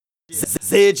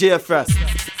ZJ Frost.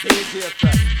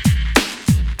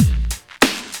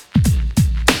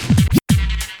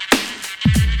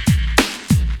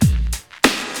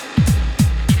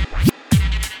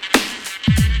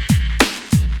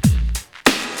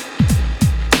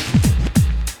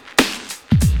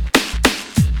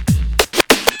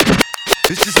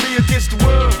 It's just me against the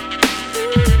world.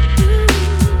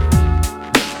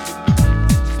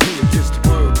 It's me against the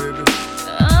world, baby.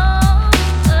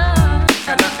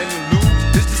 Got nothing to lose.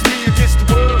 It's just me against the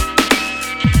world.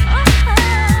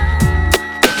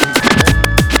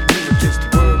 Me against the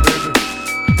world, baby.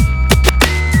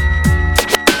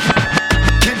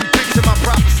 Can you picture my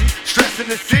prophecy? Stress in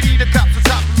the city, the cops are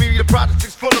topping me. The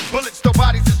project's full of bullets, no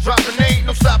bodies is dropping. There ain't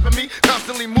no stopping me.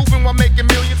 Constantly moving while making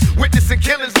millions. Witnessing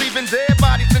killings, leaving dead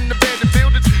bodies in the abandoned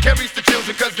buildings. Carries the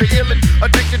children cause they're illin'.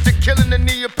 Addicted to killing and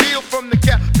the appeal from the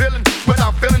cap villain.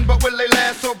 Without feeling, but will they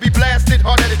last or be blasted?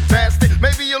 Hard-headed bastard.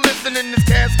 Maybe you'll listen in this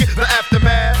casket, the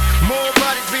aftermath. More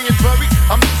bodies being buried.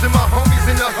 I'm losing my homies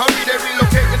in a hurry. They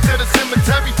relocating to the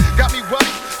cemetery. Got me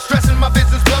worried, stressing my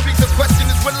business blurry. The question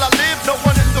is, will I live? No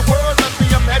one in the world loves me.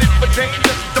 I'm headed for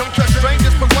danger. Don't trust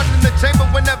strangers, but one in the chamber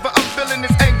whenever I'm feeling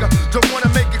this anger. Don't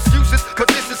wanna make excuses, cause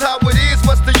this is how it is.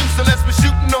 What's the use unless we're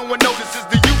shooting? No one notices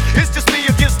the youth. It's just me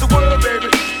against the world,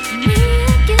 baby. Me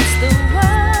against the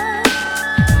world.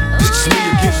 It's just me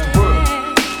against the world.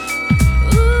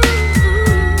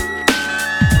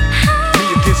 Me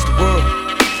against the world.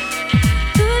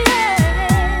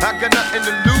 I got nothing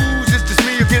to lose. It's just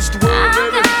me against the world,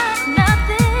 baby.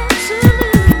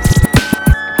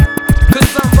 Could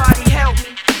somebody help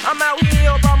me? I'm out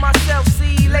here all by myself.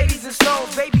 See ladies and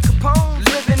stones, baby Capone,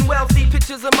 living wealthy.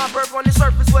 Pictures of my birth on the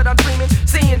surface, what I'm dreaming.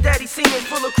 Seeing daddy seeming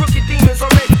full of crooked demons,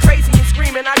 already crazy and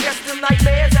screaming. I guess them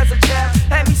nightmares as a child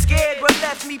had me scared, but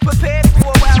left me prepared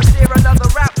for a while. Share another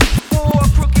rap for a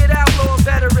crooked outlaw,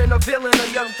 veteran, a villain, a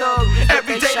young thug.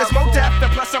 Every day there's more death,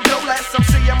 and plus I'm no less. Some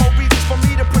CMO reasons for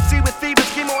me to proceed with thieving,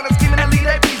 scheme on and scheming and leave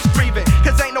their beefs breathing.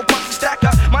 Cause ain't no punch to stack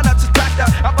up, my nuts is backed up.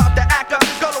 I'm about to act up,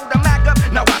 go load the Mac up.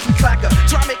 Now watch me clack up,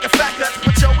 try make a fact up.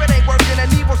 But yo, it ain't working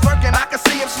and evil's lurking. I can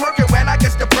see him smirking when I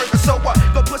get the burger. So what?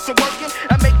 Go put some work in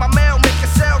and make my mail, make a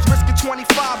sales, risking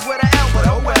 25 with an L, but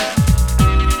oh well.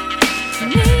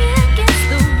 Me against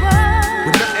the world.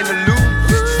 With nothing to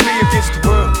lose, it's just me against the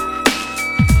world.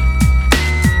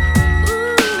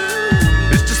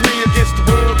 It's just me against the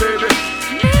world, baby.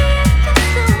 Me against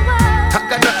the world. I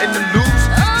got nothing to lose,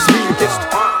 it's me against the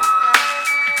world.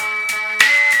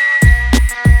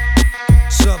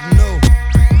 Something new.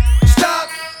 Stop,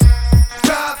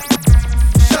 drop,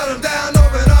 shut them down,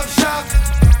 open up shop.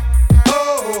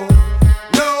 Oh,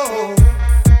 no,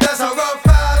 that's how rough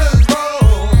riders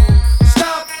roll.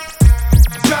 Stop,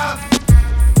 drop,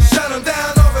 shut them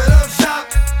down, open up shop.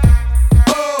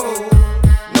 Oh,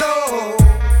 no,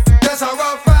 that's how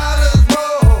rough riders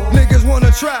roll. Niggas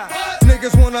wanna try,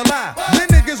 niggas wanna lie, then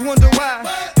niggas wonder why,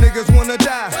 niggas wanna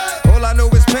die. All I know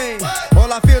is pain,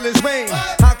 all I feel is rain.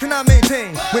 How can I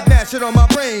maintain with that shit on my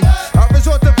brain? I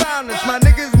resort to violence, my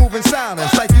niggas moving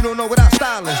silence, like you don't know what our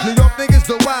style is. New York niggas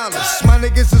the wildest, my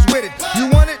niggas is with it. You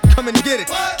want it? Come and get it.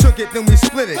 Took it, then we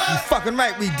split it. You fucking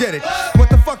right, we did it. What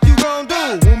the fuck you gon'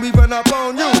 do when we run up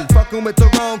on you? Fucking with the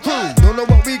wrong crew, don't know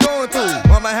what we going through.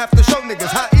 I'ma have to show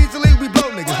niggas how easily we blow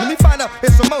niggas. Let me find out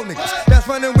it's some more niggas that's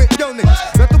running with yo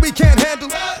niggas. Nothing we can't handle,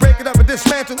 break it up and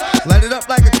dismantle. Light it up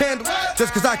like a candle,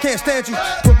 just cause I can't stand you.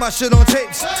 Put my shit on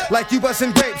tapes, like you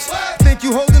bustin' grapes. Think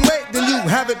you holding weight, then you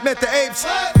haven't met the apes.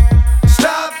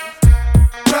 Stop,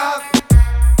 drop,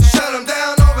 shut them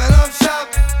down, open up shop.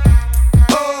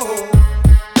 Oh,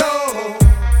 no,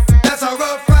 that's how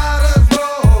rough riders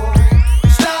roll.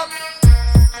 Stop,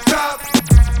 drop,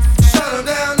 shut them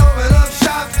down, open up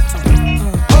shop.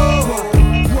 Oh,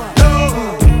 no,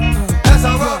 that's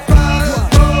how rough riders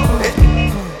roll.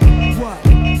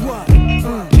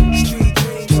 Street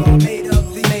dreams all made up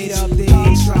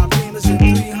these. Drop beamers in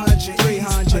 300.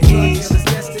 Against his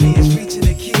destiny is reaching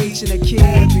the key.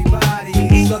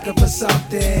 Everybody's looking for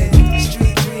something.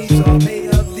 Street dreams all made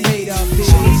up these.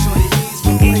 Chase on the east,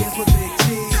 but playing for big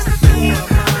T's. Who am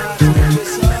I?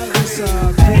 What's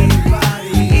up?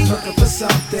 Everybody's looking for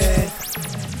something.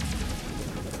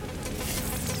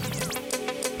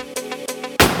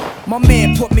 My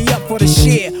man put me up for the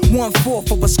share.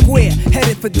 1/4 of a square,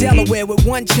 headed for Delaware with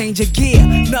one change of gear.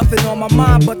 Nothing on my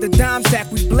mind but the dime sack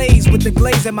we blaze, with the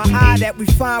glaze in my eye that we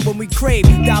find when we crave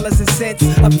dollars and cents.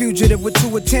 A fugitive with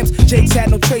 2 attempts. Jake's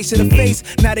had no trace of the face,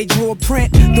 now they drew a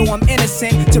print. Though I'm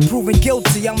innocent to proving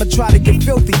guilty, I'ma try to get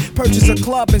filthy, purchase a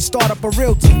club and start up a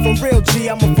realty. For real G,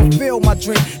 I'ma fulfill my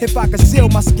dream. If I conceal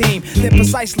my scheme, then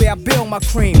precisely I build my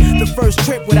cream. The first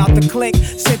trip without the click,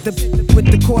 sent the with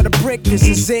the quarter brick, this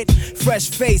is it. Fresh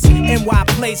face, NY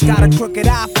plates, got a crooked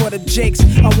eye for the jakes.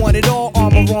 I want it all,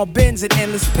 armor on bins and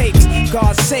endless papes.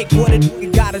 God's sake, what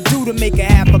it gotta do to make a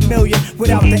 $500,000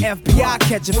 without the FBI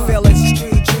catching feelings?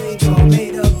 Street dreams all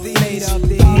made up these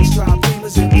drop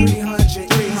beamers at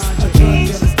 300. A drug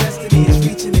dealer's destiny is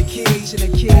reaching the key.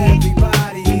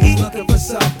 Everybody's looking for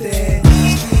something.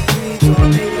 Street dreams all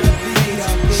made up these.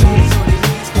 Shorties on their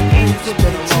knees, complete for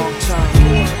been a long time.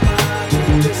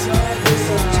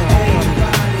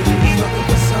 Everybody's looking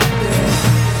for something.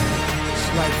 It's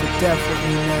life or death with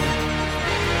me now.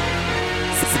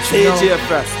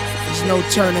 There's no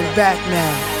turning back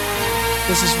now.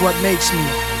 This is what makes me.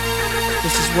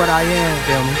 This is what I am.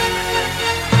 Feel me?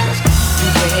 You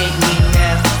can hate me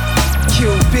now,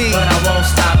 QB, but I won't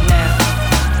stop now.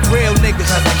 real niggas,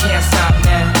 Cause I can't stop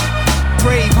now.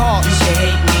 brave hearts. You can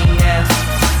hate me now,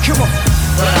 Come on.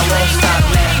 but I won't stop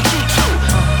now.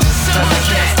 Cause I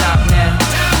can't stop now.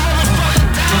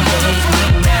 You can hate me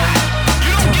now.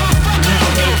 You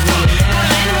can hate me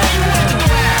now.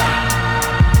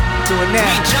 Do it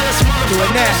now. Do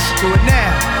it now. Do it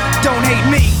now. Don't hate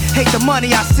me. Hate the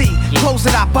money I see, clothes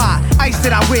that I buy, ice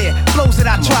that I wear, flows that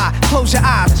I try. Close your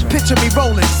eyes, picture me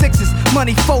rolling, sixes,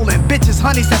 money folding, bitches,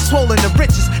 honeys that swollen, the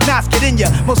richest. Nas get in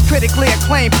ya, most critically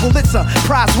acclaimed Pulitzer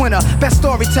Prize winner, best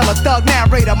storyteller, thug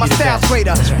narrator, my style's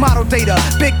greater, model data,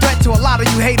 big threat to a lot of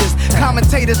you haters.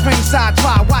 Commentators ringside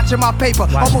try watching my paper,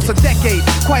 almost a decade,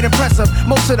 quite impressive.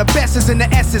 Most of the best is in the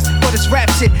S's, but it's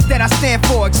rap shit that I stand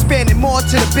for, expanding more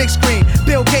to the big screen.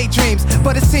 Bill Gates dreams,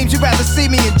 but it seems you'd rather see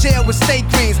me in jail with state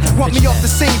dreams. Want me off the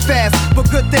scene fast, but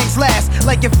good things last.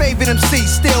 Like your favorite MC,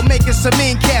 still making some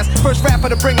mean cash. First rapper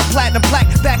to bring a platinum plaque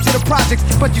back to the projects,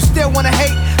 but you still wanna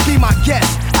hate? Be my guest,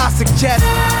 I suggest.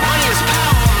 Money is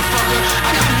power, motherfucker.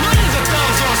 I got millions of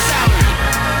dollars on salary.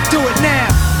 Do it now.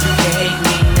 You can hate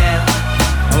me now,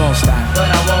 I won't stop. but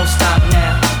I won't stop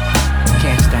now.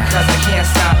 Can't stop. Cause I can't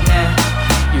stop now.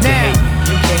 You can hate me.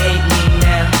 You can hate me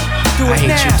now, Do it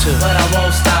now. but I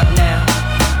won't stop now.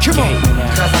 Come on.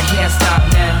 Cause I can't stop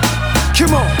now.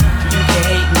 Come on. You can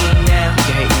hate me now.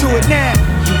 Do it now.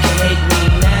 You can hate me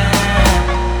now.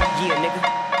 Yeah, nigga,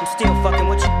 I'm still fucking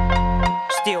with you.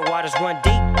 Still waters run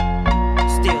deep.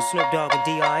 Still Snoop Dogg and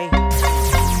D.R.E.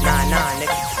 9-9,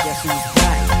 nigga. Guess who's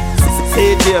back?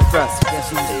 CJ Frost. Guess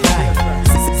who's back?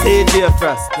 CJ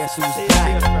Frost. Guess who's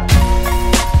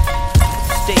back?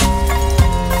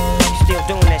 Still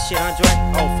doing that shit, Andre?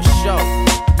 Oh, for sure.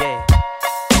 Yeah.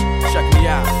 Check me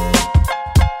out.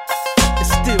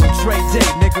 It's still Dre Day,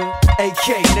 nigga. AK,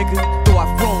 nigga. Though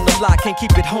I've grown a lot, can't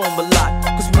keep it home a lot.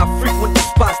 Cause when I frequent the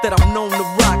spots that I'm known to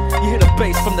rock, you hear the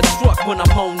bass from the truck when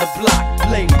I'm on the block.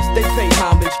 Ladies, they pay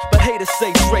homage, but haters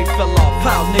say Dre fell off.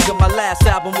 How, nigga, my last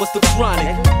album was The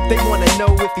Chronic. They wanna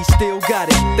know if he still got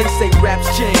it. They say raps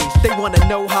change, they wanna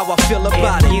know how I feel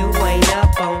about If it. you ain't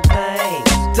up on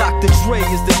things, Dr. Dre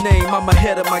is the name, I'm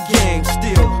ahead of my game.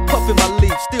 Still puffin' my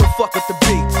leaf, still fuck with the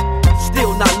beats.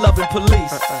 Still not loving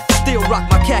police. Still rock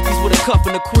my khakis with a cuff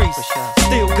and a crease.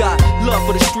 Still got love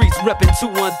for the streets, reppin'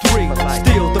 213.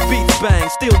 Still the beats bang,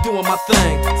 still doing my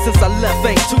thing. Since I left,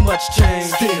 ain't too much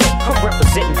change. Still, I'm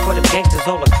representing for the gangsters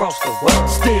all across the world.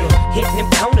 still, Hitting them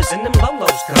corners and them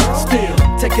lolos, girl. still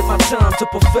taking my time to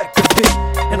perfect the beat.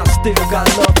 And I still got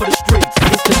love for the streets.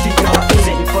 It's the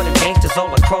Representing D.R.E. for the gangsters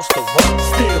all across the world.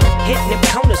 Still, Hitting them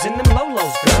corners and them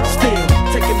lolos, girl. still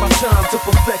taking my time to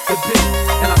perfect the beat.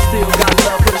 And I still got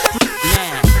love for the streets.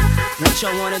 Now, what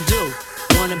y'all wanna do?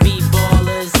 Wanna be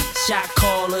ballers, shot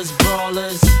callers,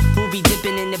 brawlers, who be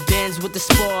dipping in the bins with the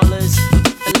spoilers?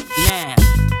 Now,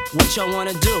 what y'all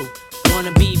wanna do?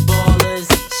 Wanna be ballers,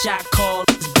 shot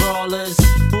callers, brawlers,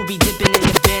 who be dipping in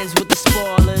the bins with the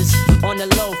spoilers? On the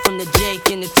low from the Jake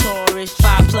and the Taurus,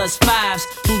 5+5s,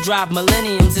 who drive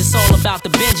millenniums? It's all about the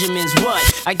Benjamins. What?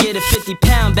 I get a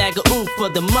 50-pound bag of oof for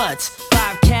the mutts.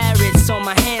 5 carats on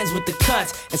my hands with the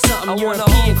cuts, and something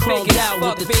European chromed out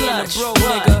with the clutch. Broke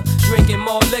nigga, drinking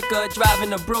more liquor,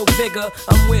 driving a broke bigger.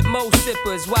 I'm with most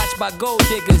sippers, watched by gold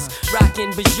diggers,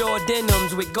 rocking Bajor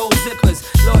denims with gold zippers.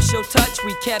 Lost your touch,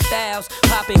 we kept ours,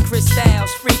 popping crystals,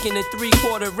 freaking the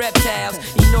 3/4 reptiles.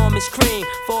 Enormous cream,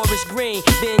 forest green,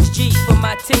 binge Jeep for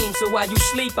my team. So while you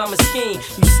sleep, I'm a scheme.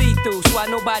 You see through, so I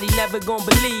know nobody never gonna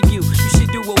believe you. You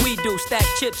should do what we do, stack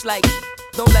chips like.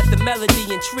 Don't let the melody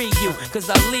intrigue you, cause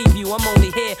I'll leave you. I'm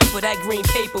only here for that green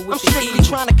paper with I'm the strictly eagle.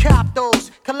 trying to cop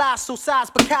those colossal size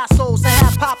Picassos and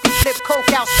have Poppy flip coke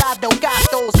outside those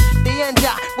gatos. The end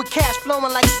with cash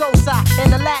flowing like Sosa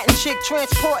and a Latin chick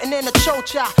transporting in a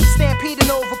chocha.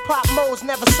 Stampeding over pop modes,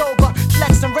 never sober.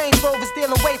 Flexing Range Rovers,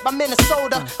 dealing weight by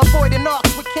Minnesota. Avoiding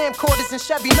arcs with camcorders and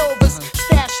Chevy Novas.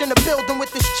 Stash in the building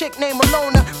with this chick named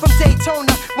Alona from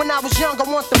Daytona. When I was young, I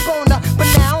want the boner, but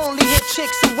now I only hit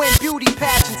chicks who win beauty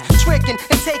pageants, tricking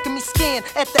and taking me skiing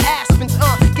at the Aspens.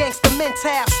 Gangsta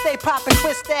mental, stay popping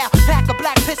crystal. Pack a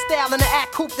black pistol in the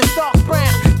act coupe that's dark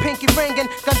brown. Pinky ringing,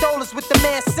 gondolas with the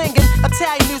man singing.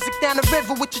 Italian music down the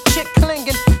river with your chick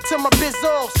clinging to my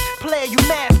bizzos. Player, you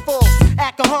mad fools.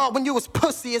 Acting hard when you was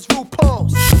pussy as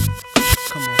RuPaul's.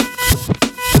 Come on.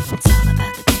 It's all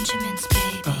about the Benjamins,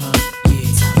 baby. Yeah.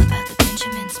 It's all about the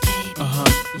Benjamins, baby.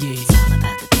 Yeah. It's all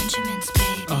about the Benjamins,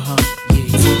 baby. Yeah.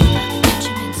 It's all about the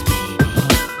Benjamins, baby.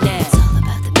 Yeah. It's all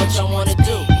about the What y'all wanna Benjamins,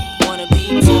 do? baby. Wanna be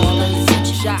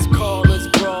ballers, shot callers,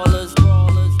 brawlers.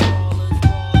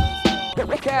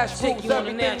 Cash Take you on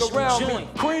a natural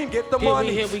joint. Cream, get the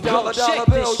Here we go. Check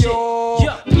this shit.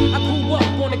 Yeah, I grew up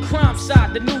on the crime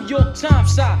side, the New York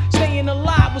Times side. Staying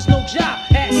alive was no job.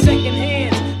 Had second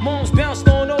hands. Moms bounced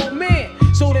on old man.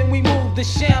 So then we moved to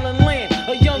Shaolin Land.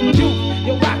 A young youth,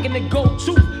 you're rocking the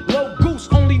go-to. Low goose,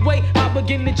 only way I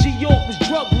began to G-York was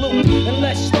drug loot. And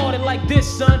let's start it like this,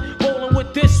 son. Rolling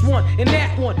with this one and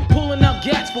that one. Pulling out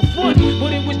gats for fun.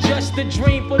 But it was just a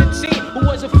dream for the team who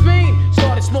was a fiend.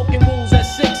 Started smoking wools at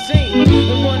 16.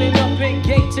 And running up in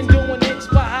gates and doing hits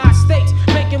by high stakes.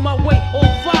 Making my way on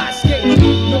fire skates.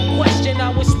 No question I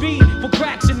was speed for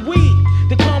cracks and weed.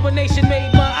 The combination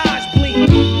made my eyes bleed.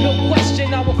 No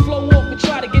question I would flow off and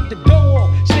try to get the dough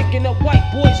off. Sticking up white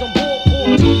boys on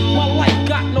boards. My life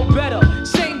got no better.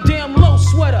 Same damn low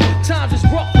sweater. Times is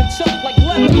rough and tough like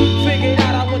leather. Figured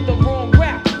out I went the wrong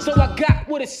route. So I got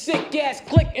with a sick ass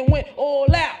click and went all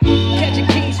out. Catching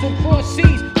keys from cross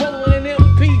seas. Rolling in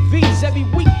MPVs. Every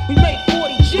week we made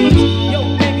 40 G's. Yo,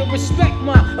 nigga, respect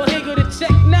my a nigga to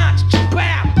check notch.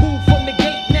 Bow, move from the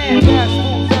gate now. Cash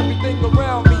moves everything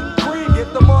around me. Cream,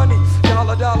 get the money.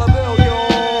 Dollar bill,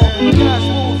 yo. Cash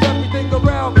moves everything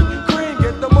around me. Cream,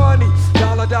 get the money.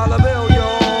 Dollar bill,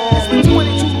 yo. It's been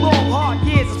 22 long, hard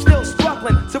years, I'm still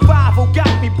struggling. Survival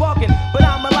got me bugging, but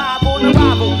I'm alive on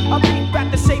arrival. I beat back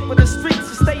the shape of the streets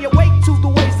and stay awake to the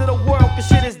ways of the world, cause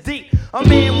shit is deep. A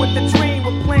man with a dream,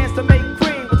 with plans to make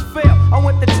cream, which failed. I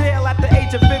went to jail at the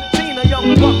age of 15, a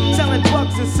young buck selling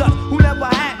drugs and such, who never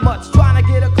had much, trying to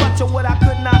get a clutch of what I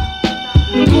could not.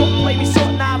 The court played me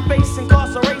short, now I face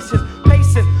incarceration.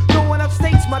 Pacing, throwing up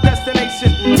states my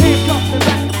destination. Handcuffs and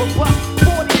back of a bus,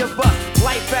 40 of us.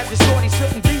 Life as a shorty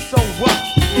shouldn't be so rough.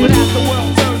 But as the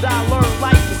world turns, I learned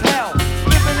life is hell.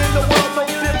 Living in the world no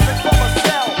different from a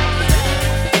cell.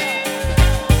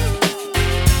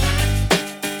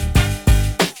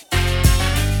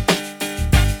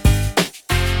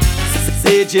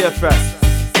 CGFS.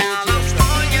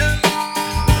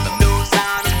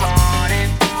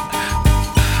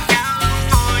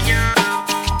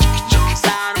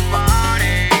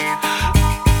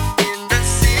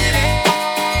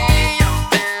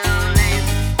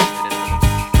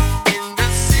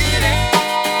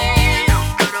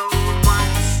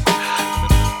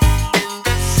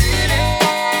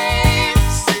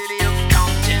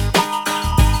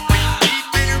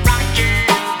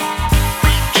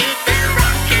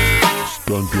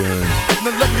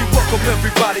 Now let me welcome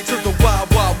everybody to the Wild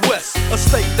Wild West, a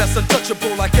state that's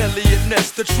untouchable like Elliot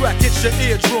Ness. The track hits your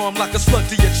eardrum like a slug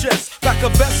to your chest. Back a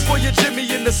vest for your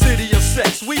Jimmy in the city of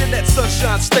sex. We in that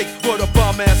sunshine state where the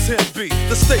bomb ass him be.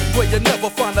 The state where you never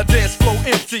find a dance floor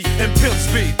empty and pimp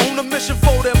speed. On a mission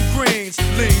for them greens.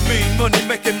 Lean, mean, money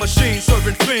making machines,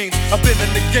 serving fiends. I've been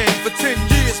in the game for 10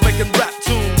 years making rap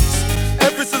tunes.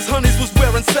 Ever since Honeys was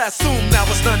wearing Sassoon, now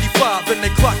it's 95 and they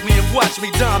clock me and watch me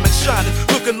diamond shining,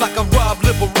 looking like a Rob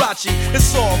Liberace.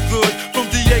 It's all good from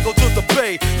Diego to the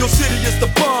Bay. Your city is the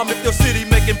bomb if your city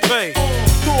making pay.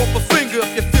 Throw up a finger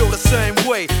if you feel the same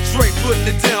way. Straight putting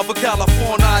it down for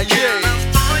California, yeah.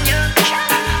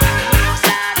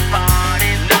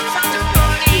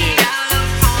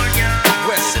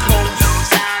 West Coast.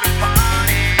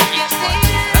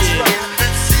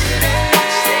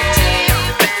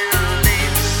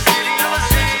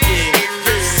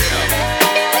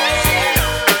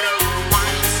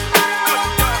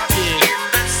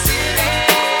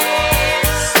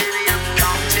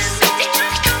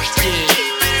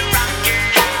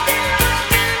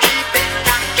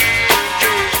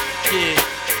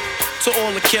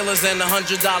 killers and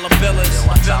 $100 billers.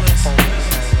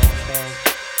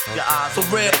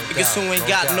 For real, niggas who ain't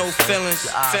got no feelings.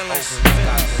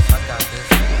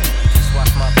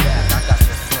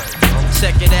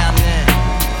 Check it out now.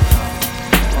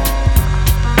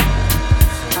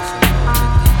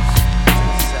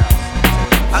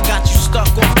 I got you stuck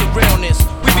off the realness.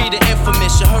 We be the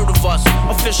infamous, you heard of us.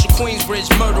 Official Queensbridge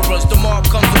murderers. The mob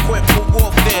comes equipped for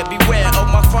warfare. Beware of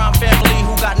my crime family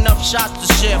who got enough shots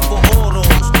to share for all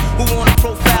those who wanna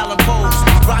profile and pose.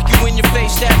 Rock you in your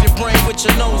face, stab your brain with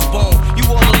your nose bone. You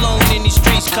all alone in these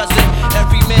streets, cousin.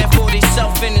 Every man for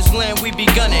theyself in his land, we be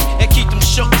gunning. And keep them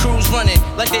shook crews running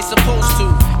like they supposed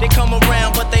to. They come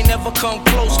around, but they never come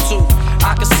close to.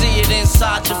 I can see it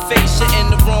inside your face, you're in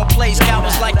the wrong place.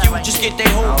 Cowards like you just get their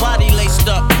whole body laced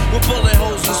up with bullet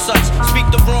holes and such. Speak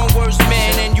the wrong words,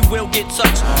 man, and you will get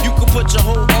touched. You could put your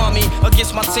whole army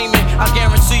against my team, and I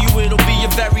guarantee you it'll be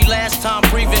your very last time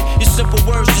breathing. Your simple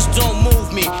words just don't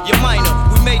move me. You're minor,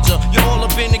 we major. You're all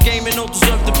up in the game and don't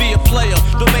deserve to be a player.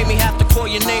 Don't make me have to call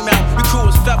your name out. Your crew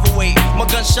is featherweight. My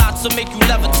gunshots will make you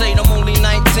levitate. I'm only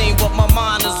 19, but my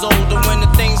mind is older. When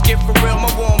the things get for real, my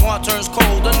warm heart turns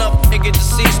cold. Enough nigga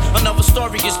deceased, another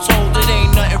story gets told. It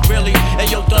ain't nothing really.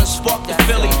 And yo, done sparked the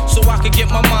Philly, so I could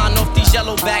get my mind off these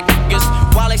yellow back niggas.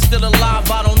 While they still alive,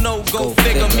 I don't know. Go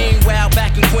figure. Meanwhile,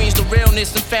 back in Queens, the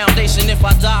realness and foundation. If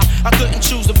I die, I couldn't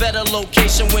choose a better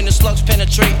location. When the slugs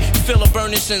penetrate, you feel a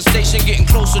burning sensation, getting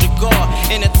closer to God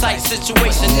in a tight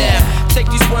situation now. Take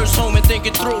these words home and think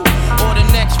it through, or the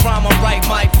next rhyme I write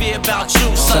might be about you.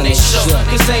 Son, they shook,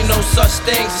 cause ain't no such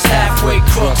things as halfway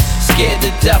crooks. Scared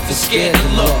to death and scared to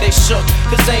look. They shook,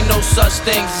 cause ain't no such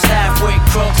things as halfway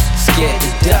crooks. Scared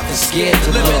to death and scared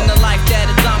to look. Living the life that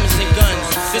is diamonds and guns.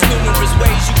 There's numerous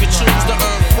ways you can choose to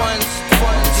earn funds.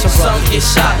 Some get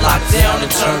shot, locked down,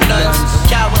 and turn nuns.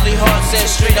 Cowardly hearts and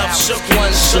straight up shook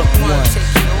ones.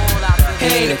 He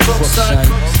ain't a crook, son.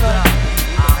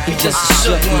 He just a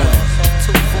shook one.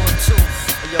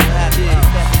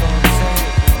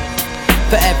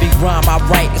 For every rhyme I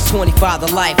write, it's 25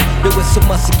 to life. There was so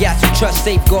much I got you trust,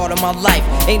 safeguard in my life.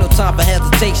 Ain't no time for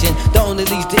hesitation, that only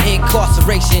leads to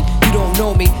incarceration. You don't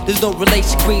know me, there's no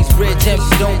relation. Queensbridge, and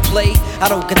you don't play.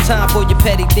 I don't got time for your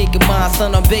petty thinking, mine,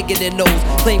 son, I'm bigger than those.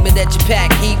 Claiming that you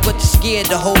pack heat, but you're scared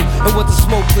to hold. And when the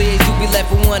smoke clears, you be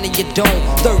left with one and you don't.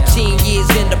 13 years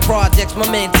in the projects, my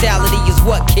mentality is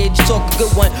what, kid? You talk a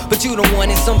good one, but you don't want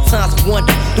it. Sometimes I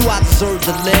wonder, do I deserve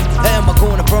to live? Or am I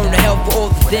gonna burn to hell for all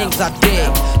the things I did?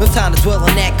 No time to dwell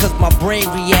on that, cause my brain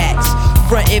reacts.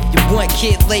 Front if you want,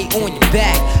 kid, lay on your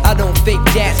back. I don't fake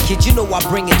jazz, kid, you know I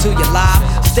bring it to your live.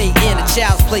 Stay in a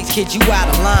child's place, kid, you out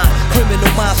of line. Criminal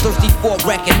minds thirsty for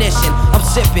recognition. I'm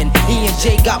sipping,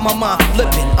 E&J got my mind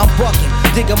flipping. I'm bucking,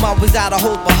 digging my ways out of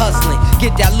hope for hustling.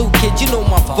 Get that loot, kid, you know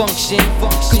my function.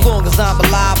 Cause long as I'm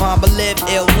alive, I'ma live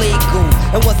illegal.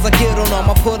 And once I get on them,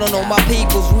 I put on all my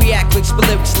peoples. React quick, spit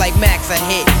lyrics like Max, I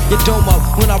hit your domo.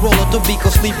 When I roll up the beat,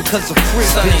 go sleep because I'm free.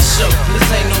 Son, they shook,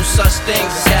 cause ain't no such thing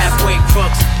as halfway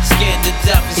crooks. Scared to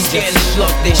death and scared to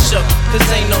look. They shook, cause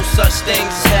ain't no such thing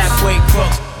as halfway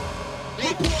crooks.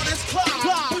 Reporters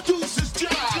clock, producers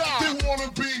job. They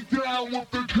wanna be down with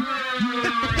the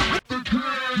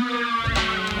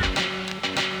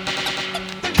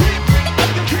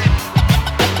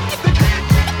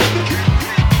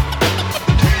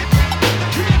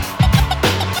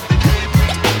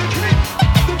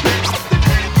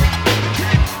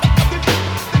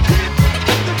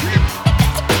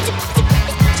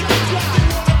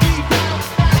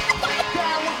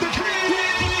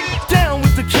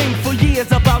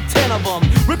about 10 of them.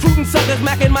 Recruiting suckers,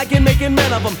 macking, micing, making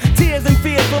men of them. Tears and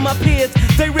fears for my peers,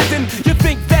 they risen. You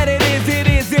think that it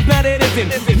is, if not it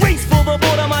isn't. Race for the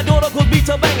border, my daughter could beats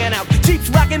are banging out. Cheeks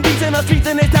rocking beats in the streets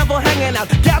and it's time for hanging out.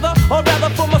 Gather, or rather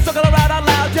form a circle around out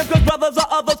loud. Just cause brothers or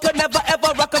others could never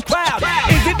ever rock a crowd.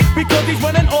 Is it because he's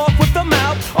running off with the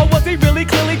mouth? Or was he really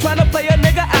clearly trying to play a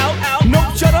nigga out?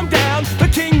 Nope, shut him down, the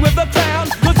king with the crown.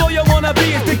 Cause all you wanna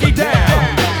be is Dickie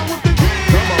down.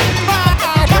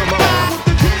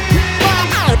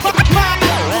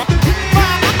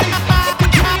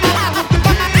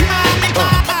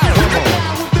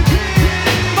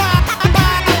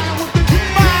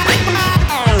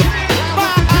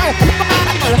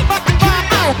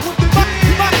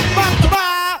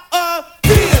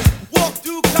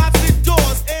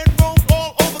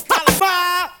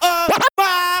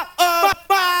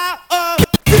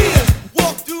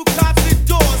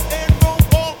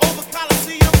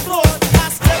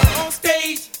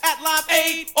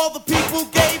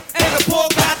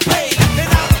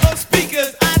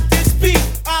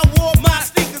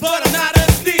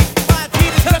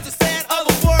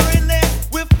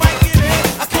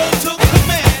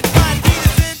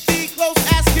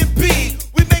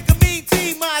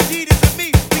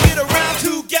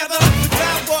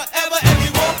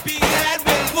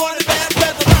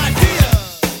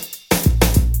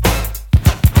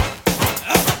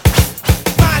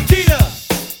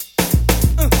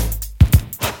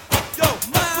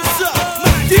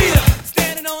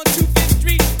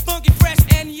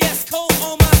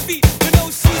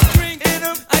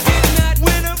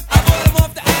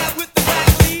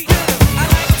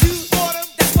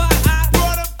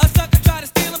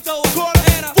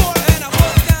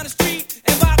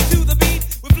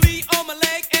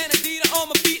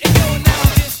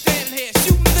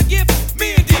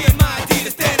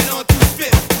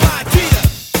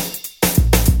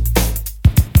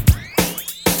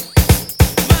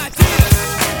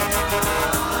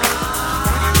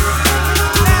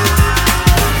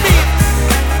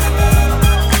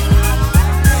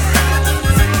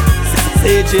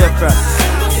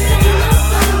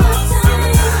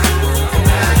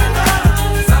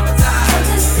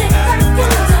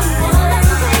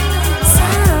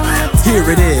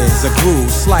 is a groove,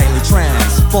 slightly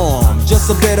transformed. Just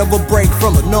a bit of a break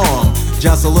from the norm.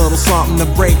 Just a little something to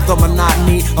break the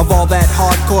monotony of all that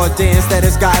hardcore dance that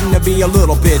has gotten to be a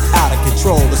little bit out of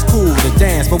control. It's cool to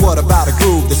dance, but what about a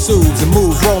groove that soothes and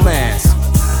moves romance?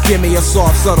 Give me a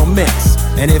soft, subtle mix,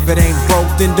 and if it ain't broke,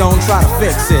 then don't try to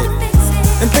fix it.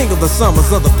 And think of the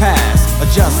summers of the past.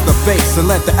 Adjust the bass and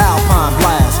let the Alpine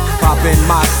blast. Pop in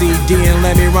my CD and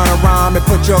let me run around and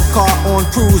put your car on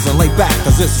cruise and lay back,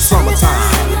 cause it's the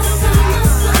summertime.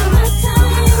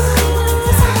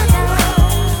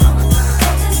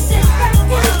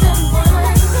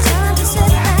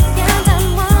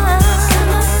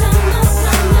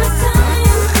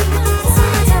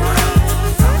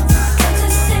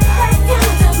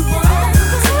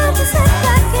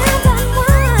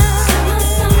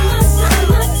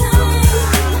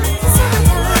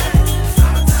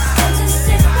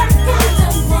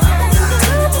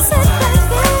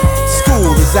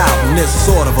 Out and it's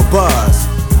sort of a buzz,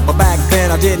 but back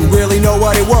then I didn't really know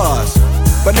what it was.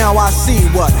 But now I see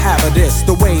what happened is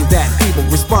the way that people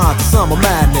respond to summer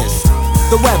madness.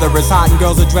 The weather is hot and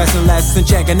girls are dressing less and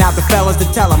checking out the fellas to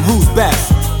tell them who's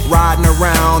best. Riding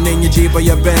around in your Jeep or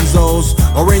your Benzos,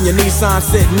 or in your Nissan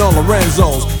sitting on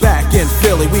Lorenzo's. Back in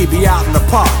Philly we be out in the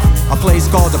park. A place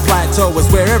called the Plateau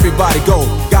is where everybody go.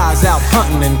 Guys out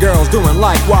hunting and girls doing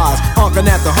likewise,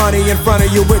 honking at the honey in front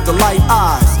of you with the light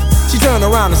eyes. She turn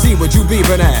around and see what you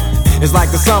beeping at. It's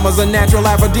like the summer's a natural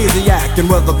aphrodisiac. And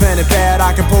with a pen and pad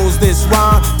I compose this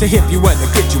rhyme to hip you and to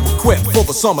get you equipped for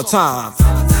the summertime.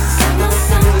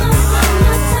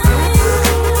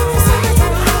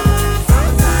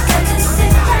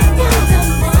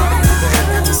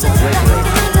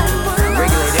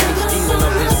 Regulate any stealing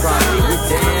of this property. We're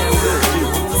damn good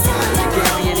too. There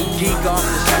can't be any geek off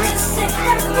the street.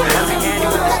 Every handy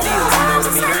with the steel,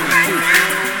 you know what I mean?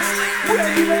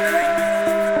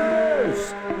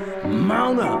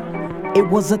 Mount up. It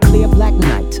was a clear black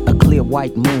night, a clear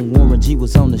white moon. Warren G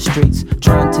was on the streets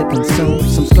trying to consume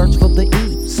some skirts for the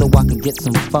eve, so I could get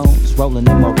some phones. Rolling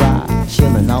in my ride,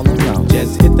 chilling all alone.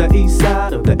 Just hit the east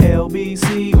side of the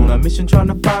LBC on a mission trying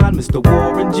to find Mr.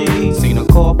 Warren G. Seen a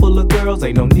car full of girls,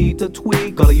 ain't no need to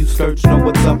tweak. All of you search know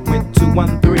what's up with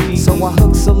 213. So I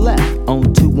hooked select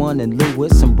on 21 and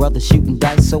Lewis. Some brothers shooting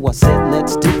dice, so I said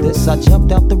let's do this. I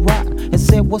jumped out the ride and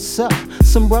said what's up.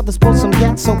 Some brothers pulled some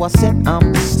gas, so I said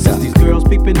I'm stuck. Since these girls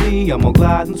peeping me, I'm gonna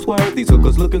glide and swerve. These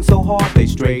hookers looking so hard, they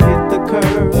straight hit the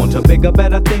curve. On to bigger,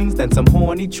 better things than some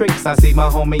horny tricks. I see my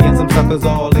homie and some suckers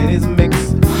all in his mix.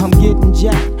 I'm getting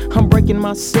jacked, I'm breaking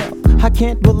myself. I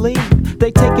can't believe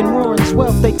they taking Warren's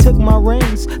wealth. They took my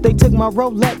rings, they took my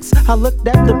Rolex. I looked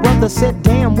at the brother, said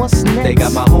damn, what's next? They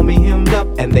got my homie hemmed up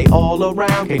and they all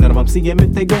around. Can't none of them see him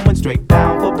if they going straight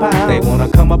down for pound. They wanna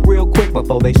come up real quick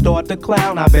before they start to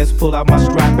clown. I best pull out my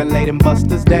strap and lay them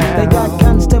busters down. They got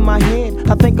guns to my head,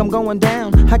 I think I'm going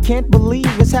down. I can't believe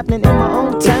it's happening in my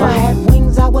own town. If I had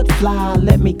wings I would fly,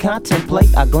 let me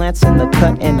contemplate. I glance in the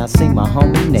cut and I see my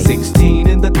homie Nate. 16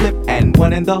 in the clip and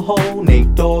 1 in the hole.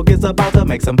 Nate Dogg is about to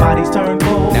make some bodies turn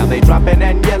cold. Now they dropping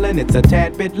and yelling, it's a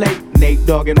tad bit late. Nate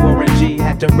Dogg and Warren G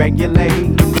had to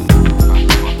regulate.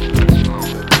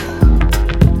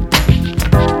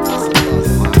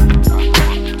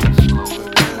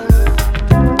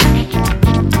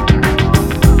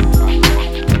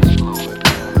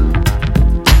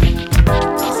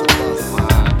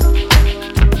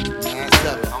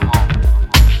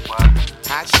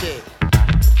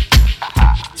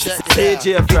 Hit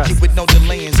you with no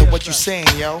delaying, so what you saying,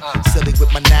 yo? Silly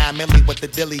with my 9 milli, what the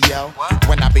dilly, yo?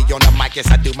 When I be on the mic,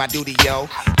 yes, I do my duty, yo.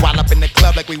 While up in the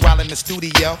club like we while in the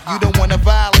studio. You don't wanna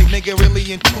violate, nigga,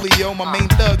 really and truly, yo. My main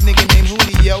thug, nigga named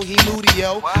Julio, he moody,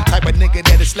 yo. Type of nigga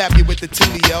that'll slap you with the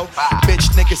tulio. Bitch,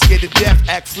 nigga scared to death,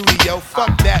 act fruity, yo.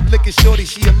 Fuck that, look at shorty,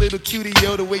 she a little cutie,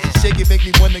 yo. The way she shake it make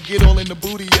me wanna get all in the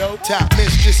booty, yo. Top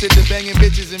mistress at the banging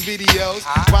bitches and videos.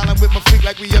 While I'm with my freak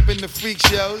like we up in the freak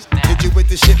shows. Hit you with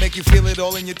the shit, make you feel it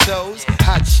all in your toes.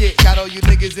 Hot shit, got all you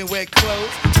niggas in wet clothes.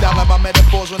 Style out my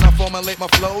metaphors when I formulate my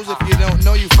flows. If you don't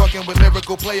know, you fucking with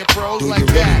lyrical player pros. Do like you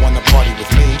really that. Wanna party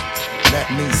with me? Let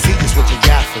me see just what you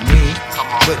got for me.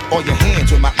 Put all your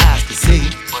hands where my eyes can see.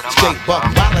 Straight buck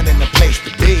wildin' in the place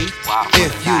to be.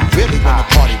 If you really wanna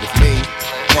party with me,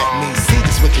 let me see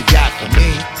just what you got for me.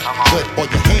 Put all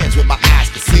your hands where my eyes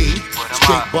can see.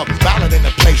 Straight buck wildin' in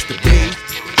the place to be.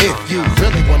 If you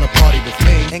really wanna party with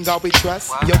me, ain't God we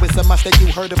trust. Yo, it's a must that you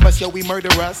heard of us, yo, we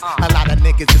murder us. A lot of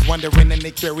niggas is wondering and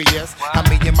they curious. How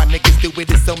me and my niggas do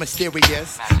it is so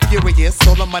mysterious. Furious,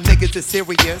 all of my niggas is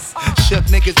serious. Shook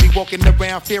niggas be walking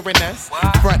around fearing us.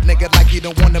 Front nigga like you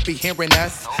don't wanna be hearing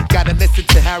us. Gotta listen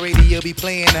to how radio be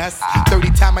playing us.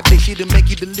 30 times a day, she'll make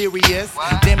you delirious.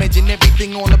 Damaging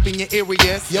everything all up in your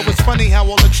areas. Yo, it's funny how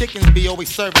all the chickens be always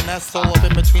serving us. All up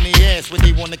in between the ass when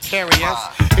they wanna carry us.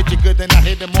 Hit you good, then I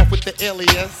hit them off with the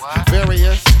alias.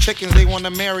 Various chickens, they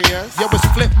wanna marry us. Yo, it's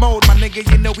flip mode, my nigga,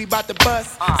 you know we bout to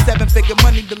bust. 7-figure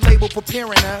money, the label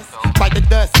preparing us. Bite the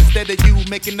dust instead of you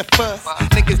making the fuss.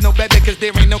 Niggas know better cause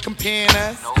there ain't no comparing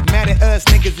us. Mad at us,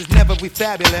 niggas is never we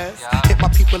fabulous. Hit my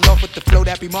people off with the flow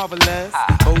that be marvelous.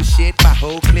 Oh shit, my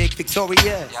whole clique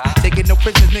victorious. Taking no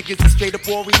prisoners, niggas is straight up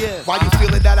warriors. Why you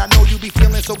feeling that? I know you be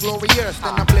feeling so glorious.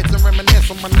 Then I blitz and reminisce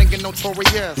on my nigga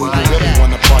notorious. Do you really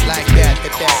wanna party like that?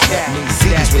 Let me see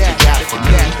just what you got for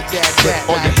me. Put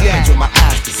all your hands with my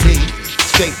eyes to see.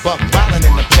 Straight buck wildin'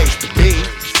 in the place to be.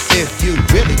 If you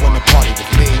really wanna party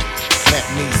with me, let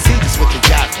me see just what you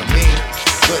got for me.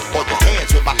 Put all your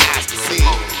hands with my eyes to see.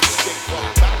 Straight buck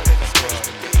wildin' in the place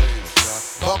to be.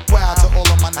 Buck wild to all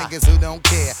of my niggas who don't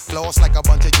care. Floss like a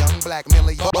bunch of young black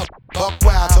million. Buck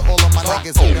wild to all of my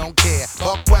niggas who don't care.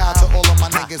 Buck wild to all of my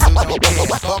niggas who don't care.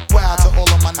 Buck wild to all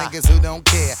of my niggas who don't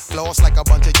care. Floss like a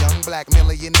bunch of young black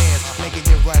millionaires. Making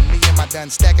you run, me and my done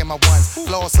stacking my ones.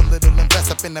 Floss a little,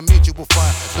 invest up in the mutual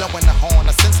fund. Blowing the horn,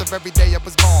 a sense of every day I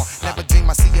was born. Never dream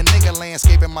I see a nigga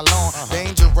landscaping my lawn.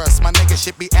 Dangerous, my nigga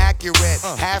should be accurate.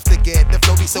 Have to get the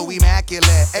flow be so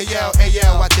immaculate. Hey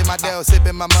yo, watching my dough,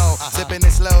 sipping my mo. Sipping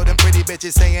it slow, them pretty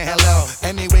bitches saying hello.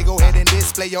 Anyway, go ahead and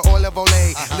display your olive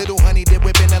olay. Little honey dip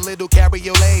whipping a little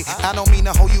cabriolet. I don't mean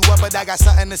to hold you up, but I got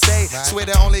something to say. Swear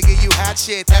to only give you hot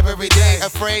shit every day.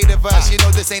 Afraid of us, you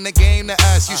know this ain't a game to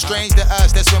us. You strange to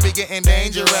us, that's when we getting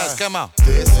dangerous. Come on.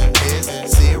 This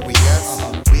is serious.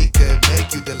 We could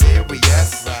make you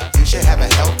delirious. You should have a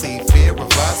healthy fear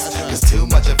of us. Cause too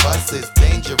much of us is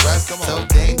dangerous. So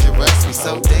dangerous, we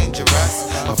so dangerous.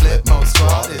 My flip mode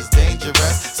squad is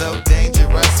dangerous. So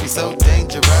dangerous, we so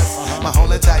dangerous. My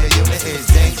whole entire unit is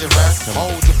dangerous.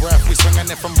 Hold your breath, we swinging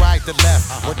it from right to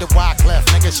left. With the wide left,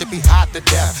 niggas should be hot to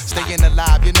death. Staying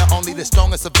alive, you know only the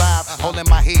strongest survive. Holding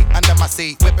my heat under my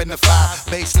seat, whipping the fire.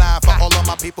 Baseline for all of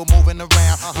my people moving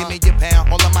around. Give me your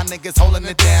pound, all of my niggas holding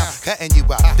it down. Cutting you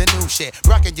up, the new shit,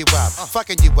 rocking you up,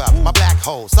 fucking you up. My black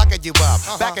hole, sucking you up.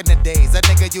 Back in the days, a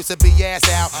nigga used to be ass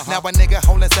out. Now a nigga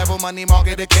holding several money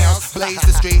market accounts. Blaze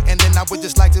the street, and then I would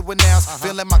just like to announce.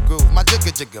 Feeling my groove, my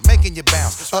jigga, making you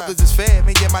bounce. Others is fair,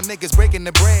 me and my niggas breaking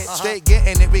the bread. Straight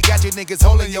getting it, we got you niggas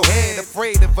holding your head.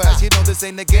 Afraid of us, you know this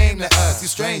ain't the game to us. You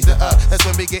strange to us, that's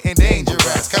when we getting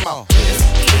dangerous. Come on.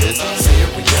 This is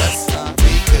serious.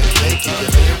 We could make you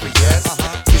delirious.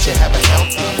 You should have a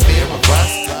healthy fear of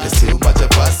us. Cause too much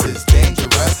of us is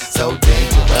dangerous. So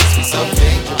dangerous, we so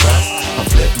dangerous. My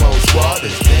flip mode squad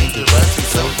is dangerous. We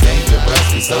so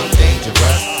dangerous, we so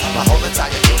dangerous. My whole entire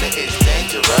unit is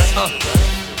dangerous.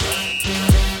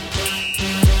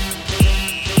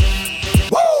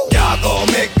 Y'all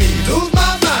gon' make me lose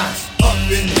my mind. Up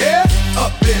in here,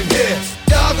 up in here.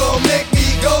 Y'all gon' make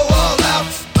me go all out.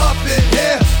 Up in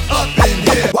here, up in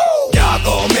here. Y'all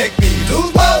gon' make me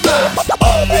lose my mind.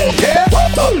 Up in here,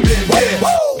 up in here.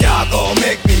 Y'all gon'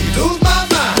 make me lose my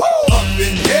mind. Up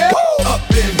in here, up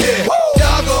in here.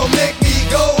 Y'all gon' make me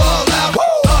go all out.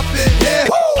 Up in here,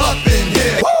 up in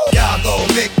here. Y'all gon'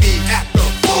 make me act a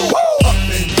fool. Up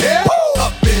in here,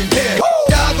 up in here.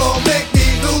 Y'all gon' make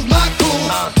me lose my cool.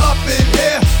 Up in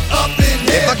here, up in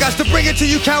here. If I got to bring it to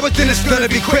you cowards, then it's gonna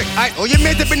be quick. All your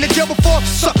men that been in jail before,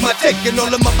 suck my dick. And all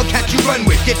the motherfuckers you run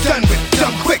with, get done with,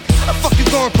 dumb quick. How the fuck you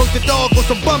gon' approach the dog with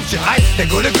some bum shit? They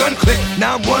go to gun click,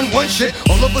 911 shit,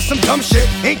 all over some dumb shit.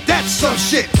 Ain't that some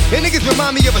shit? And niggas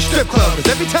remind me of a strip club. Cause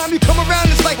every time you come around,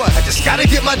 it's like, what? I just gotta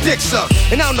get my dick sucked.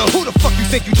 And I don't know who the fuck you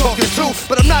think you talking to,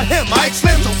 but I'm not him, I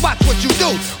Slim, so watch what you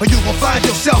do. Or you gon' find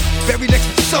yourself very next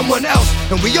to someone else.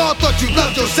 And we all thought you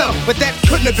loved yourself, but that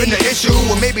couldn't have been the issue.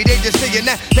 Or maybe they just saying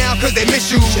that now cause they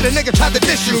miss you. Shit, a nigga tried to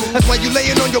diss you. That's why you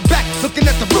laying on your back, looking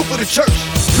at the roof of the church.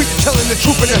 Preacher telling the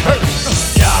truth and it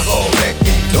hurts. Y'all gon' make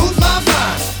me lose my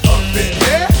mind. Up in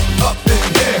here, up in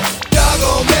here. Y'all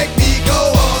gon' make me go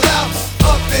all out.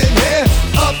 Up in here,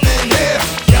 up in here.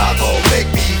 Y'all gon' make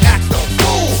me act a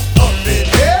fool. Up in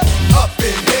here, up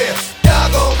in here.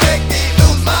 Y'all gon' make me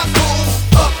lose my cool.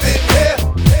 Up in here.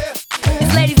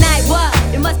 It's ladies' night, what?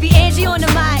 It must be Angie on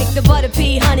the mic. The butter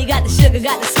pea, honey, got the sugar,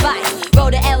 got the spice. Roll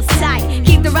the L tight,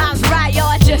 keep the rhymes right, yo.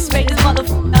 I just made this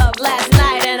motherfucker up last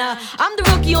night, and I'm the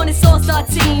rookie on this all-star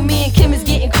team. Me and Kim is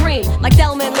getting cream, like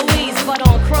Thelma and Louise, but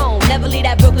on chrome. Never leave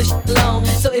that Brooklyn shit alone.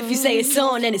 So if you say it's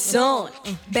on, then it's on.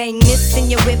 Bang this in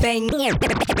your whip, bang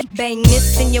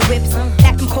this in your whips.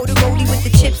 Pack them Coda-Rody with the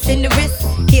chips in the wrist.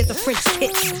 Here's a French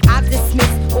kiss. I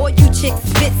dismiss all you chicks.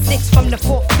 Spit 6 from the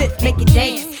 4th, 5th, make it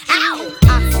dance. Ow!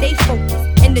 I stay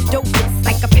focused, and the the dopest,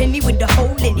 like a penny with a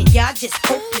hole in it. Y'all just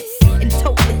hopeless and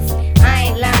topless. I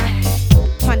ain't lying.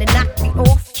 Trying to knock me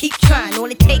off, keep trying. All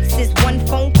it takes is one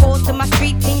phone call to my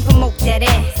street team. Promote that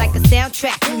ass like a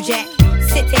soundtrack. You jack,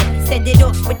 sit there, send it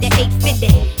off with the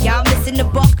 850. Y'all missing the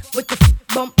buck with the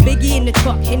bump. Biggie in the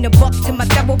truck, in the buck to my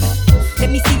double. Let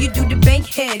me see you do the bank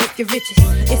head if you're richest.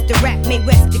 It's the rap made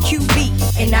west, the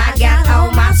QB. And I got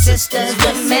all my sisters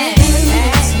with me.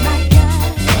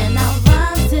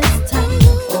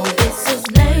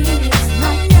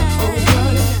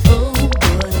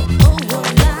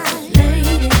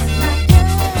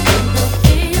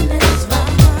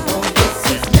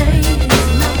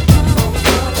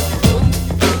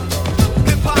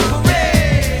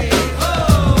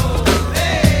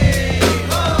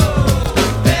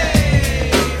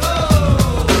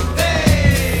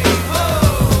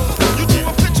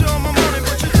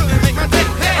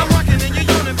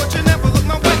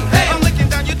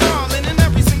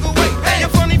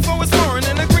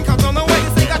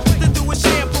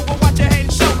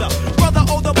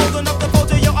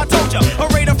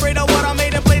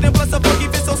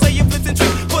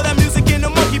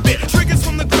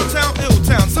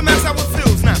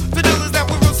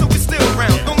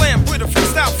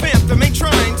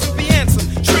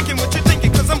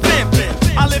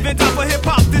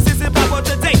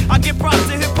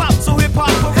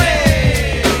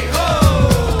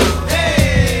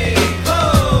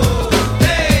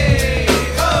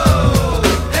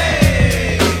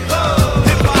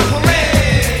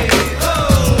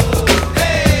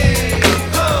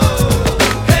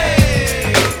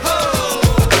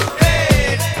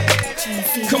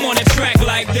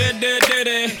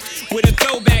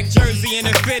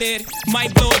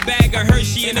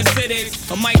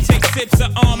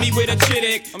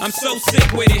 I'm so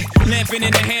sick with it, lamping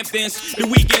in the Hamptons. The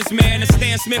weekends, man, the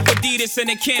Stan Smith, Adidas, and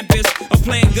the campus. I'm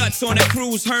playing guts on a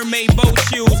cruise, Hermès boat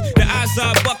shoes. The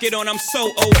Izod bucket on, I'm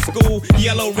so old school.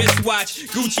 Yellow wristwatch,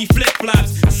 Gucci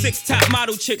flip-flops. 6 top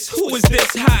model chicks, who is this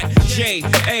hot?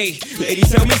 J.A.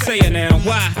 Ladies, tell me, say it now.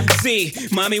 Why? C.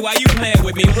 Mommy, why you playing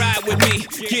with me? Ride with me,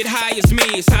 get high as me.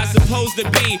 It's how it's supposed to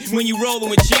be when you rolling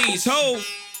with G's. Ho!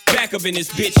 Back up in this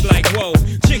bitch like whoa.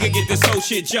 Chigga get this whole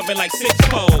shit jumping like 6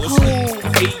 poles.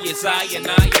 He is I and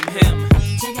I am him.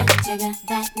 Jigga, jigga,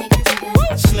 that nigga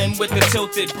jigga. Slim with the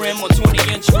tilted brim or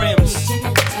 20-inch rims.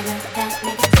 Jigga, jigga, that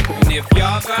nigga jigga. And if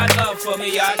y'all got love for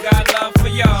me, I got love for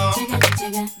y'all. Jigga,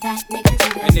 jigga, that nigga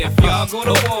jigga. And if y'all go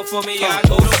to war for me, I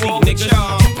go to war with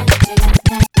y'all.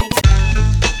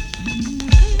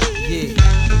 Yeah,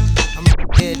 I'm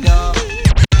here, dog.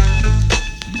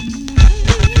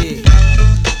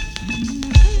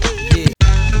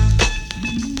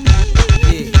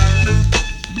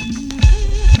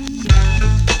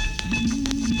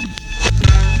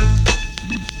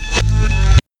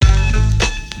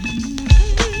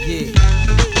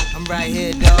 Right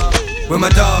here, dog. Where my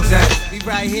dogs at? We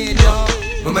right here, dog.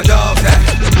 Where my dogs at?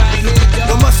 Right here,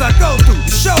 dog. What must I go through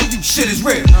to show you shit is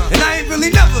real? And I ain't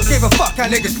really never gave a fuck how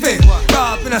niggas feel.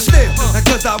 Rob and I steal, not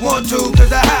cause I want to,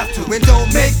 cause I have to. And don't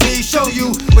make me show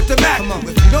you with the Mac.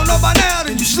 If you don't know by now,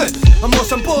 then you slip. I'm on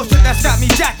some bullshit that's got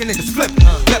me jacking niggas flipping.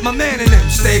 Let my man in them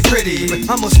stay pretty, but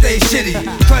I'ma stay shitty.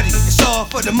 Cruddy, it's all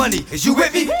for the money. Is you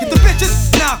with me? Get the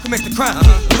bitches, now commit the crime.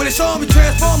 When it's on, we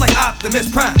transform like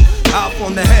Optimus Prime. Out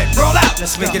on the head, roll out,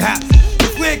 let's make it happen.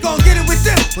 If we ain't gon' get it with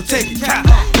them, we'll take it cap.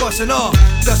 Bustin' off,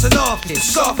 dustin' off, the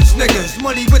softest niggas.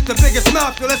 Money with the biggest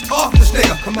mouth, yo, let's off this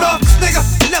nigga. Come on, off this nigga,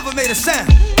 never made a sound.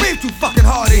 Breathe too fucking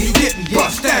hard and you getting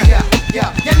bust down. Yeah,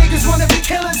 y'all niggas wanna be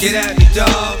killers. Get at me,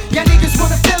 dog. Y'all niggas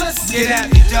wanna fill us. Get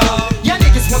at me, dog. Y'all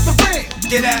niggas want the ring.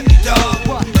 Get at me, dog.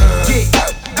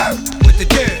 With the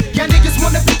dirt. Y'all niggas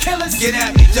wanna be killers. Get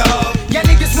at me, dog. Y'all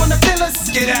niggas wanna fill us.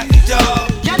 Get at me,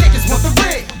 dog. Y'all niggas want the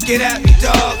ring. Get at me,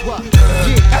 dog.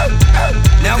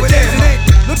 Nowadays it ain't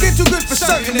looking too good for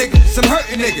certain niggas. Some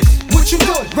hurting niggas. What you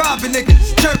doing? Robbing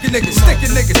niggas, jerking niggas,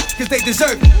 sticking niggas, cause they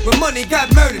deserve it. When money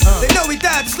got murdered, they know he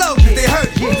died slow cause they hurt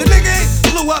it. The nigga ain't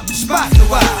blew up the spot in a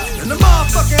while, and the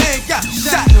motherfucker ain't got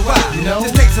shot in a while. You know?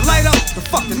 Just takes a light up to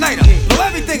fuck the night up. Blow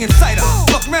everything in sight up.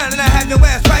 Fuck around and I have your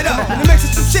ass right up. And it makes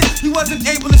it some shit he wasn't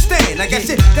able to stand. Like that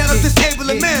shit that'll disable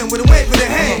a man with a wave of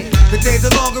their hand. The days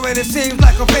are longer and it seems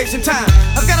like I'm facing time.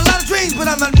 I've got a lot of dreams, but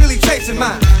I'm not really chasing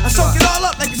mine. I soak it all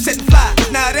up like a sitting fly.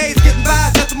 Nowadays, getting by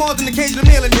is nothing more than occasional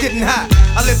meal and getting high.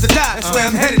 I live to die, that's where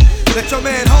I'm headed. Let your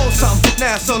man hold something.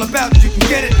 Now it's all about you can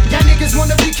get it. Y'all niggas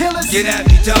wanna be killers. Get at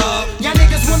me, dog. Y'all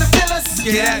niggas wanna fill us.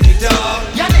 Get at me, dog.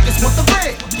 Y'all niggas want the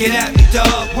bread. Get at me,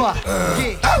 dog.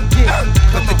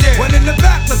 One in the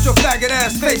back, let your faggot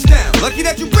ass face down. Lucky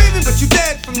that you breathing, but you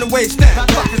dead from the waist down.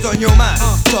 Fuck is on your mind.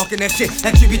 Talking that shit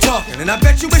that you be talking. talking. And I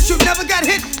bet you wish you never got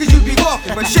hit, cause you'd be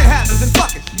walking. When shit happens and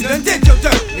fuck it, you done did your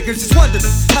dirt. Niggas just wondering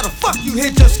how the fuck you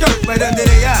hid your skirt right under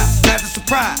their eyes. That's a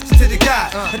surprise to the guy.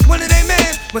 And one of they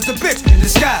man was a bitch in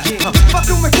disguise.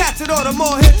 Fucking with cats that order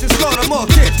more hits and slaughter more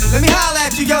kids. Let me holler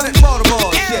at you, young at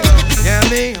Baltimore. Shit. Yeah, I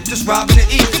mean, I'm just robbing to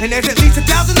eat. And there's at least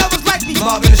 1,000 of us like me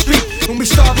mobbing the street. When we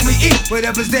starve and we eat,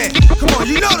 whatever's there. Come on,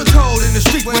 you know the code in the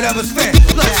street, whatever's fair.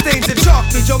 Blood stains and chalk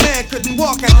means your man couldn't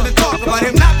walk after the talk about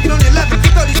him knocking on your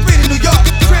 1130 street in New York.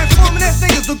 Transforming ass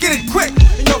niggas will get it quick.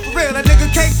 And yo, for real, that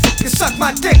nigga K can suck my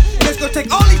dick. And it's gonna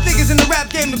take all these niggas in the rap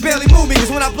game to barely move me.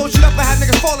 Cause when I blow shit up, I have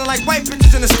niggas falling like white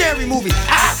bitches in a scary movie.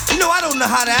 You know I don't know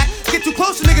how to act. Get too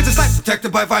close to niggas, it's like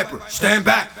protected by Viper. Stand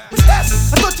back. What's that?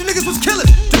 I thought you niggas was killers,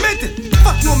 demented.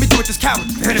 Fuck you want me to do with this coward?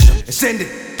 Finish him and send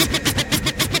it.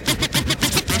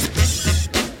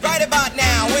 Right about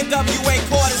now, NWA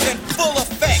quarters in full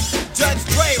effect. Judge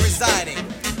Dre residing.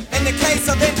 In the case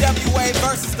of NWA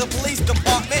versus the police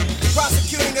department,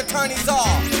 prosecuting attorneys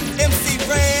are MC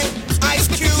Ren, Ice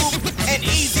Cube, and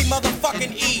Easy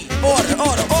motherfucking E. Order,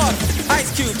 order, order. Ice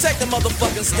Cube, take the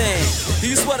motherfucking stand. Do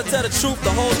you swear to tell the truth,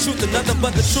 the whole truth, and nothing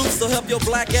but the truth, so help your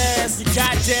black ass? You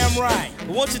goddamn right.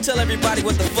 But won't you tell everybody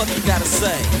what the fuck you gotta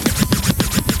say?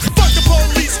 Fuck the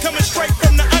police coming straight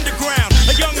from the underground.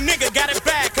 A young nigga got it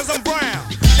bad cause I'm brown.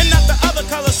 And not the other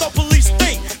color, so police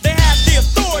think they have the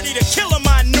authority to kill a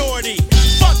minority.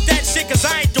 Fuck that shit cause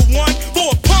I ain't the one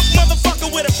for a punk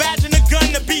motherfucker with a badge and a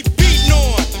gun to be beaten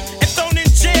on. And thrown in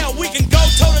jail, we can go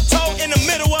toe to toe in the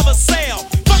middle of a sale.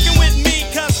 Fucking with me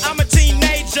cause I'm a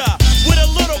teenager with a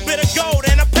little bit of gold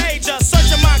and a pager.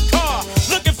 Searching my car,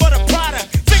 looking for the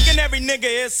product, thinking every nigga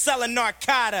is selling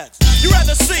narcotics. You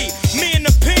rather see me in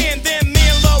the pen than me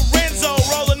and Lorenzo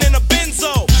rolling in a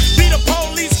benzo. Be the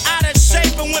police out of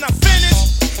shape, and when I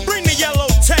finish, bring the yellow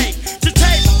tape to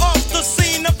tape off the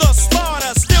scene of the slaughter.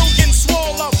 Still getting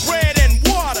swole up bread and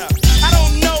water. I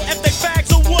don't know if they fags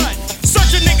or what.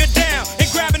 Search a nigga down and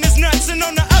grabbing his nuts, and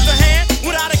on the other hand,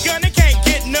 without a gun they can't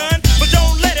get none. But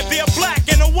don't let it be a black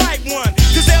and a white one,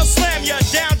 cause they'll slam you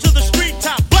down to the street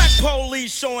top. Black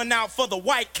police showing out for the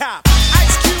white cop.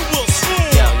 Ice Cube will swoon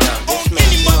on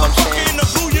any motherfucker in the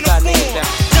blue uniform.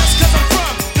 Just cause I'm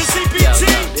from the CPT,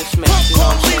 punk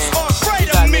police are afraid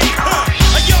of me.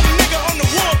 A young nigga on the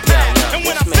warpath, and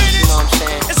when I finish,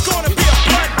 it's gonna be a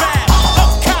bloodbath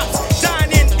of cops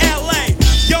dying in LA.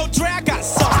 Yo, Dre, I got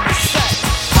something to say.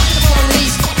 Fuck the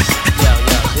police.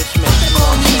 This man, you know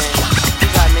what I'm saying? You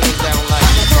got niggas that don't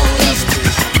like the police.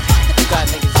 You got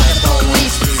niggas that don't like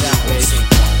the police.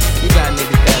 You got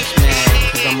niggas that's mad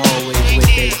cause I'm always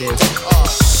with they bitch.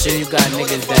 Then you got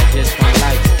niggas that just don't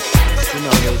like it. You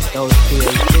know, those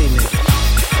PhD niggas.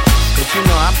 But you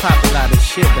know, I pop a lot of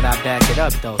shit, but I back it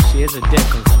up though. See, it's a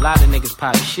difference. A lot of niggas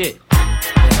pop shit,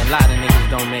 and a lot of niggas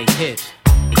don't make hits.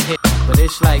 But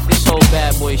it's like this whole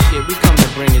bad boy shit, we come to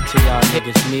bring it to y'all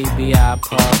niggas. Me, B.I.,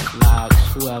 Puff, Locks,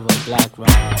 whoever, Black Rob.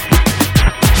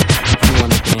 If you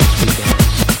wanna dance, we dance.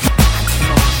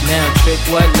 Now trick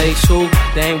what, lace who?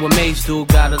 They ain't what mates do.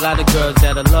 Got a lot of girls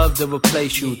that'll love to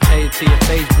replace you. Tell it to your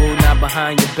face, boo, not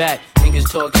behind your back.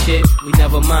 Niggas talk shit, we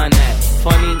never mind that.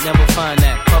 Funny, never find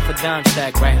that. Puff a dime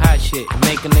stack, right hot shit.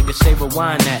 Make a nigga say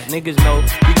rewind that. Niggas know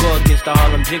we go against the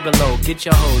Harlem Gigolo. Get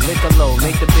your hoe, lick a low,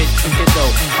 make the bitch trick it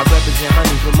though. I represent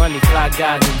honeys with money, fly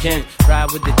guys and gents.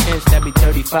 Ride with the tents, that be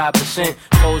 35%.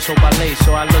 Foes hope I lay,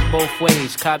 so I look both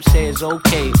ways. Cops say it's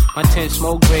okay, my tent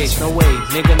smoke grades, no way.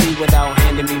 Nigga leave without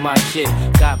handing me my shit.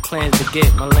 Got plans to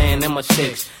get my land and my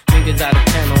six. Niggas out of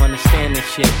town don't understand this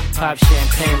shit. Pop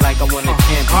champagne like I won a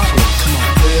championship. Come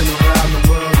on, playing around the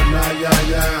world and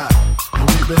and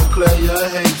we been player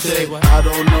hated. I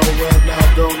don't know when, I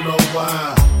don't know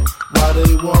why. Why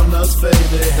they want us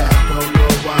faded? I don't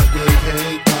know why they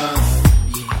hate us.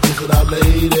 Is it our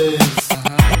ladies?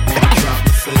 Wanna drop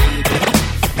the faded?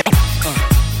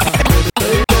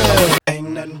 Ain't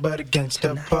nothing but against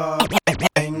the party.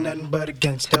 Ain't nothing but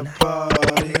against the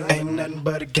party. Ain't nothing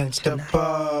but against the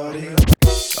party.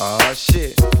 Aw,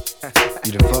 shit.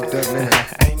 You done fucked up now.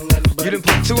 You done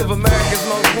put two of America's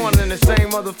most wanted in the same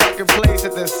motherfucking place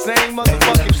at the same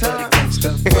motherfucking time.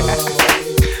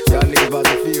 Y'all niggas about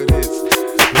to feel this.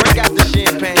 Break out the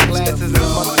champagne glasses and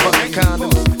motherfucking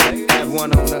condoms. Have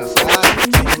one on us.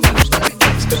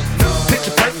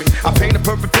 Picture perfect. I paint a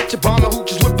perfect picture. Bomber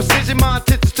hooches with precision. My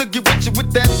intentions to get with you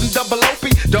with that and double OP.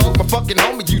 Dog, my fucking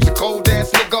homie. Use a cold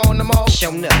ass nigga on them all.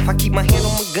 Showing up, I keep my hand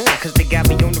on my gun, cause they got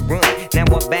me on the run. Now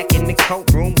I'm back in the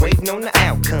courtroom, waiting on the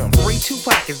outcome. Free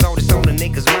Tupac is all that's on the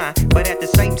niggas' mind, but at the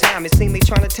same time, it seems they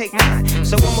trying to take mine.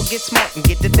 So I'ma get smart and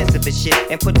get defensive and shit,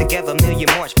 and put together a million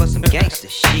march for some gangster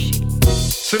shit.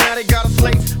 So now they got a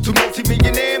slate, two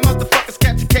multi-millionaire motherfuckers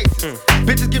catching cases.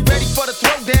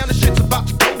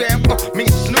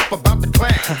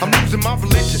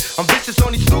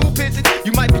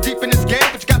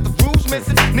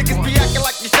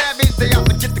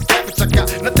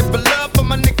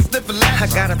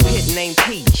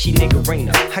 she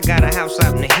niggerina. I got a house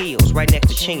out in the hills, right next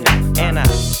to Chino. And I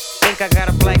think I got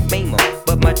a black Beamer,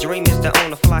 but my dream is to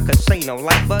own a fly casino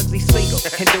like Bugsy Siegel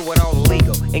and do it all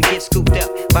illegal and get scooped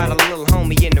up by the little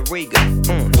homie in the Riga.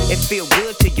 It feel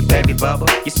good to you, baby bubba.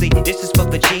 You see, this is for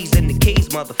the G's and the keys,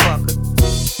 motherfucker.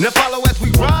 Now follow as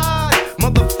we ride,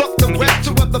 motherfuck the rest,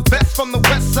 two of the best from the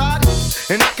west side.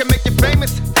 And I can make you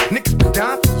famous, niggas been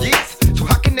down for years. So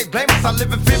how can they blame us? I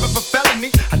live in fear of a felony.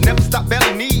 I never stop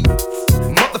belly needs,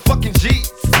 motherfucking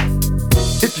G's.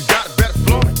 If you got it, better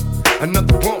flaunt it.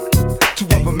 Another woman, two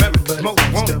of America's most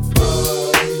wanted.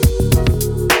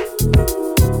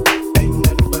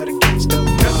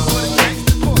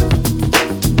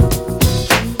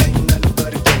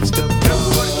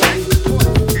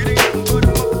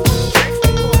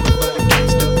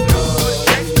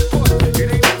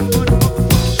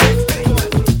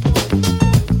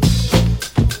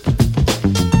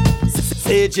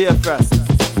 CGFS.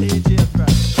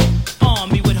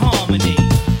 Army with harmony.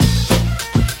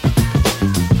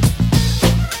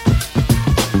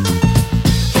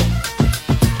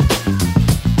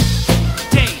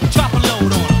 Dave, drop a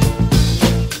load on 'em.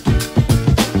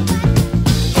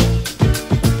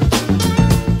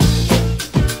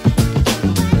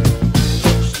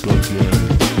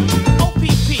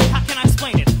 OPP, how can I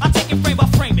explain it? I take it frame by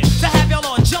frame it. To have y'all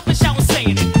on jumping, shouting,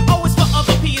 saying it. O is for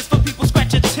other, P is for people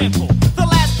scratch a temple. The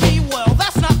last P, well,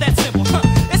 that's not that simple.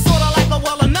 It's sorta like a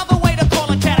well, another way to call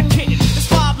a cat a kitten. It's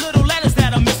 5 little letters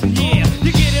that are missing, yeah.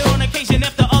 You get it on occasion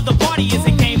if the other party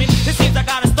isn't gaming. It seems I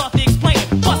gotta start to explain it.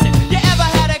 Bust it. You ever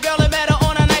had a girl that met her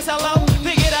on a nice hello?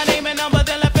 They get her name and number,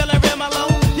 then let feeling real mellow.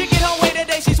 You get home way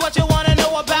today, she's what you wanna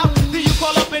know about. Do you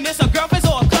call up and it's a girlfriend's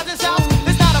or a cousin's house?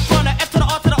 It's not a front, a F to the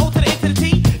R to the O to the A to the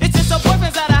T. It's just a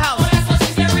boyfriend's at a house. Well, that's what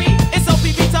she's gonna read. It's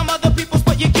OPP, some other people's,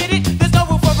 but you get it. There's no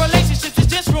room for relationships,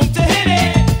 it's just room to hit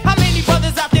it. How many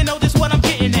brothers out there know this what I'm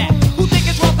getting at? Who think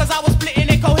it's wrong cause I was splitting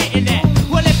and co-hitting that?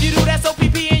 Well, if you do, that's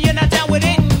OPP and you're not down with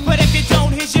it. But if you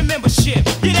don't, here's your membership.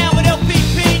 Get down with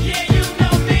LPP. Yeah, you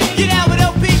know me. Get down with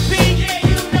LPP. Yeah,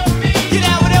 you know me. Get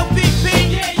down with LPP.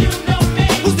 Yeah, you know me.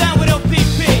 Who's down with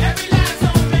LPP? Every last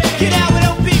on me. Get down with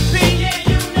LPP. Yeah,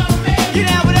 you know me. Get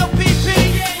down with LPP.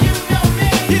 Yeah, you know me.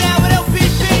 Get down with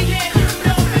LPP. Yeah, you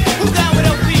know me. Who's down with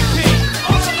LPP?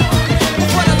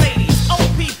 For the ladies,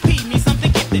 OPP means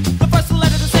something gifted. The first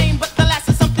letter's the same, but the last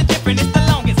is something different. It's the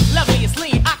longest, loveliest,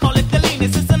 lean. I call it the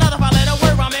leanest. It's another 5-letter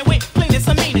word rhyming with cleanest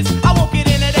and meanest. I won't get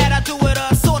into that. I do it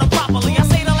sort of properly. I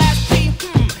say the last P,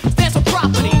 stands for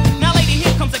property. Now, lady,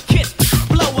 here comes a kiss.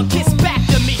 Blow a kiss back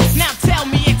to me. Now tell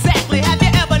me exactly. Have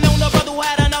you ever known a brother who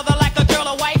had another like a girl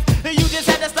or wife? And you just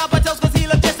had to stop her toes cause he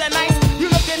looked just that nice? You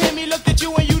looked at him, he looked at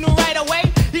you, and you knew right away.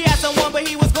 He had someone, but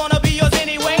he was gonna be yours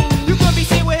anyway. You couldn't be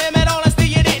seen with him at all and still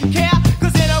you didn't care.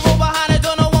 Cause in a room behind the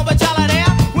door, no one but y'all are there.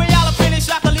 When y'all are finished,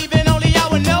 y'all can leave and only y'all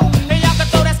would know. And y'all can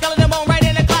throw that skeleton bone right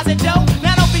in the closet door.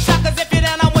 Now don't be shocked cause if you're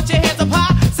down, I want your hands up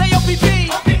high. Say OPP.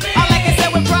 I like it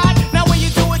said with pride. Now when you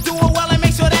do it well and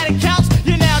make sure that it counts.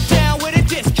 You're now down with a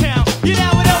discount. You're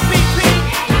down with OPP.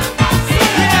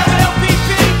 You're down with OPP.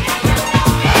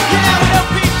 You're down with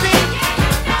OPP.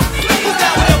 Who's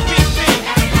down with OPP?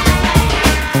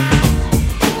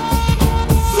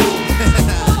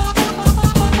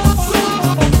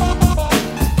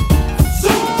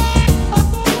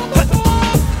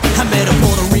 I met a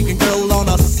Puerto Rican girl on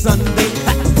a Sunday.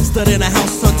 Stood in a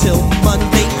house until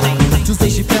Monday. Tuesday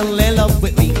she fell in love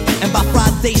with me, and by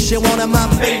Friday she wanted my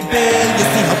baby. You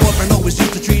see, her boyfriend always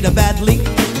used to treat her badly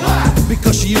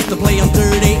because she used to play him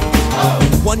dirty.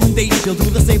 One day she'll do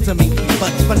the same to me,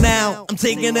 but for now I'm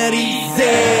taking it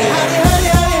easy. Honey, honey,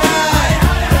 honey, honey.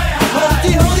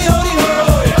 Hody, hody, hody,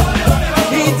 hody.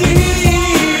 Easy.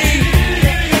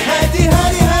 Honey,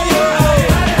 honey, honey,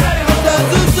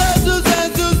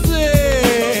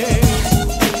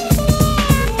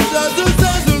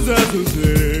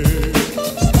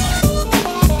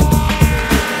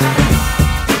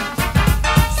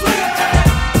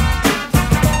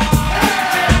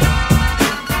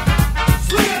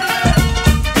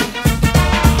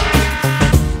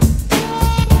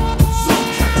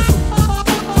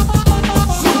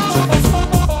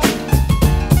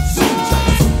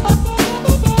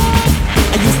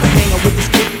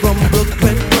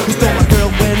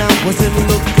 wasn't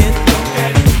looking.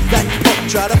 That punk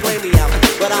tried to play me out,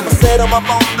 but I'ma set him up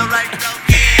on the right note.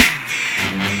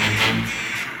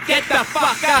 Get the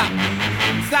fuck up.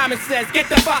 Simon says, get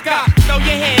the fuck up. Throw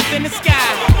your hands in the sky.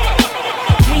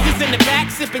 Weezer's in the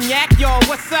back, sipping yak, y'all,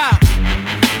 what's up?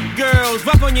 Girls,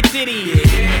 rub on your titties.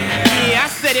 Yeah, I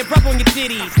said it, rub on your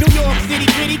titties. New York City,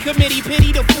 gritty committee,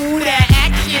 pity the fool that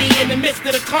act shitty in the midst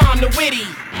of the calm, the witty.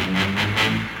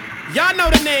 Y'all know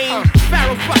the name.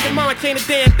 Pharaoh fucking Monch ain't a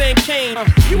damn thing changed.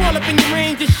 You all up in your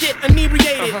range of shit,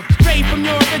 inebriated. Straight from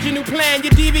your original plan, you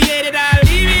deviated. I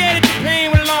alleviated the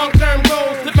pain with long-term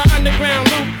goals. Slip my underground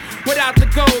loop without the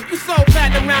gold. You sold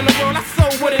platinum around the world, I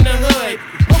sold wood in the hood.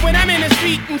 But when I'm in the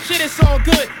street and shit, it's all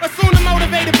good. Assume the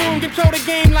motivated boom, control the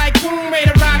game like boom.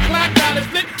 Rate a rock, clock, dollars,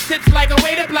 flip tips like a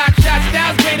way to block shots.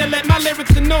 Styles greater, let my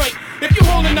lyrics annoy. If you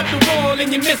holding up the wall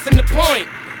and you're missing the point,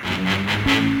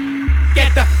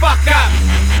 get the fuck up.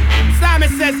 Simon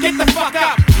says, get the fuck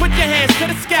up. Put your hands to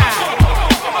the sky.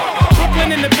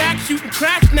 Brooklyn in the back shooting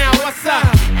crash now, what's up?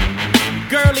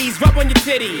 Girlies, rub on your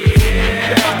titties.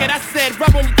 Yeah. Fuck it, I said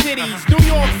rub on your titties. New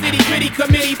York City, gritty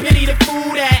committee, pity the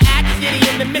food that act shitty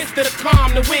in the midst of the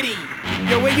calm, the witty.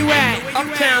 Yo, where you at?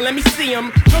 Uptown, let me see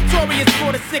 'em. Notorious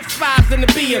for the 6'5s and the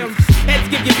BMs. Heads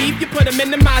give you beef, you put 'em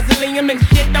in the mausoleum. And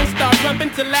shit don't start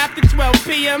rumping till after 12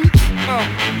 p.m.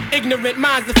 Ignorant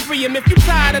minds are free 'em. If you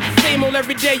tired of the same old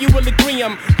every day, you will agree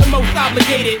 'em. The most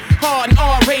obligated, hard and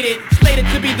R-rated. Slated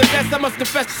to be the best, I must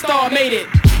confess the star made it.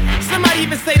 Somebody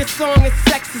even say the song is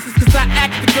sexist, cause I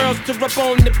ask the girls to rub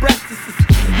on the breasts.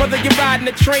 Whether you're riding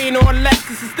a train or a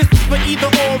Lexus, this is for either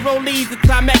or rollies or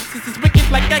Timexes. It's wicked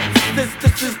like Exorcist,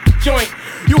 this is the joint.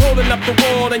 You holding up the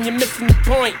wall and you're missing the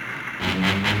point.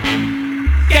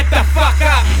 Get the fuck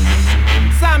up.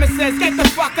 Simon says, get the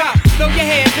fuck up. Throw your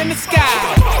hands in the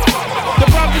sky.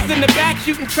 The brothers in the back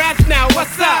shooting traps now,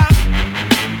 what's up?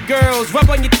 Girls, rub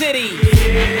on your titties.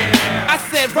 Yeah. I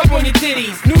said rub on your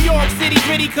titties. New York City,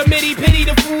 gritty committee, pity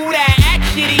the fool that act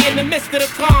shitty in the midst of the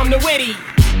calm, the witty.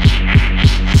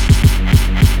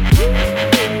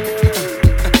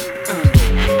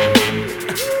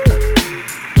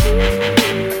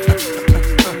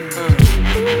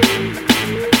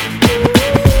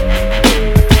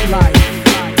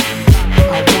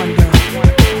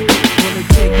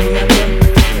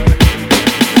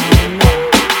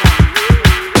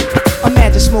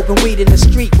 Smoking weed in the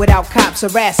street without cops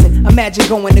harassing. Imagine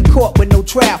going to court with no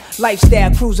trial.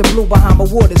 Lifestyle cruising blue Bahama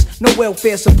waters. No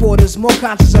welfare supporters. More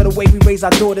conscious of the way we raise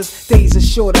our daughters. Days are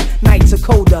shorter, nights are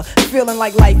colder. Feeling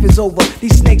like life is over.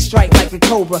 These snakes strike like a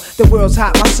cobra. The world's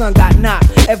hot, my son got knocked.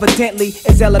 Evidently,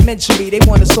 it's elementary. They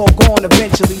want us all gone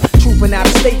eventually. Trooping out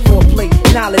of state for a plate.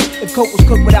 Knowledge, if coke was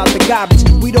cooked without the garbage,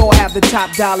 we'd all have the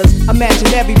top dollars.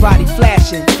 Imagine everybody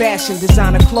flashing. Fashion,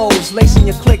 designer clothes. Lacing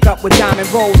your click up with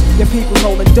diamond rolls. Your people's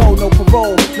holding dough, no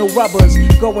parole, no rubbers.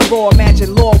 Going raw,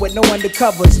 imagine law with no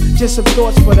undercovers. Just some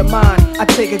thoughts for the mind. I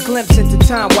take a glimpse into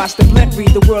time, watch the blimp read,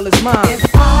 the world is mine.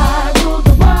 If I rule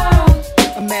the world,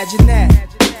 imagine that.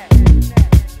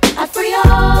 I free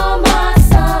all my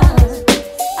sons.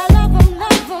 I love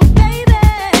them, baby.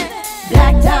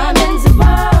 Black diamonds and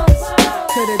pearls.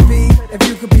 Could it be, if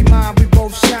you could be mine, we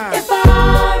both shine. If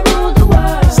I rule the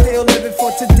world, still living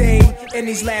for today, in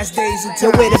these last days of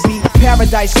time. The way to be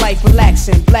paradise life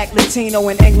relaxing. Black, Latino,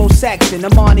 and Anglo-Saxon.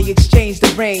 Amani exchange the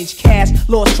range. Cash,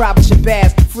 lost tribe of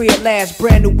Shabazz. Free at last,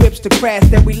 brand new whips to crash.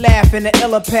 Then we laugh in the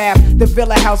iller path. The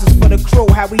villa houses for the crew,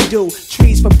 how we do.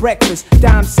 Trees for breakfast.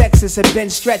 Dime sexes have been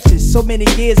stretches. So many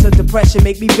years of depression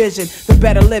make me vision the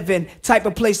better living. Type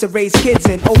of place to raise kids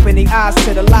in. Opening eyes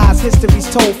to the lies. History's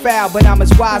told foul, but I'm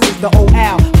as wise as the old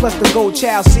owl. Plus the gold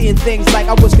child, seeing things like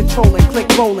I was controlling. Click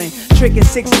rolling. Tricking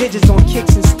 6 digits on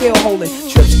kicks and still holding.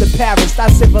 Trips to Paris, I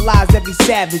civilized every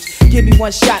savage. Give me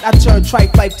one shot, I turn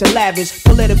tripe life to lavish.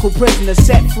 Political prisoner,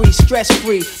 set free, stress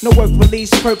free. No work release,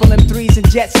 purple M3s and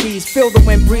jet skis. Feel the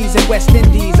wind breeze in West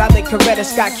Indies. I think Coretta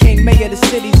Scott King, mayor of the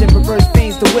cities, and reverse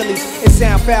things to Willies. It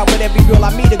sound foul, but every girl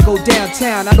I meet to go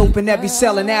downtown. I'd open every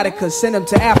cell in Attica, send them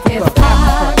to Africa. If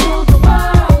I rule the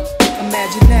world,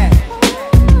 imagine that.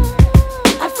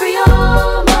 I free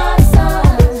all my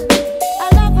sons. I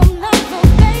love them,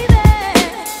 baby.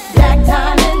 Black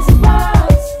diamonds and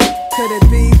pearls. Could it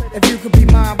be, if you could be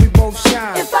mine, we both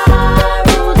shine. If I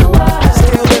rule the world,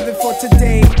 still living for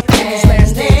today, in these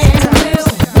last days of time.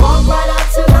 We'll walk right up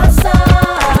to the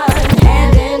sun,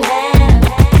 hand in hand.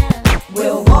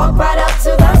 We'll walk right up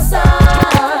to the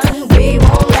sun, we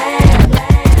won't land.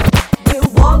 We'll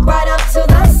walk right up to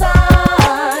the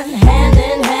sun, hand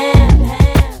in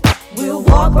hand. We'll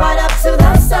walk right up to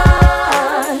the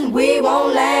sun, we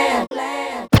won't land.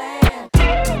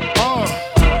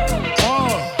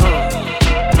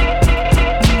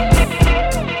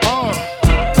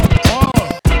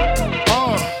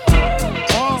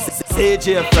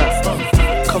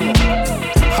 CJFS. Come on.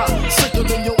 Ha, sicker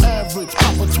than your average.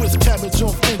 Pop a twist cabbage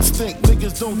off instinct.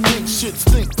 Niggas don't think shit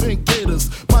stink. Pink Gators,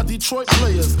 my Detroit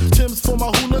players. Tim's for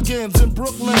my hooligans in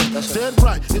Brooklyn. Dead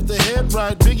right, if the head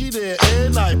right, Biggie there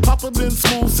every night. Papa been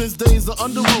smooth since days of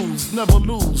under rules. Never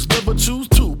lose, never choose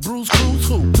to. Bruise, cruise,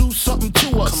 who? Do something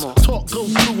to us. thought go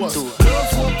through us.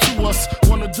 Girls want to us,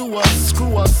 wanna do us,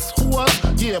 screw us, who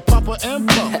us? Yeah, Papa and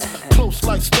Pump. Close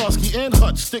like Starsky and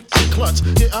Hutch, stick to clutch.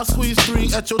 Yeah, I squeeze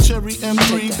 3 at your cherry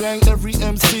M3, bang every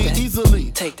MC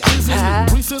easily.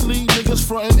 Recently, niggas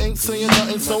frontin' ain't saying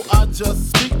nothing, so I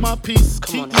just speak my peace,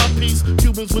 keep my peace.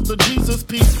 Cubans with the Jesus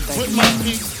peace, with my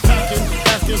peace. Packing,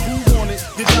 asking who want it.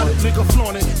 You got it, nigga,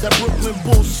 flaunt it. That Brooklyn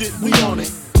bullshit, we on it.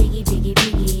 Biggie, biggie,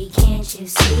 biggie, can't you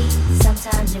see?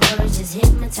 Sometimes your words just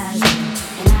hypnotize me,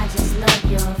 and I just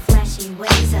love your flashy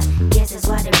ways. I guess that's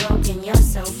why they're broken, you're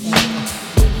so fake.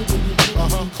 Biggie, biggie,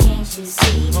 biggie, can't you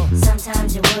see?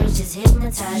 Sometimes your words just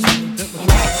hypnotize me, and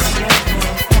I just love your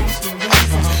flashy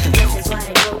ways. I guess that's why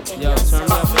they're broken, you're so fake.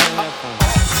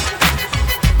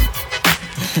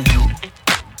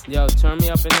 Yo, turn me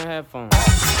up in the headphones.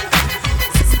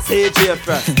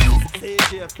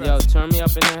 Yo, turn me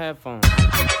up in the headphones.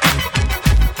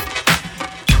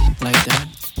 Like that?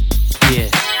 Yeah.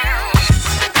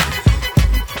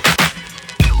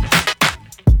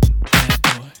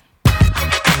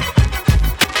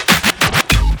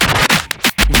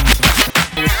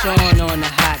 Sean on the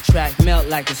hot track, melt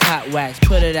like it's hot wax.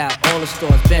 Put it out, all the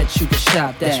stores, bet you can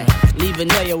shop that. Leave a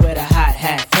nigga with a hot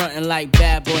hat, frontin' like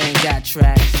bad boy ain't got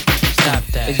tracks. Stop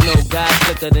that. There's no guy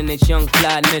slicker than this young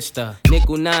fly mister.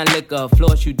 Nickel 9 liquor,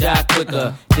 floss you die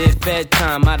quicker. Did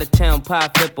bedtime, out of town pie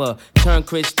flipper. Turn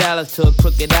Chris Dallas to a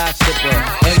crooked eye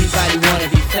sipper. Everybody wanna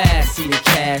be fast, see the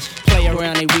cash. Play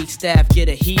around a weak staff, get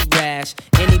a heat rash.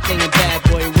 Anything a bad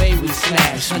boy way we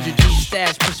smash. 100 deep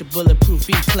stash, push a bulletproof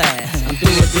E-class. I'm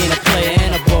through with being a player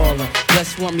and a baller.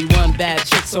 Just want me one bad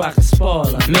chick so I can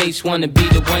spoil her. Mates wanna be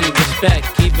the one you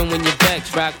respect, even when you're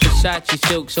vexed. Rock Versace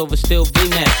silks over still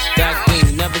V-necks.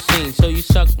 Queen, never seen, so you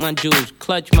suck my jewels,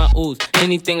 clutch my ooze.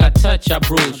 Anything I touch, I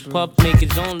bruise. Puff make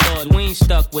his own laws, we ain't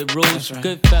stuck with rules.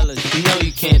 Good fellas, you know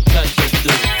you can't touch us,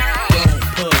 dude. Don't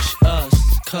push us,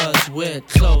 cause we're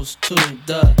close to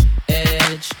the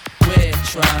edge. We're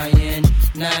trying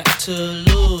not to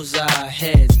lose our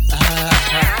heads. I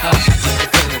get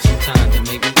the feeling sometimes that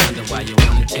make me wonder why you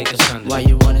wanna take us under. Why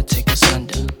you wanna take us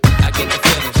under? I get the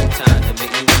feeling sometimes that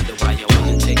make me wonder why you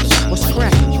wanna take us under. What's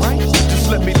cracking, right?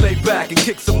 Let me lay back and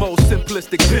kick some old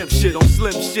simplistic pimp shit on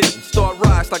slim shit and start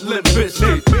rise like Limp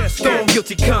Bizkit. Stone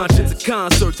guilty conscience at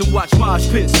concerts and watch mosh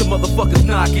pits. Some motherfuckers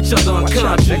knock each other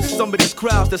unconscious. Some of these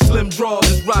crowds that slim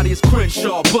draws as rowdy as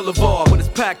Crenshaw Boulevard when it's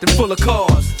packed and full of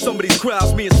cars. Some of these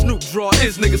crowds me and Snoop draw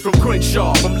is niggas from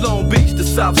Crenshaw, from Long Beach to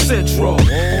South Central.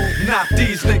 Not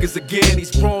these niggas again,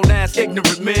 these grown ass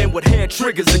ignorant men with hair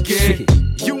triggers again.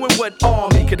 You and what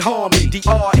army could harm me?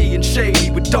 D.R.E. and Shady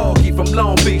with Doggy from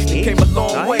Long Beach. They came a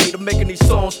long way to making these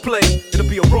songs play. It'll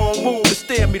be a wrong move to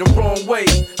stare me the wrong way.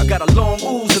 I got a long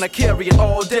ooze and I carry it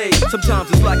all day.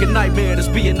 Sometimes it's like a nightmare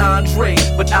just being Andre,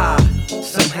 but I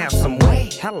somehow, some way.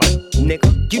 Hello,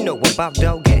 nigga, you know about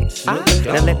dog gangs.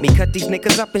 Now let me cut these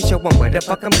niggas up and show them where the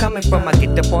fuck I'm coming from. I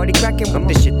get the party cracking with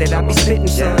the shit that I be spitting,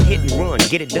 son. Hit and run,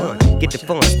 get it done, get the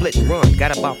fun, split and run.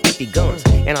 Got about 50 guns,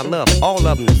 and I love all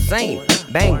of them the same.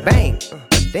 Bang, bang.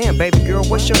 Damn, baby girl,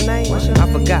 what's your name? I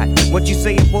forgot what you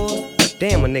say it was.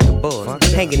 Damn, a nigga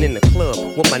buzz, hanging in the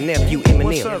club with my nephew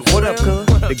Eminem. What up, cuz?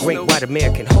 The great white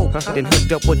American hope. Then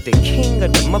hooked up with the king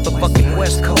of the motherfucking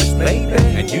West Coast, baby.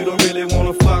 And you don't really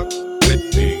wanna fuck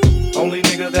with me. Only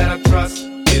nigga that I trust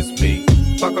is me.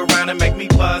 Fuck around and make me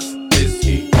bust is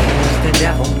he. The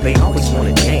devil, they always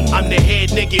wanna dance. I'm the head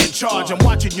nigga in charge. I'm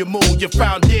watching you move. You're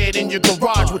found dead in your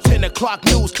garage with 10 o'clock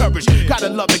news coverage. Gotta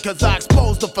love it cause I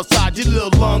exposed the facade. Your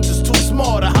little lungs is too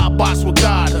small to hot box with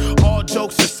God. All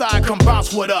jokes aside, come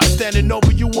bounce with us. Standing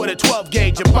over you with a 12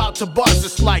 gauge, about to bust.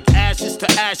 It's like ashes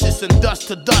to ashes and dust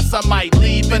to dust. I might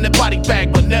leave in a body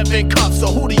bag, but never in cuffs. So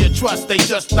who do you trust? They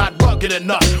just not rugged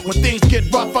enough. When things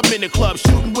get rough, I'm in the club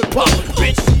shooting with puff.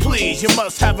 Bitch, please, you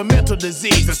must have a mental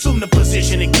disease. Assume the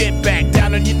position and get back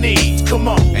down on your knees. Come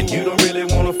on. And you don't really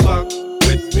wanna fuck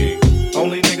with me.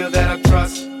 Only nigga that I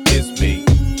trust is me.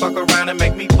 Fuck around and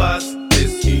make me bust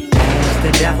is he. It's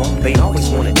the devil, they always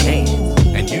wanna dance.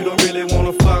 And you don't really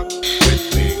wanna fuck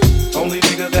with me. Only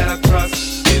nigga that I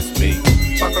trust is me.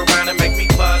 Fuck around and make me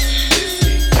bust is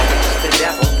he. It's the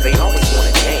devil, they always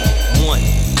wanna dance. 1,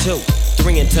 2,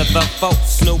 3 into the 4.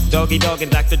 Snoop Doggy Dogg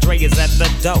and Dr. Dre is at the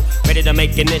door, ready to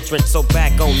make an entrance, so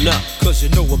back on up. Cause you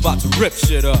know we're about to rip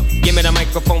shit up. Give me the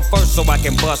microphone first so I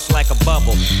can bust like a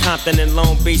bubble. Compton and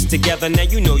Long Beach together, now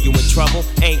you know you in trouble.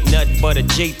 Ain't nothing but a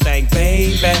G thing,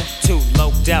 baby. Too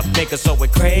loped up niggas, so we're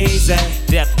crazy.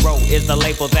 Death Row is the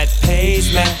label that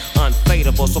pays me.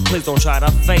 Unfadable, so please don't try to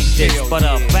fake this. But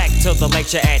back to the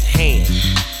lecture at hand.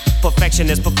 Perfection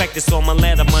is perfected, so I'ma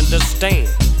let them understand.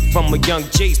 from a young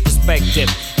G's perspective.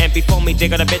 And before me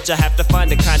dig on a bitch, I have to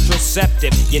find a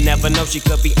contraceptive. You never know, she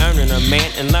could be earning her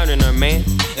man and learning her man,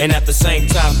 and at the same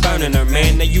time burning her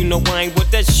man. Now you know I ain't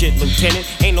with that shit, Lieutenant.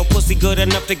 Ain't no pussy good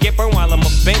enough to get burned while I'm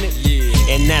offended. Yeah.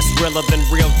 And that's realer than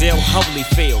real deal,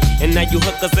 Holyfield. And now you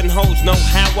hookers and hoes know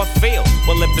how I feel.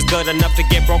 Well, if it's good enough to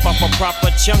get broke off a proper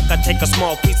chunk, I take a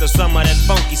small piece of some of that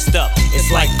funky stuff.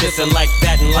 It's like this and like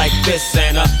that and like this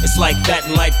and it's like that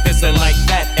and like this and like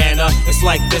that and it's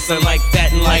like this and like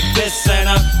that and like this and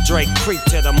Drake creep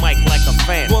to the mic like a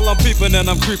fan. Well, I'm peeping and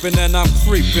I'm creeping and I'm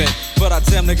creeping, but I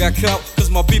damn near got caught, cause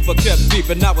my beeper kept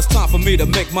beeping. Now it's time for me to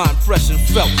make my impression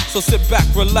felt. So sit back,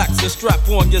 relax, and strap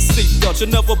on your seatbelt. You've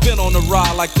never been on a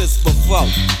ride like this before,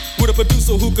 with a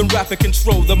producer who can rap and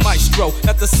control the maestro.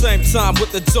 At the same time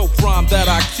with the dope rhyme that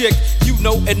I kick, you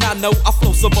know and I know I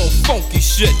flow some old funky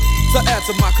shit. To add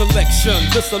to my collection,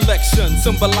 this selection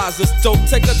symbolizes dope.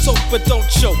 Take a toke but don't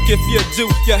choke. If you do,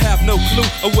 you have no clue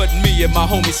of what me and my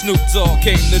homie Snoop Dogg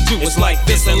came to do. It's like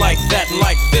this and like that and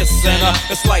like this and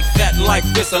it's like that and like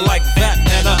this and like that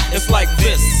and it's like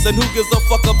this. And who gives a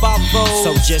fuck about those?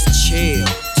 So just chill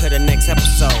to the next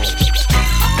episode.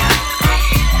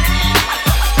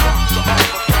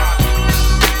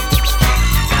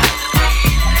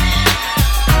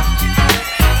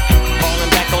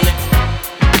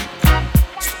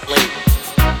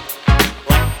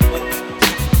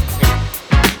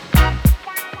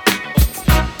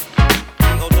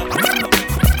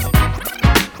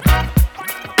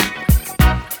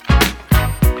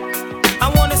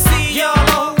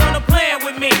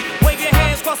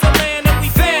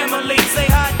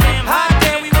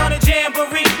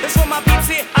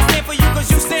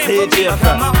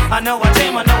 I know I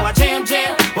jam,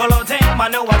 jam. Well, oh damn, I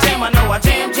know I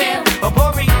jam, jam. Oh,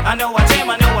 Bori, I know I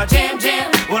jam,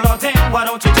 jam. Well, oh damn, why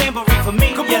don't you jamboree for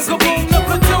me? Kaboom, yes, kaboom, the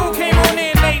platoon came on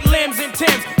in, 8 limbs and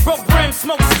Timbs. Broke brims,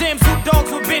 smoked stems, who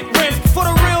dogs with bent rims. For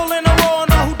the real and the raw,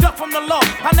 know who duck from the law.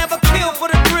 I never kill for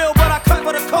the thrill, but I cut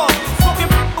for the call.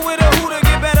 Smoking with a hooter,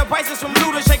 get better prices from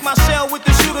looters. Shake my shell with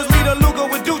the shooters, lead a Luger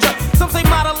with Duja. Some say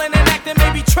modeling and acting,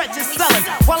 maybe treacherous selling.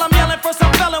 While I'm yelling for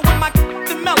some felon with my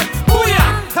melon.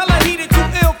 Hella heated, too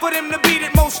ill for them to beat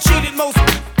it. Most cheated, most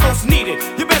needed.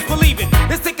 You best believe it.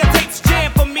 This ticker takes jam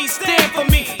for me, stand for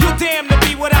me. You damn to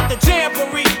be without the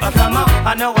jamboree. Come on,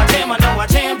 I know I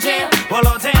jam, jam. Well,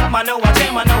 oh damn, I know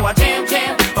I jam,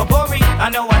 jam. Oh, Bori, I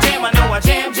know I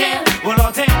jam, jam. Well,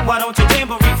 oh damn, why don't you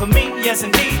jamboree for me? Yes,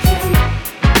 indeed.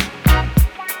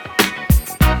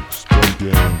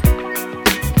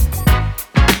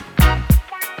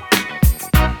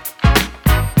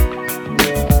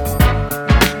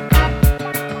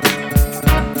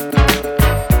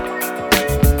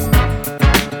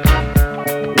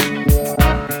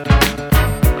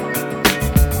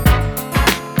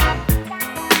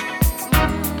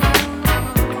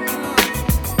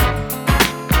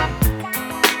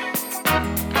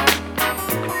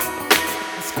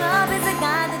 Scrub is a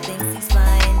guy that thinks he's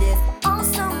flying, this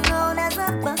also known as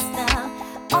a bus.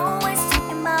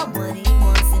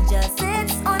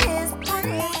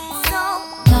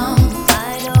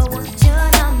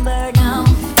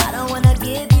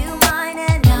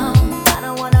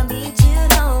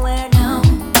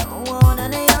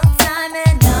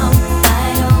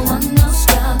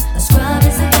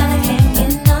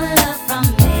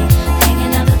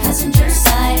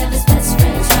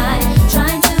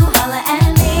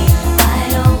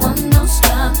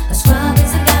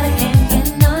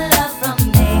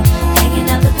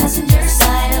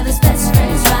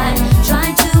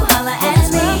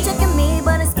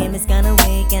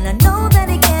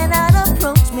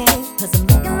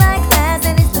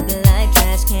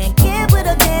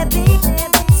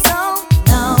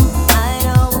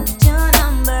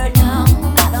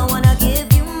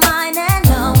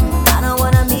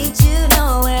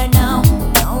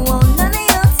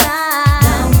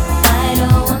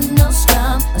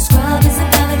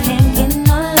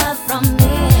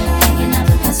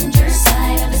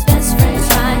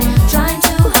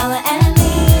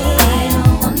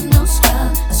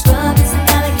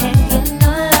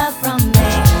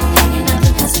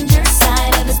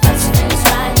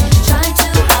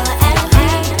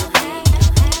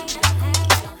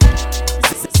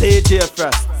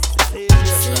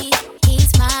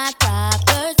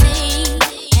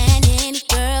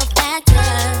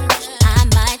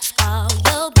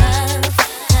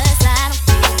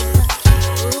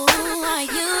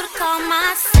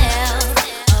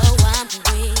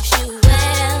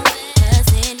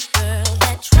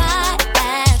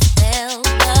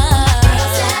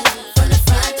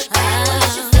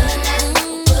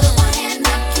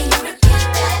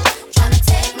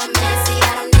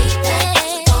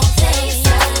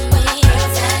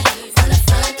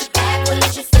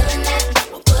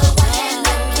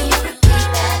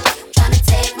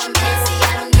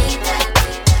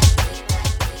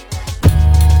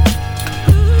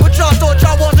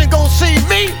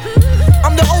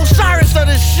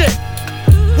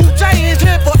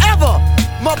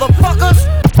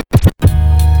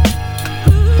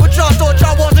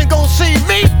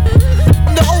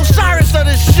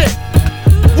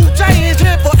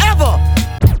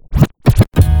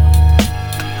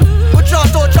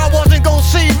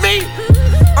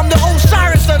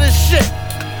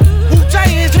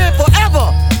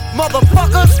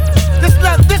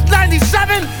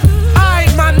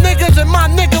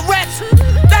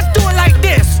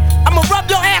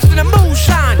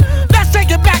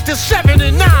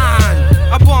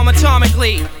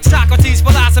 lyrically. Socrates'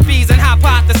 philosophies and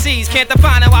hypotheses can't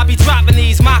define how I be dropping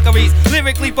these mockeries.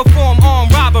 Lyrically perform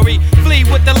armed robbery, flee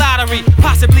with the lottery.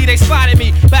 Possibly they spotted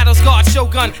me. Battle scarred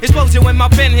shogun, explosion when my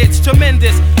pen hits.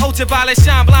 Tremendous, ultraviolet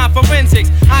shine blind forensics.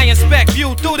 I inspect,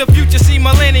 view through the future, see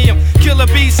millennium. Killer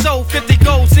bees sold 50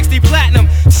 gold, 60 platinum.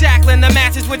 Shackling the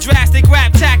masses with drastic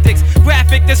rap tactics.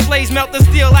 Graphic displays melt the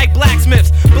steel like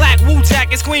blacksmiths. Black Wu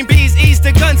jackets, queen bees ease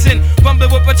the guns in. Rumble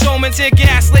with patrolmen, tear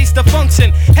gas, lace the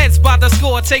function. Heads by the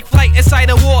score, take flight inside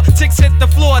a war. Ticks hit the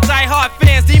floor, die hard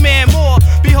fans demand more.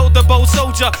 Behold the bold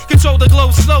soldier, control the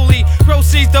glow slowly.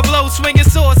 Proceeds the blow, swinging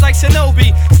swords like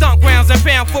shinobi. Stomp grounds and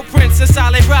pound footprints in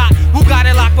solid rock. Who got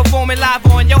it locked, performing live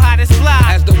on your hottest fly.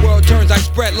 As the world turns, I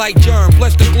spread like germ.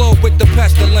 Bless the globe with the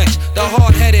pestilence. The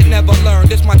hard-headed never learn.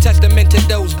 This my testament to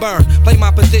those burned. Play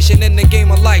my position in the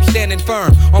game of life, standing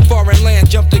firm. On foreign land,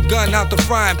 jump the gun out the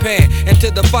frying pan.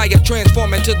 Into the fire,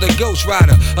 transform into the Ghost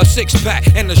Rider. A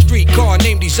six-pack and a street car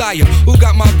named Desire. Who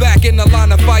got my back in the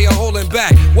line of fire holding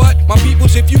back? What? My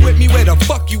peoples, if you with me, where the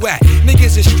fuck you at?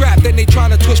 Niggas is strapped and they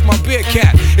tryna twist my beer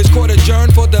cap. It's court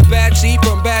adjourned for the bad seed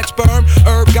from bad sperm.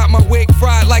 Herb got my wig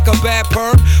fried like a bad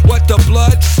perm. What the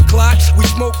blood? Clots, we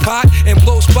smoke pot and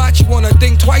blow spots. You wanna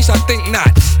think twice? I think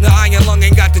not. The iron lung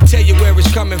ain't got to tell you where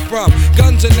it's coming from.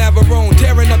 Guns are Navarone,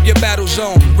 tearing up your battle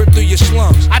zone. Rip through your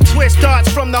slums. I twist darts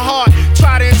from the heart.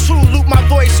 Try to intrude, loop my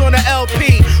voice on the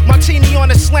LP. Martini on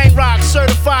the slang rock,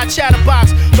 certified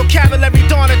chatterbox. Vocabulary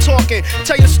Donna talking,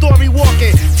 tell your story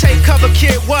walking. Take cover,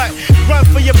 kid, what? Run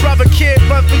for your brother, kid,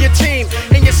 run for your team.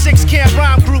 And your 6 can't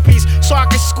rhyme groupies, so I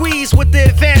can squeeze with the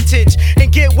advantage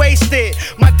and get wasted.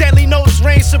 My deadly notes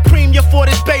reign supreme, your fort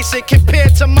is basic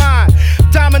compared to mine.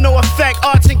 Domino effect,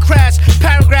 arts and crafts,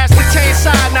 paragraphs contain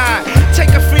cyanide. Take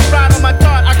a free ride on my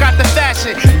dart, I got the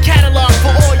fashion. Catalog for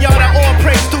all y'all that all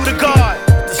praise through the God.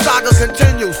 The saga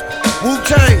continues.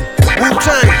 Wu-Tang,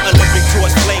 Wu-Tang. Olympic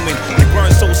torch flaming, we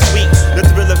burn so sweet. The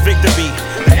thrill of victory,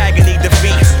 the agony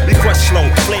defeat. We crush slow,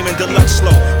 flaming deluxe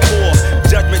slow. War,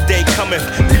 judgment day cometh,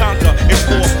 conquer and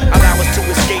war. Allow us to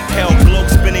escape hell, globe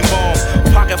spinning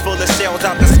bomb. Pocket full of shells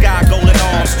out the sky, golden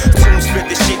arms. Soon spit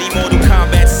the shitty Mortal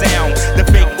Kombat sound. The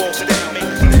fake walls down, make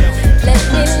Let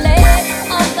me lay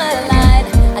it on the line.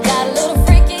 I got a little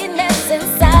freakiness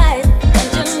inside, and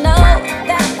you know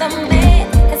that the man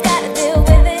has got to deal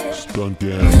with it. Skunk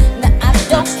ass. Now I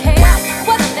don't care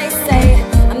what they say.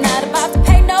 I'm not about to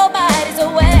pay nobody's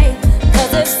away,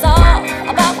 'cause it's all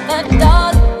about the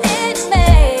dog in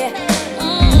me.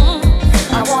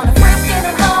 I want a freak in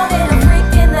the morning, a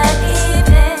freak in the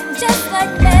evening, just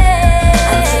like me.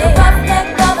 I need a roughneck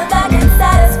lover that can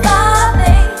satisfy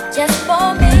me, just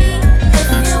for me. If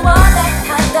you are that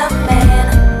kind of man,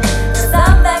 'cause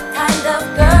I'm that kind of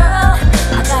girl.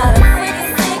 I got a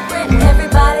freaking secret,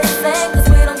 everybody's saying, 'cause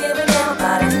we don't give a damn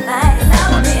about a thing. I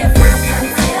will be a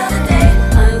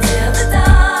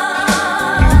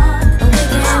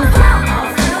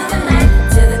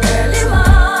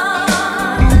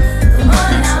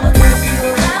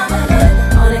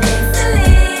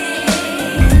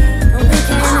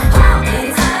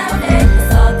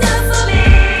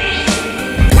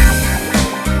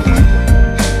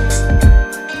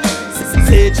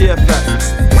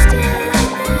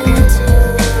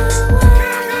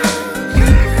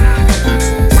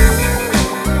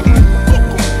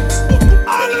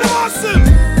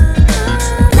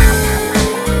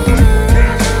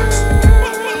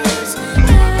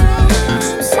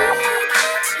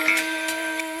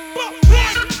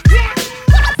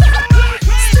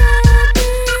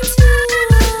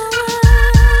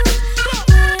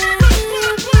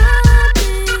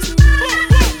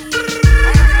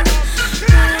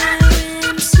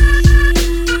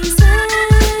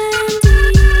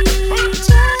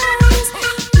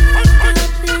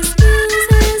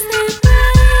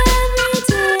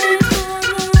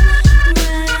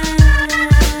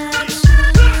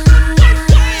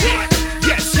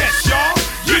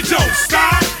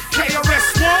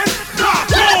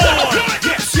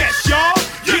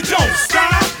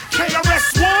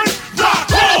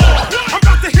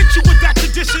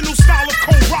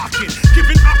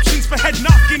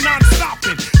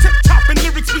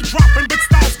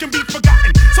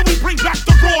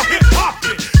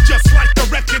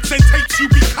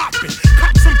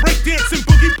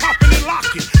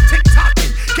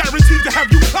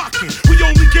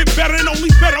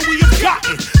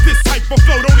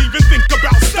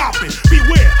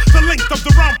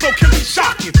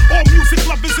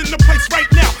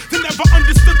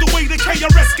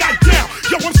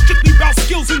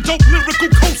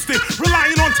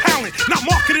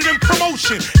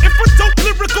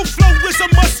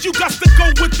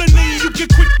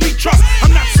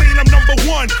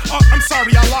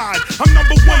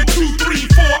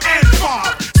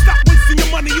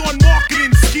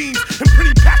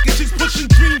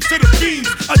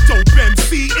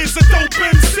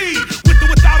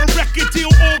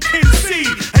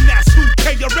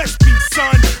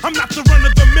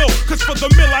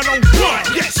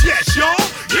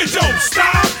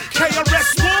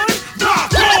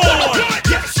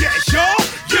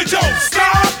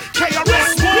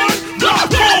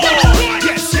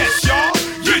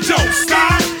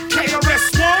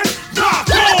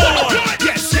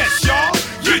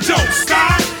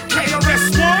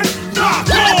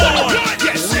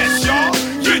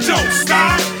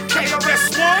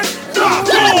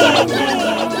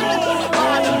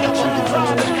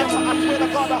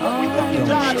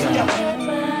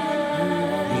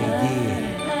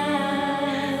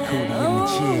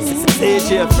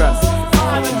CJFS.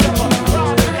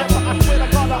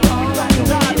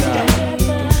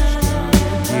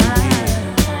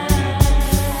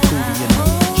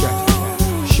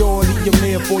 I'm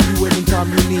there for you anytime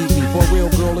you need me. For real,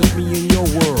 girl, it's me in your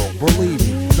world. Believe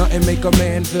me, nothing make a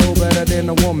man feel better than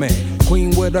a woman.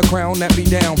 Queen with a crown that be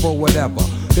down for whatever.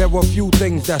 There are few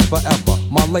things that's forever.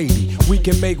 My lady, we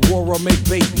can make war or make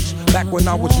babies. Back when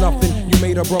I was nothing, you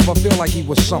made a brother feel like he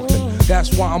was something.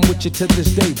 That's why I'm with you to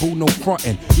this day, boo, no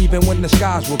frontin'. Even when the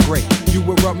skies were gray, you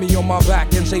would rub me on my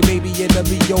back and say, baby, it'll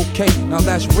be okay. Now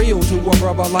that's real to a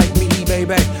brother like me,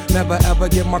 baby. Never ever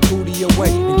give my cootie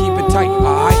away and keep it tight,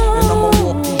 alright? And I'ma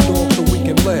walk these dogs so we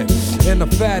can live in a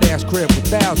fat ass crib with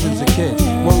thousands of kids.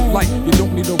 Word like, you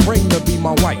don't need a ring to be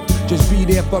my wife. Just be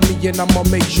there for me and I'ma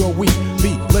make sure we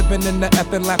be living in the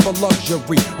effing lap of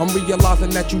luxury. I'm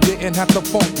realizing that you didn't have to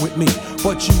funk with me,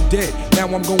 but you did. Now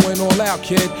I'm going all out,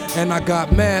 kid, and I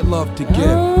got mad love to give.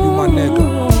 You my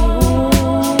nigga.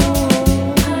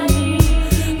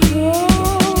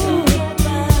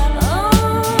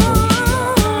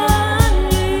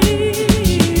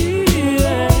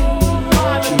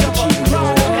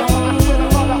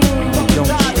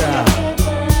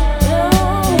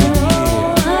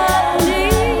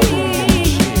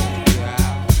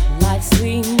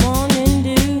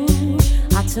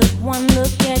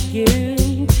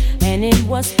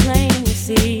 Plain to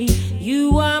see,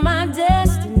 you are my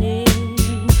destiny.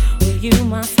 With you,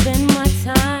 I spend my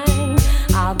time.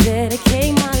 I'll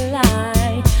dedicate my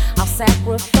life. I'll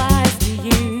sacrifice to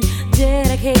you.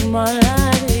 Dedicate my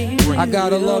life to you. I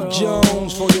gotta love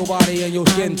Jones for your body and your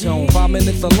skin tone. 5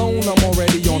 minutes alone, I'm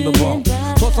already on the road.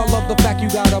 Plus, I love the fact you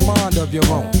got a mind of your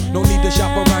own. No need to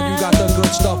shop around, you got the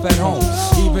good stuff at home.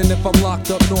 Even if I'm locked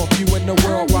up north, you in the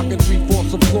world rocking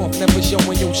 3/4 of cloth, never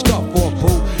showing your stuff off,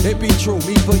 boo. It be true,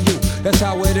 me for you, that's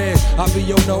how it is. I be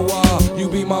your Noah, you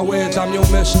be my Wiz, I'm your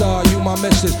mister, you my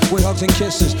missus, with hugs and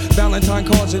kisses, Valentine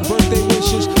cards and birthday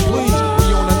wishes. Please,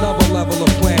 we on another level of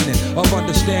planning, of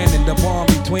understanding the bond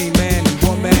between man and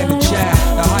woman and child,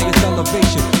 the highest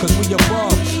elevation, cause we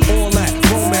above all that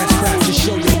romance crap, just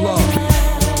show your love.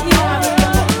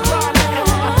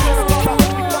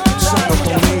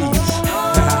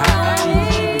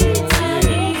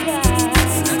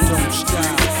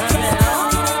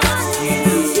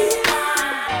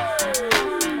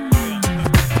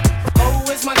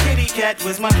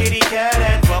 Where's my kitty cat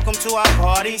at? Welcome to our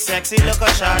party. Sexy look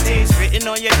of shawty's written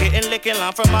on your kitten, licking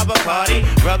line from my Bacardi.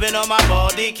 Rubbing on my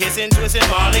baldy, kissing, twisting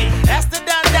Molly. That's the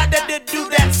did do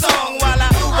that song while I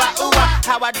ooh-ah.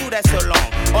 How I do that so long?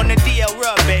 On the DL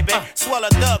rub, baby. Swallow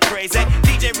the crazy.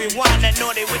 DJ rewind that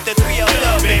naughty with the 3L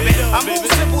love, baby. I move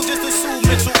simple just to soothe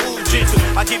mental, ooh, gentle.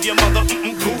 I give your mother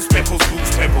goose pimples.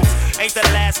 Ain't the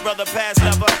last brother, past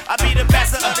lover. I be the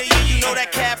best of the year. You know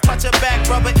that calf, punch your back,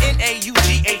 brother.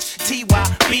 NAUGHTYBY.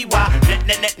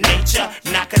 Nature,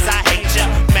 not cause I hate ya.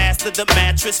 Master the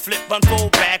mattress, flip,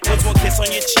 unfold backwards. One kiss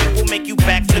on your cheek will make you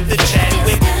backflip the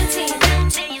Chadwick.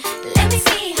 Let me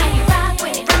see how you rock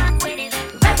with it.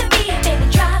 Rock the beat, baby,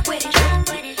 drop with it.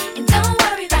 And don't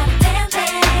worry about a damn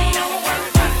thing.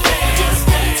 Just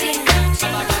let me see how you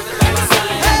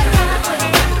rock with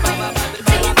it.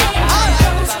 Do your thing,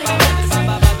 close with it.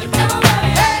 And don't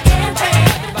worry about a damn thing.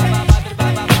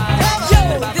 Yo,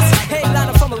 this is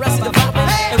Headliner from Arrested Development,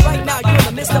 and right now you're in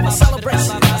the midst of a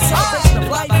celebration of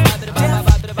life, death,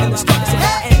 and the struggles of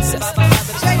our ancestors.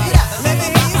 Let me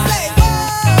hear you say,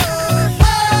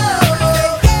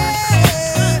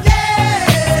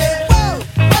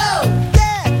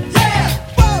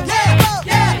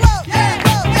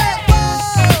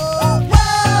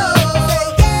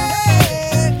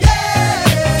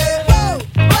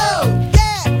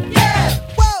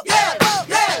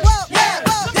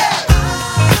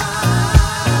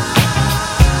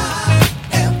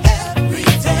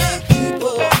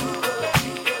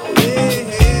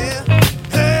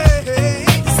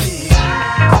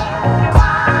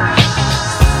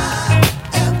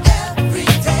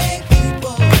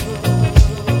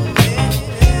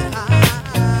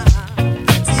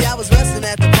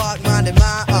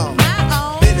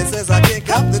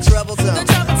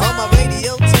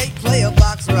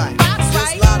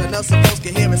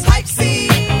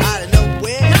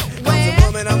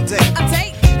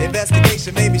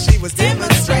 maybe she was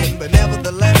demonstrating, but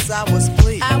nevertheless I was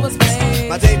pleased.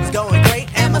 My day was going great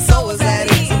and my soul was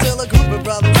at ease until a group of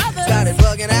brothers started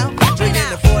bugging out, drinking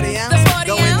the 40 ounce,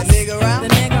 going the nigger out,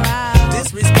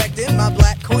 disrespecting my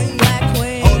black queen,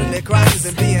 holding their crotches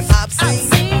and being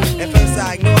obscene. At first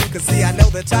I ignored them, cause see I know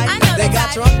the type. They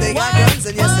got drunk, they got guns,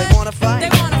 and yes they wanna fight.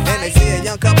 And they see a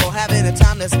young couple having a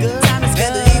time that's good, and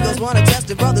the egos wanna test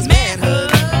their brother's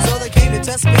manhood. So they came to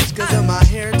test speech, cause of my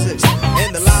heritage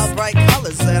and the loud bright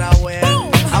colors that I wear.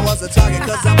 I was a target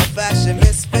cause I'm a fashion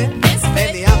misfit.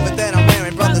 And the outfit that I'm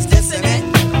wearing, brothers dissing it.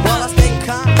 While I stay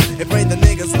calm and pray the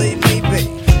niggas leave me be.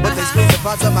 But they squeeze the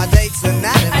parts of my date's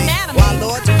anatomy. While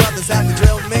Lord, you brothers have to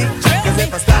drill me. Cause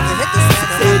if I stop to hit the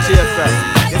center,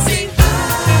 you see,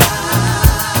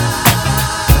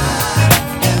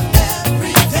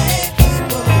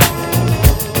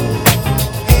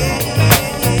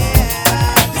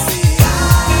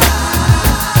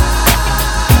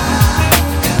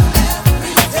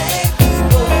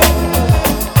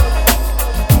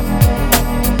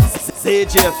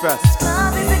 CJ Fest.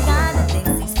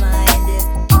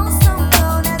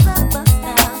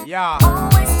 Yeah.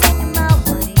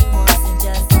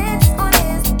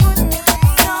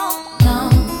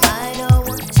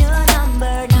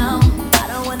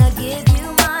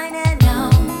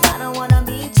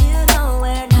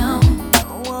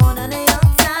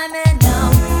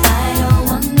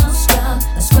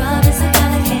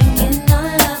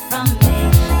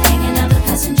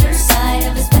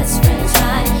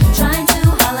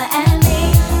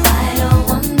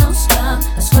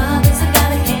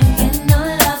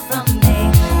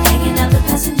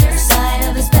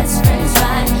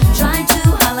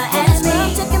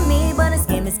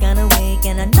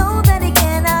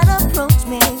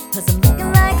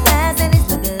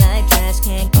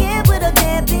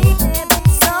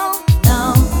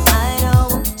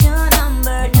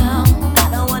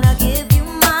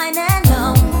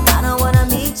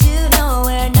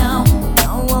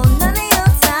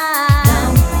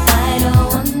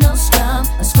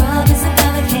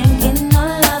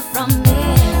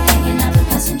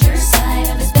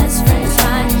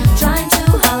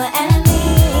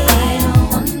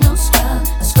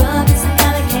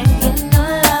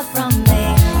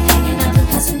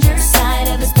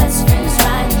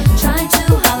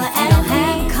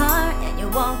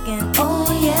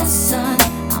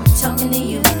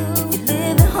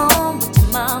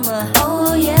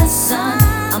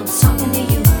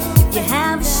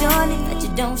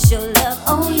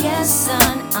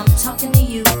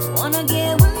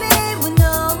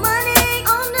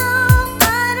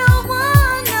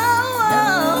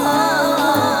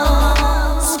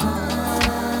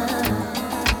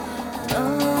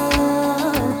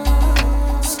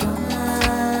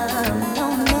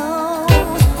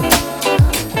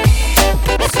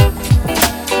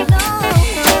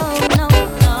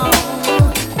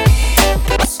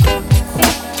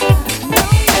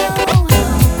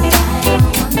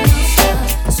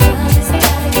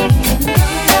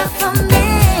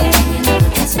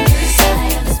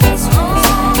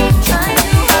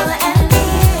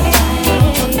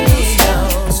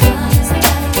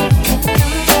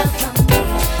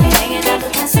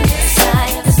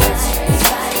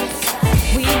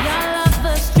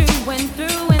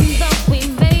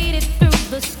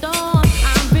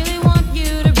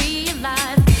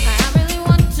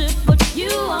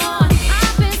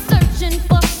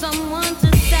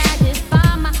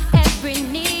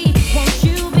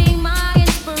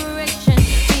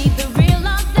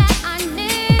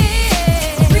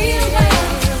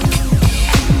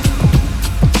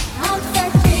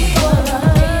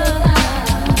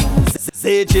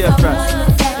 CJ Fest.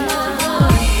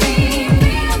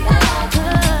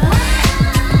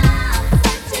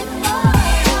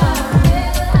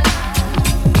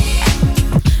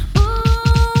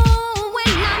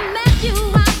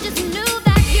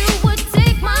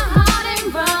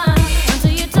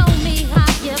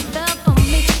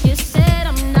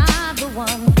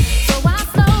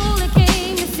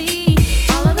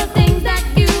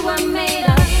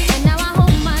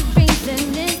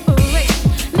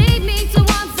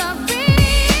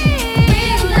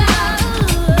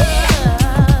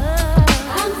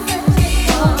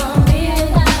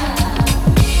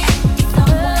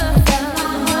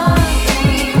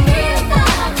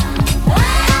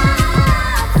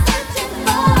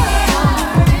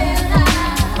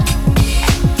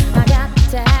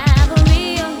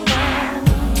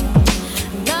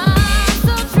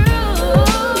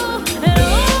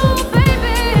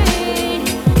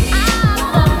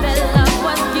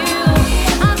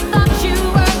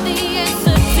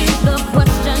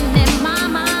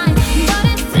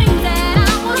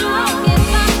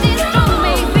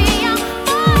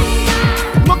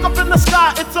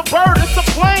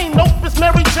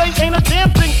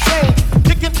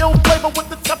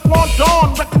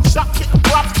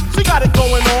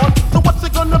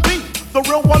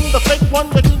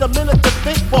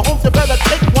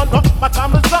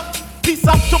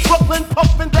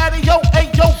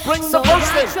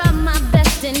 Try my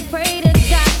best and pray to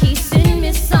God he send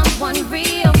me someone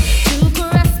real to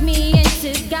caress me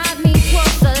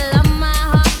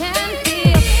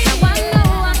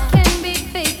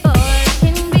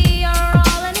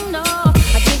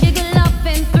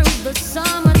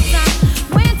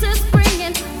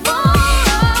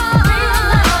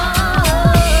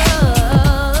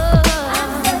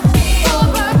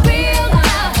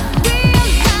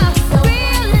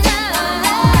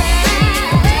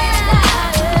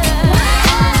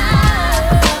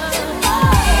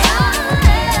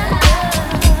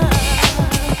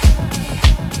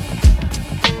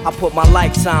put my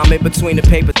lifetime in between the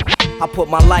papers. I put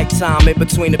my lifetime in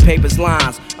between the papers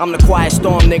lines. I'm the quiet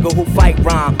storm nigga who fight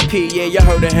rhyme. P, yeah, you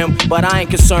heard of him, but I ain't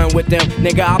concerned with them.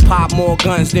 Nigga, I pop more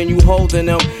guns than you holding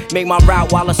them. Make my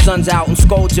route while the sun's out and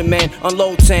scold your man.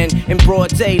 Unload 10 in broad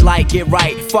daylight, get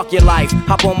right. Fuck your life.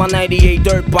 Hop on my 98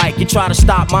 dirt bike. You try to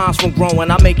stop mines from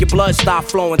growing. I make your blood stop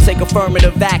flowing. Take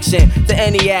affirmative action to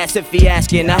any ass if he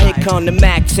asking. Now here come the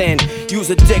Mac 10.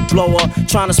 Use a dick blower.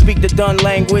 Trying to speak the done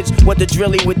language. What the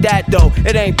drilly with that though?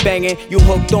 It ain't banging. You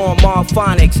hooked on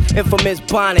phonics, infamous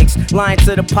bonics, lying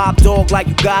to the pop dog like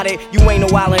you got it. You ain't no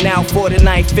wildin' out for the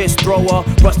night, fist thrower,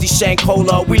 rusty shank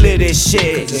holder. We live this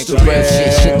shit. It's the real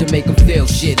shit to make them feel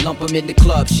shit. Lump them in the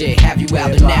club shit. Have you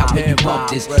out and out when you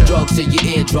bump this. Drugs to your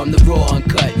eardrum, the raw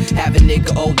uncut. Have a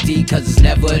nigga OD cause it's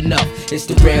never enough. It's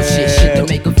the real shit to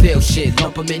make them feel shit.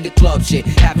 Lump them in the club shit.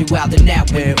 Have you out and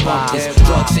out when you bump this.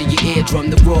 Drugs to your eardrum,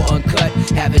 the raw uncut.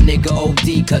 Have a nigga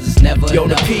OD cause it's never enough. Yo,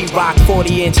 the P-Rock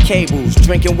 40-inch cables,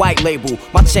 drinking white label.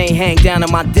 My chain hang down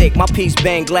on my dick, my piece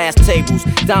bang glass tables.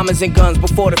 Diamonds and guns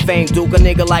before the fame, Duke. A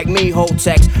nigga like me hold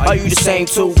text. Are you the same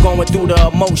too? Going through the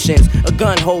emotions. A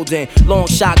gun holding, long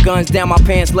shotguns down my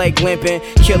pants leg limping.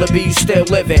 Killer B, you still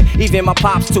living. Even my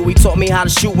pops too, he taught me how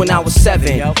to shoot when I was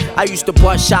 7. I used to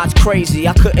bust shots crazy.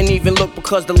 I couldn't even look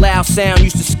because the loud sound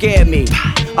used to scare me.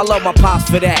 I love my pops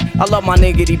for that. I love my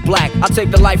nigga, he black. I take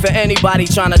the life of anybody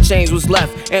trying to change what's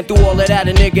left. And through all of that,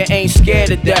 a nigga ain't scared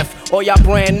to death. All y'all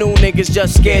brand new niggas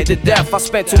just scared to death. I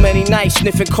spent too many nights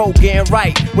sniffing coke, getting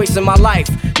right, wasting my life.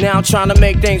 Now I'm trying to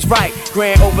make things right.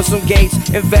 Grant over some gates,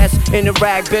 invest in the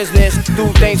rag business,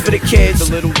 do things for the kids,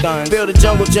 the little guns. Build a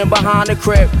jungle gym behind the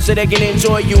crib so they can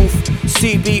enjoy youth.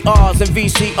 CBRs and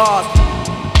VCRs.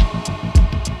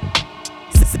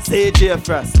 CJ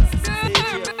Frost.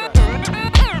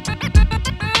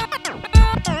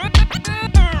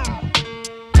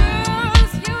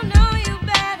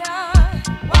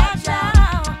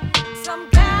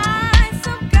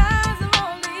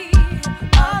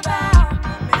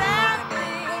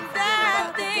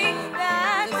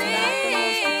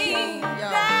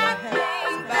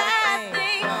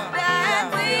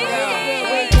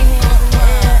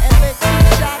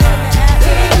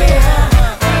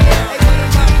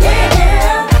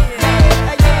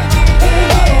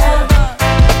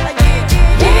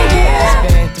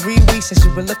 Since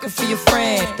you were looking for your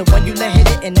friend, the one you let hit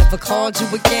it and never called you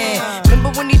again.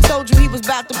 Remember when he told you he was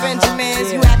about the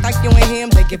Benjamins? You act like you ain't him,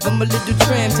 they give him a little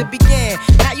trim to begin.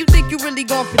 Now you think you really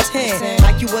gon' pretend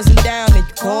like you wasn't down and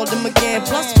you called him again.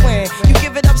 Plus when you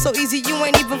give it up so easy, you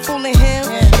ain't even fooling him.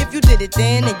 If you did it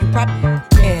then you probably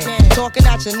talking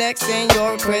out your neck saying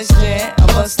you're a Christian, a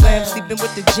Muslim, sleeping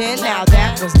with the gin. Now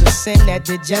that was the sin that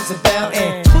did Jezebel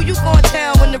in. Who you gon'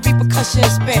 tell when the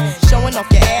repercussions spin? Showing off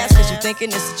your ass cause you thinking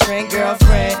it's a trend,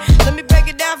 girlfriend. Let me break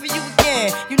it down for you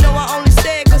again. You know I only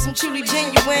say it cause I'm truly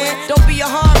genuine. Don't be a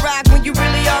hard rock when you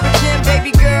really are a gem,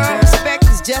 baby girl. Respect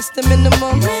is just the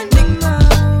minimum.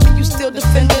 Nigga, you still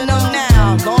defending them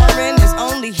now. Lauren is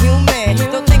only human.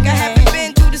 Don't think I haven't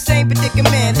been through the same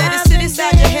predicament. Let it sit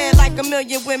inside your head like a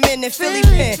million women in Philly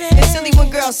pen. It's silly when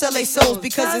girls sell their souls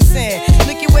because it's sin.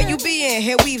 Look at where you be in.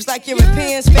 Hair weaves like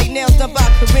Europeans. Fake nails done by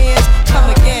Koreans. Come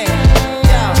again.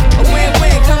 Yo, a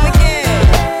win-win. Come again.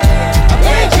 A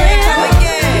win-win. Come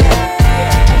again.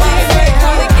 My friend,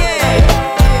 come again.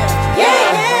 Yeah.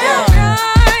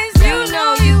 Guys, you know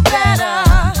you better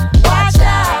watch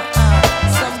out.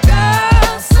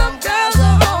 Some girls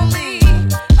are only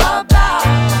about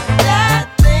that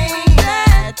thing,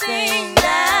 that thing,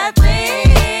 that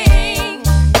thing,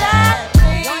 that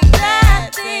thing,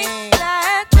 that thing,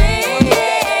 that thing.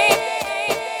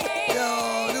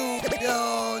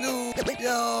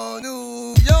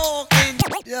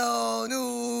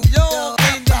 New York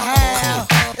in the house.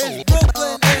 It's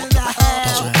Brooklyn in the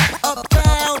house.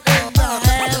 Uptown in the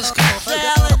house.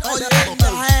 Charlotte, are you in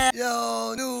the house?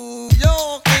 Yo, New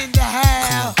York in the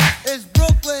house. It's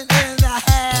Brooklyn in the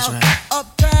house.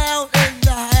 Uptown in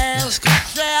the house.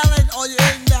 Charlotte, are you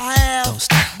in the house?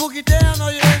 Boogie Down,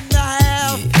 are you in the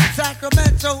house?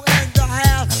 Sacramento in the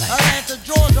house. Atlanta,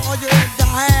 Georgia, are you in the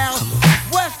house?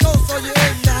 West Coast, are you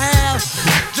in the house?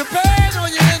 Japan, are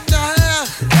you in the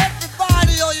house?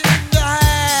 Everybody, are you in the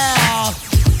house?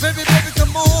 Baby, baby,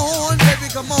 come on, baby,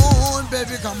 come on,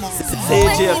 baby, come on.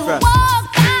 CJ Frost.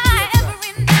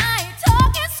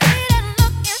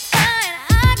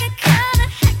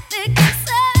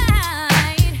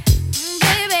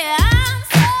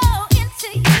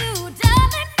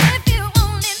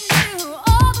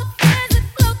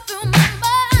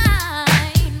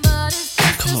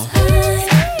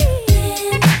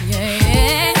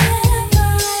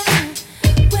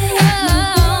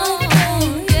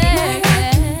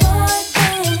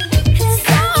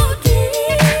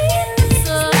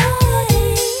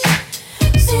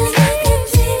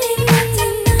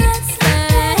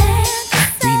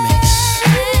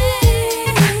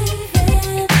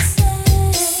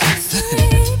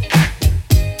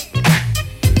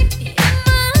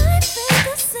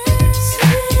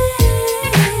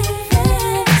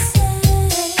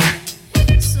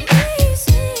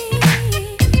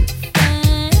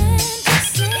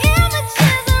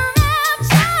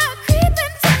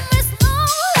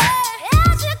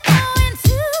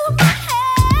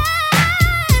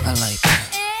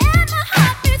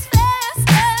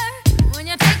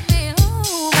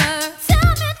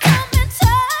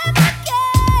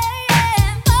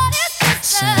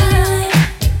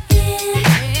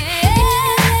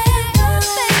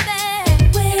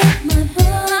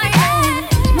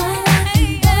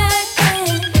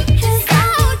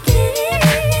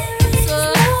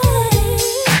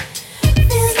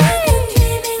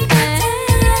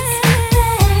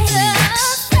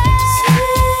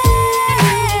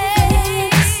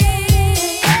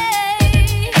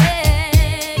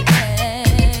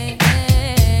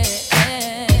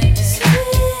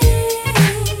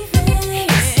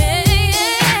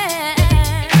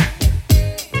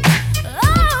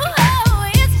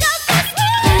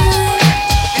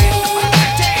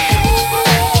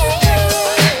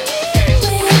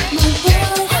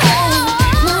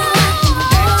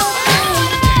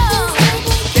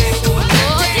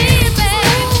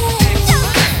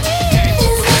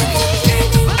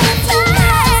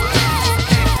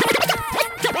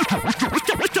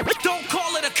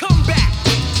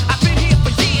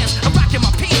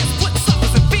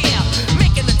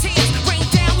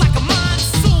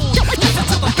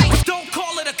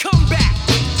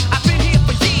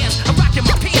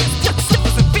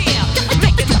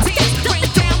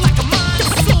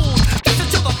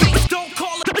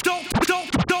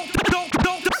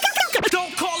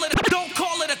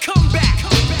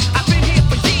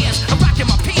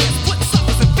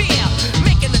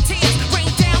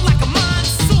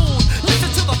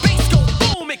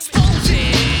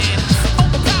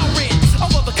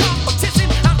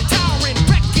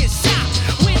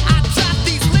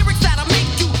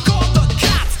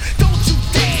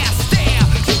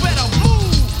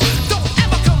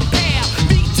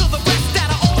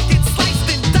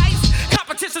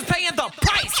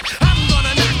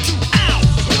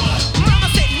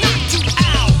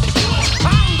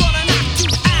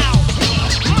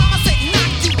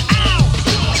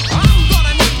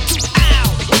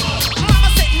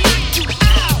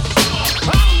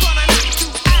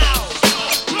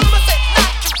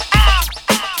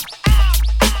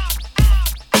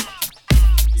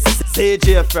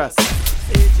 CJ Fresh.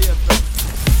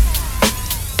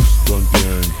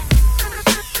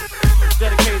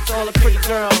 Dedicated to all the pretty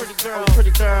girls. All the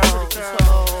pretty girls.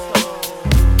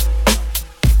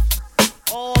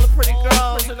 All the pretty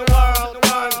girls in the world.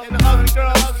 And the ugly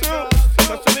girls too.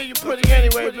 But to me, you pretty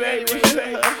anyway, baby.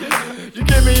 You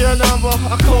give me your number,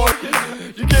 I call you.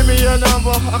 You give me your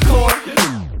number, I call you.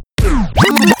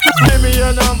 Give me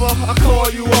your number, I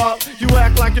call you up. You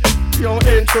act like you don't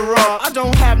interrupt. I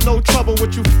don't have no trouble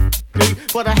with you,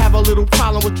 but I have a little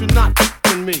problem with you not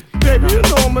me. Baby, you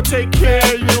know I'ma take care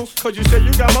of you, cause you said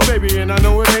you got my baby and I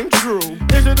know it ain't true.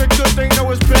 Is it a good thing? No,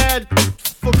 it's bad.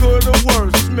 For good or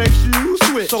worse, it makes you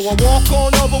switch. So I walk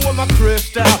on over with my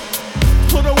crystal.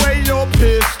 Put away your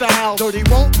pistol. Dirty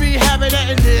won't be having it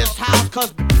in this house,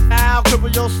 cause I'll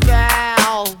cripple your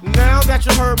style. Now that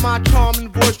you heard my charming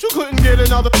voice, you couldn't get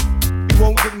another. You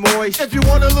won't get moist. If you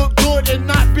wanna look good and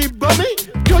not be bummy,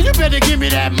 girl, you better give me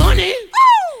that money.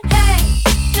 Hey,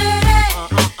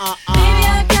 baby,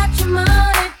 I got your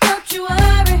money, don't you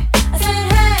worry. I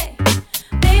said, hey,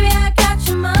 baby, I got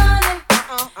your money.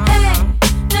 Hey,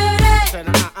 dirty,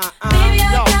 baby, I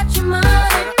got your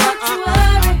money, don't you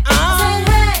worry. I said,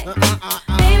 hey,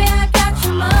 baby, I got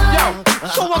your money. Yo,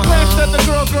 so I glanced at the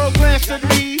girl glanced at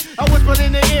me. I whispered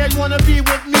in the air, you wanna be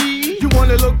with me? You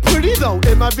wanna look pretty though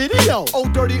in my video. Oh,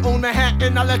 dirty on the hat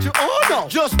and I let you all know.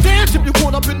 Just dance if you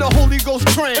caught up in the Holy Ghost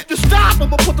trance. If you stop,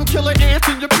 I'ma put them killer ants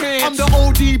in your pants. I'm the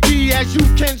ODB as you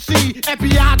can see.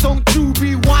 FBI, don't you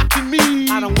be watching me.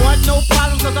 I don't want no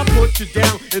problems cause I put you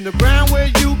down in the ground where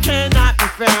you cannot be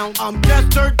found. I'm just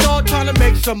dirt dog trying to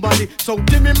make somebody. So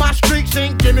give me my streaks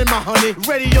and give me my honey.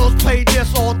 Radios play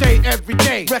this all day, every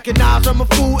day. Recognize I'm a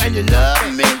fool and you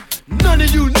love me. None of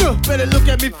you know, better look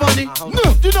at me funny.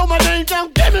 No, you know my name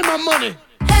down, give me my money.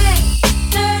 Hey,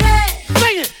 dirty,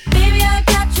 sing it. Baby, I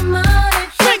got your money.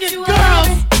 Sing it, girls.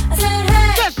 I said,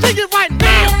 hey, just sing it right now.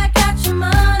 Baby, I got your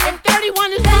money. If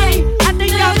 31 is money, I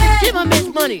think y'all should give him his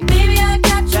money. Baby, I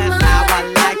got your money. That's how I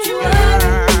like you, it, girl.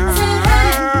 I said,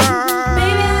 hey,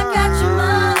 baby, I got your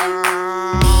money.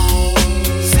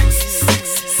 Sexy,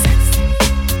 sexy, sexy.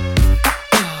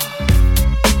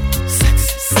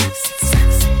 Sexy, sexy,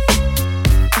 sexy.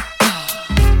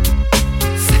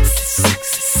 Sexy,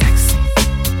 sexy, sexy.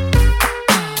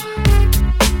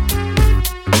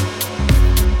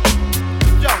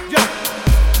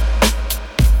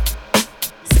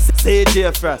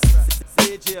 CJ Fresh.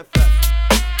 CJ Fresh.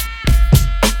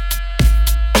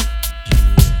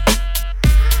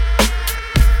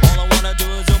 All I wanna do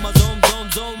is zoom, zoom, zoom,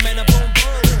 zoom, and a boom,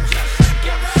 boom.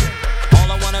 All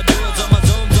I wanna do is zoom,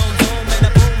 zoom, zoom, zoom, and a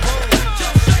boom, boom.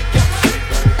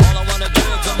 All I wanna do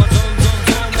is zoom, zoom, zoom,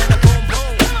 zoom, and a boom,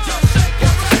 boom.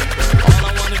 All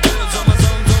I wanna do is zoom,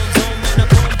 zoom, zoom, zoom, and a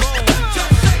boom, boom.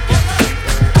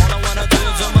 All I wanna do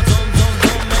is zoom, zoom, zoom,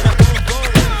 zoom, and a boom, boom.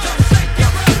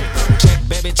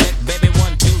 Check, baby,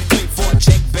 1, 2, 3, 4.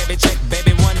 Check,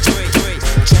 baby, 1, 2, 3.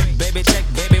 Check,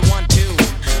 baby, 1, 2.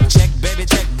 Check, baby,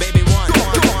 1.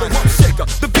 Shaker.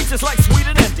 The beach is like sweet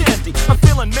and empty. I'm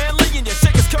feeling manly and your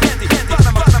shakers come handy.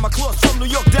 Bottom my clothes from New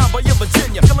York down by your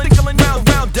Virginia. Tickling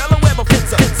round Delaware, but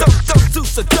pizza. So to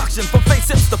seduction from face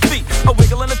hips to feet. A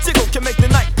wiggle and a tickle can make the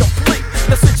night complete.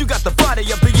 Now since you got the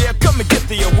body of the year, come and get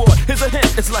the award. Here's a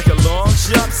hint, it's like a long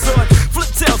sharp sword. Flip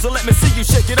tails and let me see you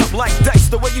shake it up like dice.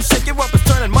 The way you shake it up is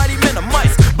turning mighty men to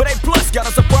mice. But A plus got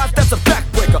a surprise, that's a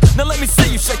backbreaker. Now let me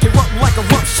see you shake it up like a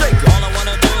rough shaker. All I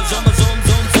wanna do is zoom, zoom,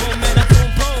 zoom, zoom, and a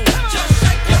boom, boom. Just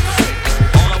shake it.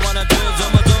 All I wanna do is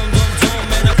zoom, zoom, zoom,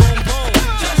 zoom, and a boom, boom.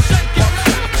 Just shake it.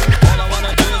 All I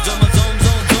wanna do is zoom, zoom,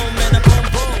 zoom, zoom, and a boom,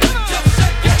 boom. Just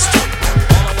shake it.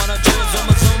 All I wanna do is zoom,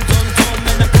 zoom, zoom, zoom,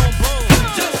 and a boom, boom.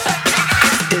 Just shake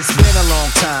it. It's been a long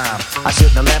time, I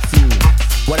shouldn't have left you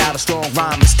without a strong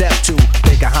rhyme to step to.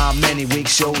 Think of how many weak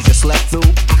shows you slept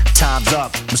through. Time's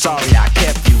up, I'm sorry I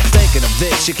kept you. Thinking of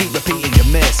this, you keep repeating your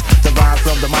miss. The rhyme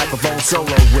from the microphone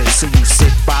solo with. So you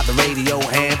sit by the radio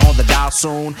and on the dial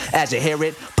soon. As you hear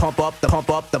it, pump up the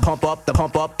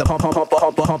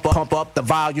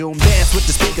volume. Dance with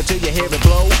the speaker till you hear it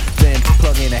blow. Then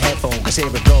plug in a headphone, cause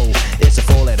here it go. It's a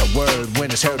 4-letter word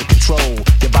when it's heard to control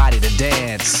your body to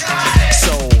dance.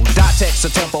 So dot text a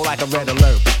tempo like a red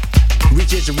alert.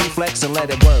 Reaches your reflex and let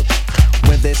it work.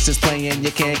 When this is playing,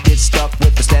 you can't get stuck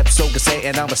with the steps. So can say,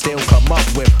 and I'ma still come up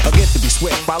with a gift to be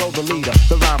swift. Follow the leader,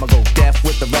 the rhyme will go deaf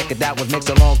with the record that was mixed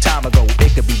a long time ago.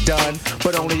 It could be done,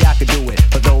 but only I could do it.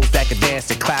 For those that can dance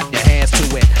and clap your hands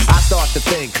to it. I start to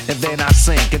think, and then I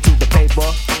sink into the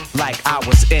paper like I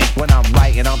was ink. When I'm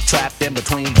writing, I'm trapped in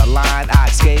between the line. I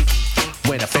escape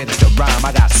when I finish the rhyme.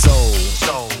 I got soul.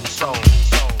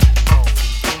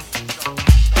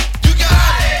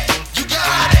 You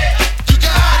got it.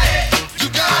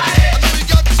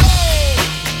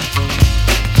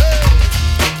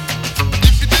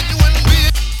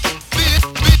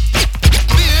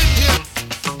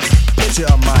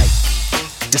 picture a mic,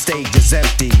 the stage is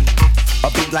empty.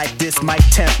 A beat like this might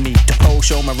tempt me to pose,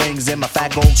 show my rings and my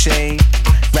fat gold chain.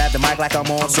 Grab the mic like I'm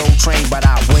on Soul Train, but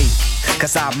I wait,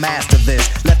 cause I master this.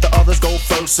 Let the others go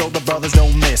first so the brothers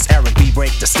don't miss. Eric B,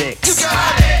 break the sticks. You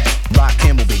got it! Rock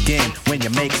him will begin when you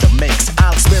make the mix.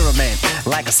 I'll experiment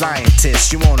like a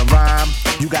scientist. You wanna rhyme?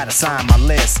 You gotta sign my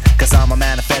list. Cause I'm a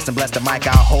manifest and bless the mic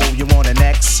I'll hold. You want an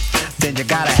X? Then you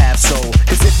gotta have soul.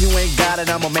 Cause if you ain't got it,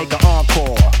 I'ma make an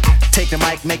encore. Take the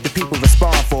mic, make the people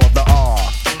respond for the R.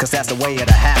 Cause that's the way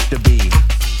it'll have to be.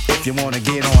 If you wanna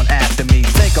get on after me,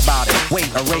 think about it, wait,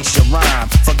 erase your rhyme,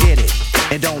 forget it,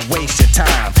 and don't waste your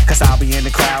time. Cause I'll be in the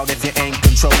crowd if you ain't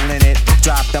controlling it.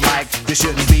 Drop the mic, you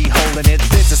shouldn't be holding it.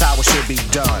 This is how it should be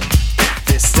done.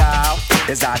 This style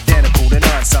is identical to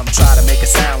none. Some try to make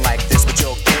it sound like this, but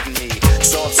you're getting me.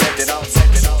 So upset that I'm set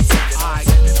it on.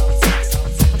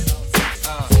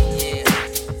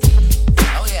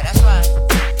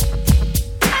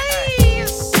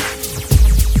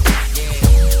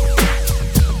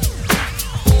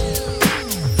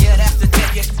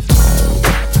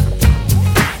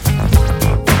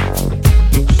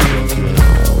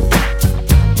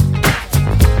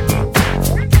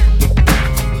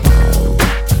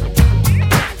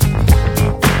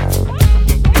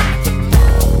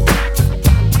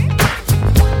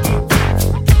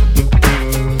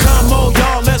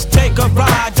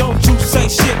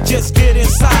 Just get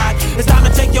inside. It's time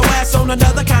to take your ass on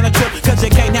another kind of trip. Cause you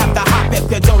can't have to hop if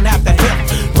you don't have to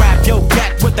hip. Grab your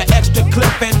gat with the extra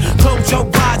clip and close your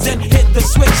eyes and hit the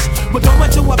switch. We're going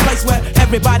to a place where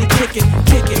everybody kick it,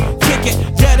 kick it, kick it.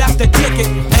 Yeah, that's the ticket.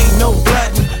 Ain't no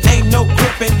bloodin', ain't no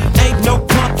gripping, ain't no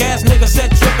punk ass nigga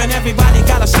said trippin'. Everybody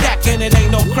got a stack and it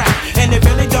ain't no crack. And it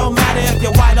really don't matter if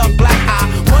you're white or black. I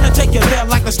wanna take you there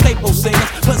like the Staple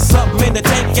Singers. Put something in the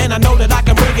tank and I know that I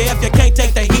can bring it. If you can't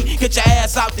take the heat, get your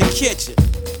ass out the kitchen.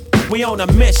 We on a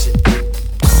mission.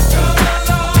 Come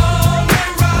along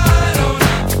and ride on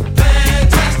a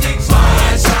fantastic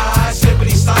slide, slide,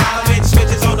 slippity slide. Bitch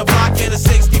switches on the block in a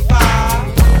 65.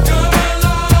 Come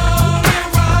along and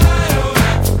ride on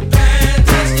a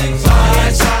fantastic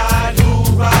slide, slide,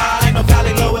 who ride? Ain't no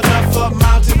valley low enough for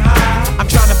mountain high. I'm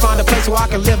trying to find a place where I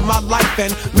can live my life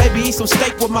and maybe eat some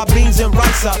steak with my beans and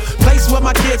rice. A place where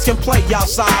my kids can play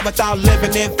outside without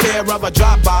living in fear of a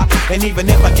drive-by. And even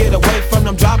if I get away from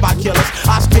them drive-by killers,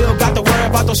 I still got to worry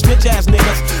about those snitch-ass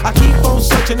niggas. I keep on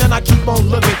searching and I keep on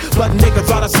looking, but niggas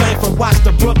are the same from Watts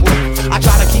to Brooklyn. I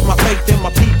try to keep my faith in my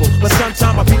people, but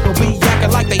sometimes my people be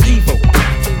acting like they evil.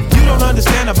 You don't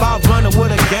understand about running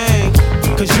with a gang,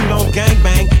 cause you don't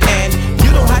gangbang. And you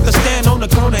don't have to stand on the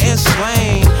corner and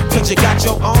slang, cause you got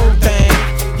your own thing.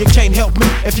 You can't help me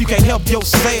if you can't help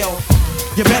yourself.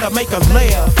 You better make a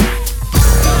laugh.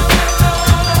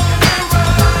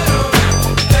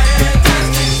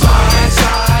 Slide,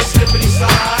 slide, slippity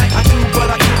slide. I do what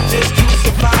I do just to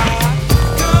survive.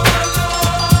 Come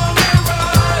along and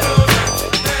ride on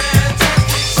a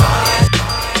fantastic slide.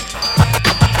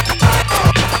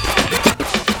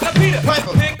 Now Peter,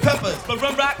 Piper, pick peppers, but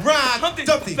run rock, rhyme, Humpty,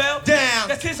 Dumpty, fell down.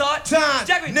 That's his heart. Time,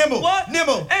 Jackie, nimble, what?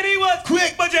 nimble, and he was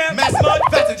quick, but jam, mass mud,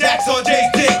 faster jacks on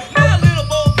Jay's dick. My little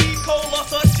Bo B. Cole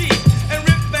lost her sheep, and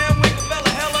Rip Van Winkle fell a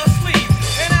hell of sleep.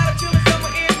 And out of chilling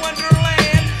summer in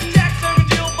Wonderland, Jack serving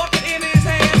Jill bucket in his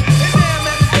hand. And damn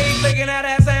at the stage making out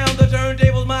that sound. The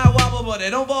turntables might wobble, but they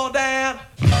don't fall down.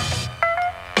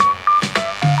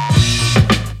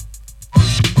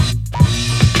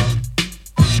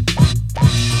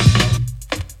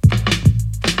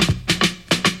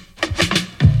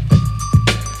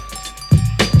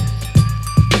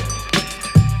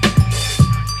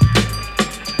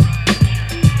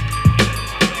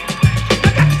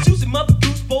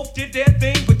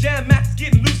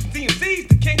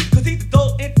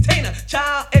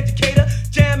 Child educator,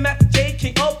 Jam Master J,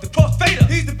 king of the crossfader.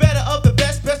 He's the better of the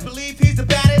best, best believe he's the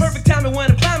baddest. Perfect timing when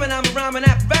I'm climbing, I'm a rhyming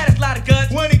apparatus, lot of guts.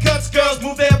 When he cuts, girls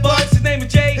move their butts. His name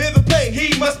is Jay. Hear the play,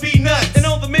 he must be nuts. And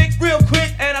on the mix, real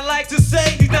quick, and I like to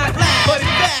say he's not flat, but he's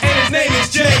fast, and his name is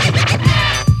Jay.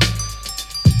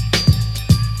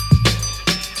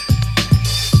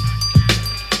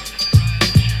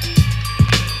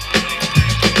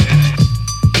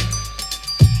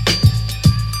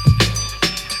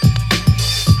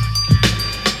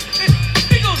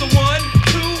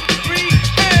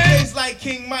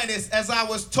 As I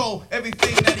was told,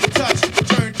 everything that he touched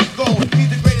turned to gold. He's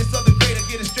the greatest of the great, I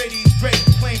get it straight, he's great.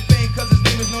 Claim fame cause his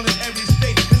name is known in every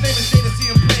state. His name is Jay, to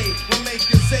see him play will make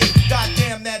you say,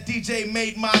 goddamn, that DJ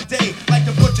made my day. Like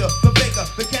the butcher, the baker,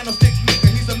 the candlestick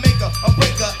maker. He's a maker, a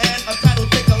breaker, and a title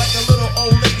taker. Like a little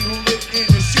old lady who lived in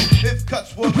the shoe. If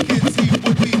cuts were kids, he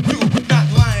would be you. Not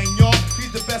lying, y'all,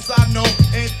 he's the best I know.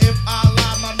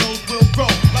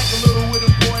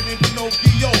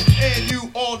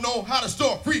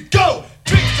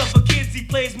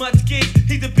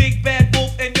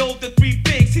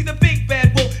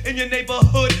 your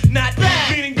neighborhood. Not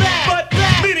bad, meaning bad, but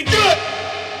bad, meaning good.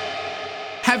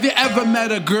 Have you ever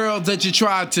met a girl that you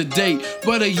tried to date,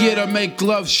 but a year to make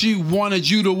love she wanted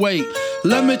you to wait?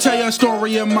 Let me tell you a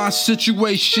story of my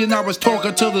situation. I was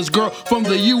talking to this girl from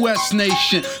the US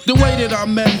nation. The way that I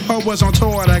met her was on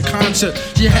tour at a concert.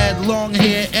 She had long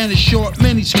hair and a short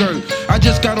miniskirt. I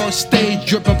just got on stage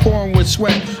dripping, pouring with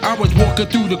sweat. I was walking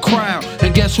through the crowd,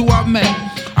 and guess who I met?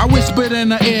 I whispered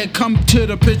in her ear, come to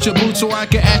the picture booth so I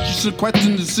can ask you some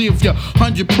questions to see if you're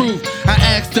 100 proof. I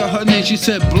asked her name, she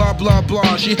said blah blah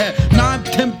blah. She had 9,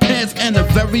 10 pants and a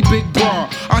very big bra.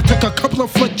 I took a couple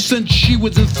of flicks and she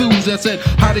was enthused. I said,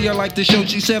 how do you like the show?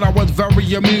 She said I was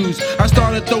very amused. I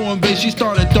started throwing bass, she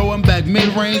started throwing back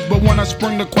mid-range. But when I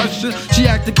sprung the question, she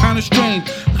acted kinda strange.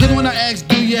 Cause when I asked,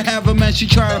 do you have a man? She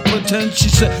tried to pretend. She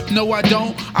said, no I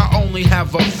don't, I only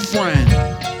have a friend.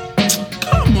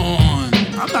 Come on,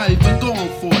 I'm not even going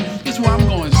for it. This is what I'm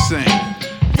going to sing.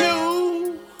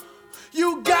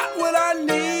 You got what I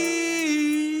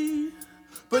need,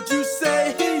 but you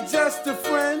say he just a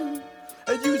friend,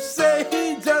 and you say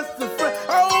he just a friend.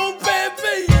 Oh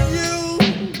baby, you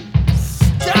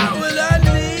got what I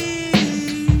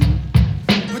need,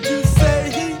 but you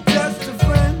say he just a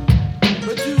friend,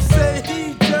 but you say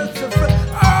he just a friend.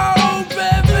 Oh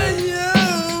baby, you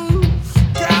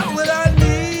got what I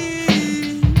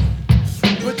need,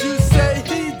 but you say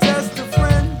he just a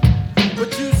friend,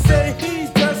 but you say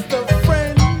he's just a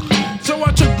friend. So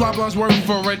I took blah blah's word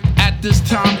for it. At this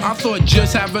time, I thought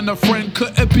just having a friend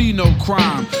couldn't be no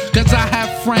crime. Cause I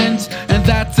have friends, and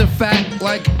that's a fact,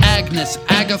 like Agnes,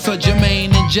 Agatha,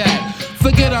 Jermaine, and Jack.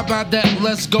 Forget about that,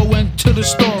 let's go into the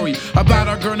story about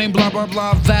a girl named blah blah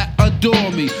blah that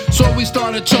adore me. So we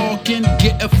started talking,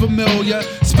 getting familiar,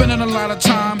 spending a lot of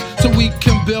time so we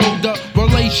can build a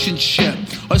relationship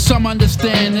or some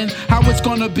understanding how it's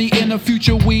gonna be in the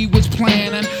future we was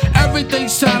planning. Everything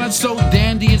sounded so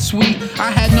dandy and sweet,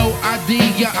 I had no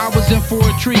idea I was in for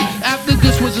a treat. After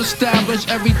this was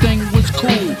established, everything was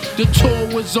cool. The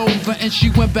tour was over and she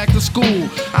went back to school.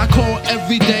 I called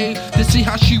every day to see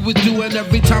how she was doing.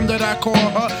 Every time that I called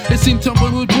her, it seemed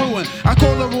something was brewing. I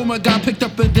called the room, it got picked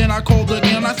up, and then I called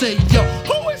again. I said, yo,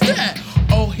 who is that?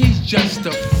 Oh, he's just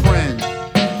a friend.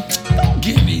 Don't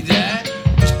give me that.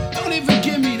 Don't even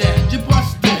give me that. Just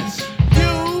bust this.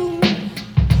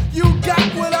 You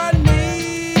got what I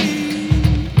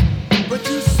need, but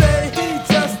you say he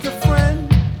just a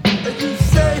friend, and you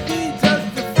say he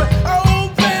just a friend. Oh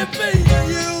baby,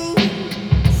 you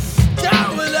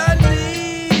got what I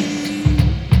need,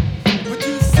 but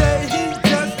you say he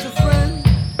just a friend,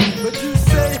 but you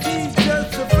say he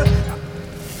just a friend.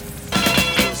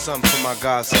 Something for my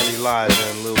godson Elijah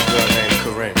and a little girl named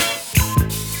Corinne.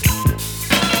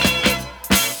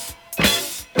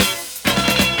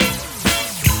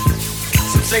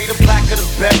 Some say the blacker the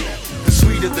better, the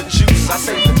sweeter the juice. I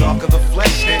say the darker the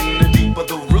flesh and the deeper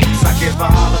the roots. I give a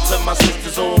holler to my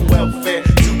sisters on welfare,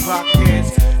 Tupac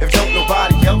kids, if don't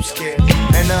nobody else care.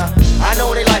 And I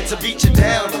know they like to beat you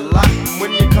down a lot.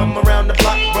 When you come around the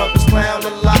block, brothers clown a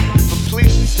lot. But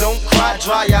please don't cry,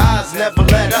 dry your eyes, never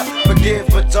let up. Forgive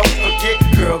but don't forget,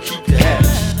 girl, keep your head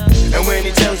up. And when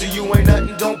he tells you you ain't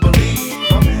nothing, don't believe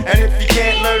him. And if you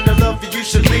can't learn to love you, you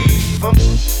should leave him.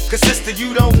 Cause sister,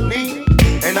 you don't need him.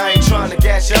 And I ain't trying to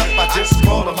gas you up, I just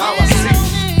call him how I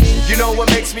see. You know what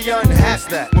makes me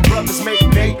unhappy? When brothers make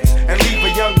babies and leave a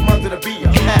young mother to be a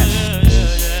happy.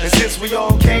 And since we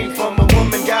all came from a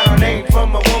woman, got our name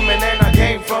from a woman, and I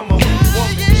came from a woman.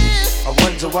 I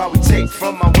wonder why we take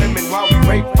from our women, why we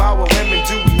rape our women,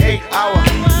 do we hate our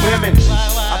women?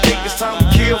 I think it's time to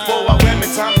kill for our women,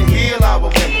 time to heal our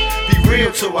women, be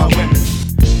real to our women.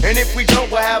 And if we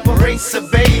don't, we'll have a race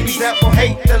of babies that will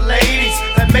hate the ladies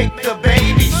that make the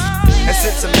babies. And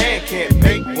since a man can't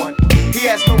make one, he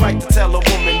has no right to tell a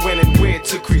woman when and where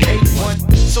to create one.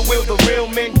 So will the real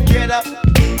men get up?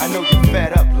 I know you're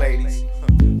fed up, ladies,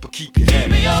 but keep your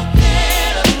head up.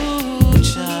 Ooh,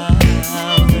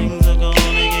 child, things are gonna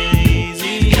get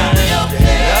easy. Keep your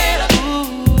head up.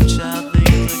 Ooh, child,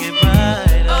 things will get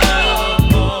brighter.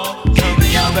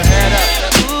 Keep your head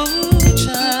up. Ooh,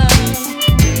 child,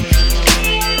 things are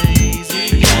gonna get easy.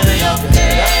 Keep your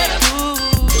head up. Ooh,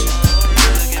 child,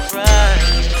 things will get brighter.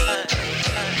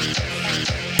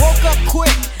 Woke up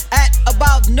quick at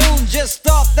about noon, just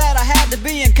thought that I had to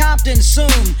be in Compton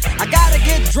soon. I gotta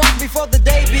get drunk before the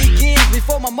day begins,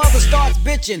 before my mother starts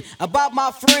bitching about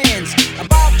my friends.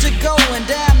 About to go and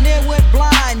damn near went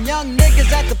blind. Young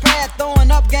niggas at the pad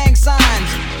throwing up gang signs.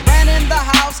 Ran in the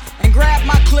house and grabbed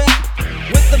my clip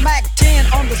with the Mac 10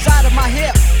 on the side of my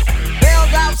hip.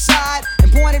 Bailed outside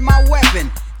and pointed my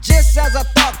weapon. Just as I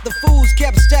thought, the fools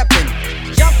kept stepping.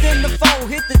 Jumped in in the foe,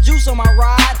 hit the juice on my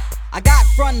ride. I got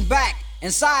front and back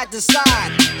and side to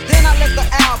side. Then I let the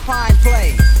Alpine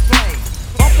play.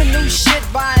 Bumping new shit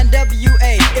by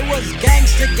NWA. It was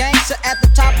gangsta at the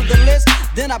top of the list.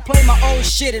 Then I played my old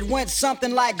shit. It went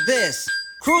something like this.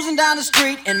 Cruising down the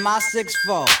street in my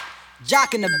 6'4",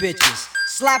 jocking the bitches,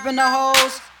 slapping the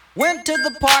hoes. Went to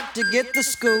the park to get the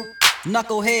scoop.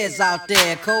 Knuckleheads out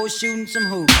there, cold shooting some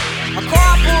hoops. A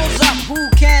car pulls up,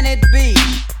 who can it be?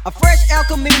 A fresh El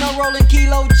Camino rolling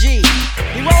Kilo G.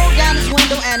 He rolled down his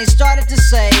window and he started to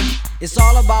say, it's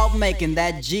all about making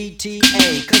that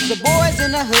GTA. Cause the boys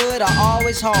in the hood are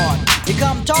always hard. You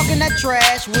come talking that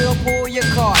trash, we'll pull your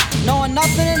card. Knowing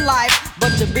nothing in life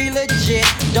but to be legit.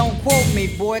 Don't quote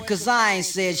me, boy, cause I ain't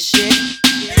said shit.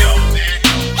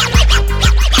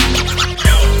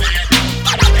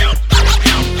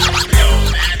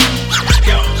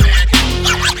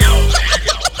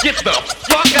 Get the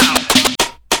fuck out!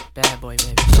 Bad boy,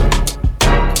 baby.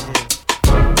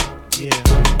 Yeah.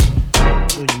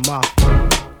 With your mouth.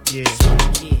 Yeah.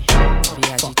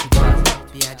 B.I.G. 2000.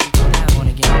 B.I.G. 2000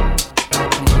 again.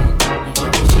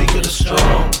 The weak of the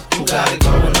strong, who got it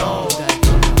going on?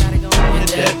 You're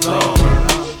dead wrong.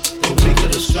 The weak of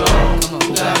the strong, who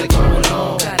got it going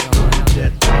on?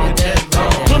 You're dead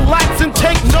wrong. Relax and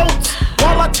take notes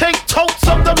while I take totes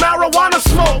of the marijuana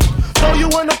smoke. Throw you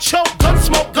in a choke, gun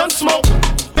smoke, gun smoke.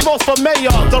 Vote for mayor,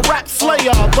 the rap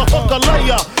slayer, the hooker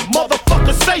layer.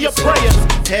 Motherfucker, say your prayers.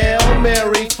 Hail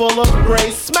Mary, full of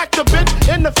grace. Smack the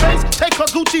bitch in the face, take her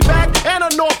Gucci bag and a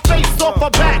North Face off her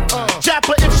back. Jap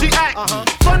her if she act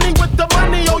funny with the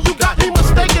money. Oh, you got me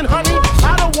mistaken, honey.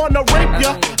 I don't wanna rape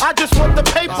ya, I just want the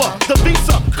paper, the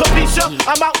visa, capisha.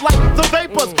 I'm out like the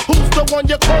vapors. Who's the one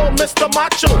you call Mr.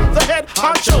 Macho? The head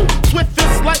honcho, swift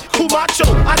fist like Kumacho.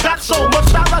 I got so much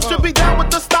style, I should be down with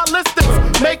the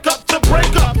stylistics. Makeup to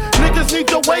break up, niggas need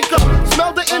to wake up.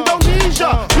 Smell the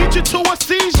Indonesia, beat you to a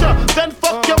seizure. Then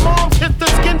fuck your moms, hit the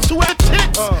skin to her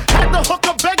tits. Had the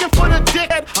hooker begging for the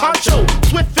dick. Head honcho,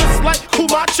 swift fist like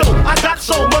Kumacho. I got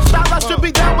so much style, I should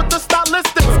be down with the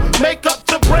stylistics. Makeup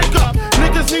to break up,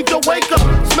 niggas need to wake up.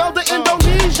 Smell the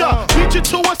Indonesia, beat you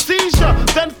to a seizure.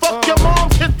 Then fuck your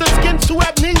moms, hit the skin to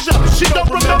amnesia. She don't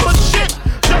remember shit,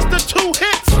 just the 2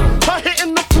 hits. Her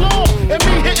hitting the floor and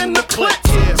me hitting the clits.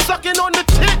 Sucking on the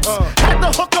tits, had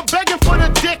the hooker begging for the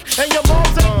dick. And your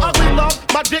mom's ain't ugly, love,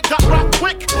 my dick got rocked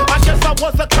quick. I guess I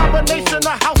was a combination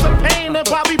of House of Pain and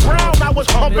Bobby Brown. I was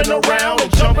humping around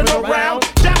and jumping around.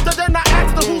 After then I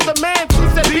asked her who's the man, she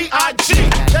said B.I.G.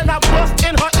 Then I bust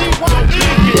in her E.Y.E.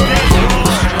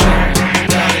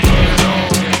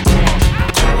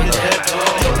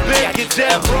 Get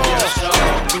dead wrong.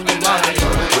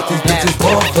 What these bitches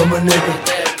want from a nigga?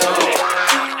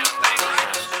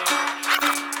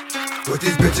 What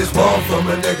these bitches want from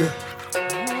a nigga?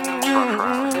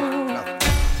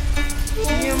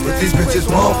 What these bitches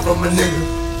want from a nigga?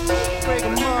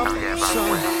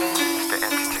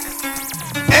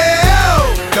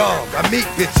 Dog, I meet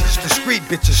bitches, discreet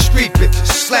bitches, street bitches,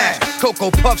 slash,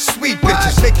 Cocoa Puff, sweet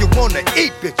bitches, make you wanna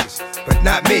eat bitches, but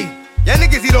not me. Y'all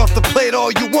niggas eat off the plate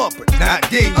all you want, but not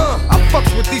D. I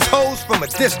fucks with these hoes from a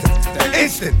distance. The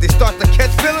instant they start to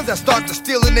catch feelings, I start to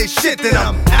stealing they shit. Then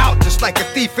I'm out just like a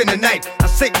thief in the night. I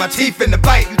sink my teeth in the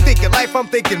bite. You thinking life, I'm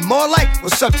thinking more like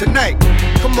what's up tonight.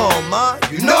 Come on, ma,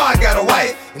 you know I got a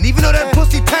wife. And even though that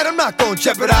pussy tight, I'm not gonna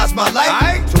jeopardize my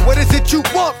life. So what is it you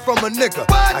want from a nigga?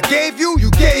 I gave you,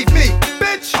 you gave me.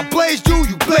 Bitch, I blazed you,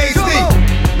 you blazed me.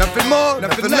 Nothing more,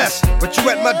 nothing less. But you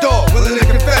at my door, willing to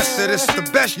confess that it's the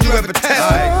best you ever test.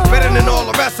 Better than all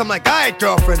the rest. I'm like, alright,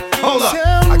 girlfriend, hold up.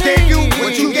 I gave you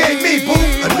what you gave me, boo.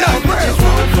 Enough.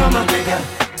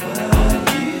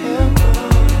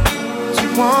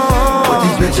 What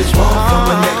these bitches want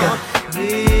from a nigga?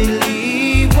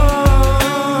 Really want.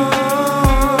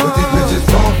 What these bitches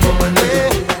want from a nigga?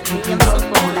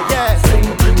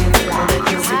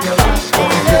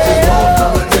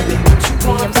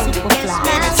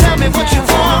 Tell me what you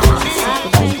want.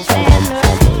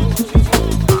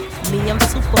 Me, I'm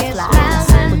super fly.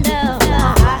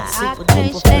 Super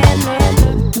duper fly.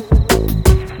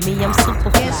 Me, I'm super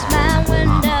fly.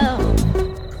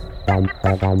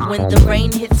 When the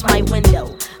rain hits my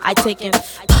window, I take in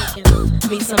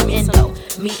me some Indo.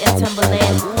 Me and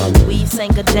Timberland, we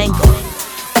sang a jangle.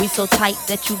 We so tight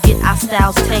that you get our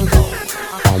styles tangled.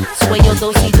 Sway your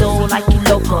do-si-do like you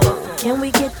loco. Can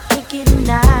we get kinky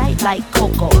tonight like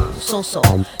Coco? So,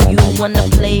 you wanna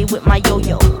play with my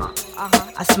yo-yo?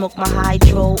 I smoke my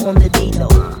hydro on the D-Lo.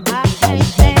 I can't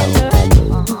stand her.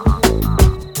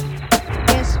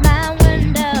 It's my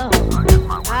window.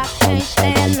 I can't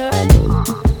stand her.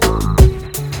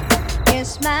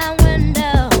 It's my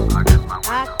window.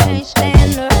 I can't can't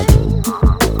stand her.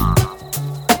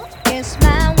 It's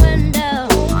my window.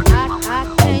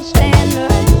 I can't stand her.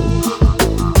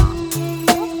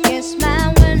 It's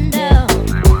my window.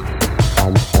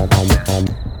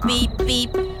 Beep,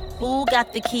 beep. Who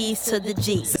got the keys to the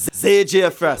Jeep?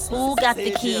 ZJ Frost. Who got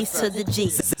the keys to the Jeep?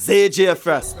 ZJ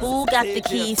Frost. Who got the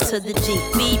keys to the Jeep?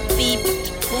 Beep, beep.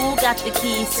 Who got the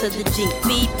keys to the Jeep?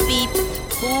 Beep, beep.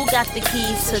 Who got the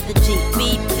keys to the Jeep?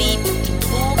 Beep, beep.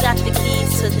 Who got the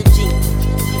keys to the Jeep?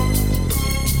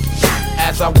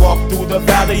 As I walk through the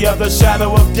valley of the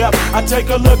shadow of death, I take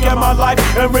a look at my life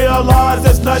and realize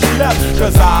there's nothing left.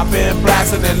 Cause I've been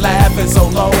blasting and laughing so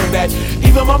long that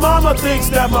even my mama thinks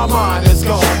that my mind is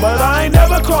gone. But I ain't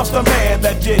never crossed a man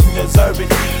that didn't deserve it.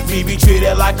 Me be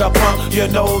treated like a punk, you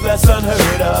know that's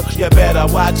unheard of. You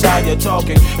better watch how you're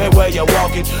talking and where you're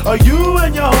walking, or you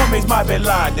and your homies might be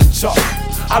lined in chalk.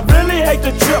 I really hate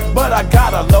the trip, but I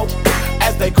gotta low.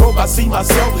 As they croak, I see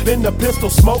myself in the pistol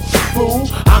smoke. Fool,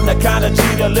 I'm the kind of G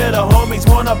the little homies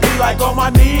wanna be like, on my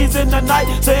knees in the night,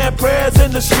 saying prayers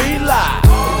in the street light.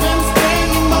 Been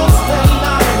spending most of their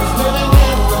lives living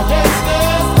in the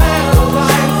gangster's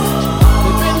paradise.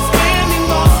 We've been spending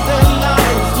most of their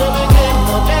lives living in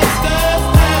the gangster's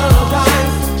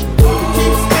paradise. We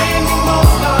keep spending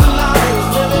most of our lives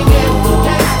living in the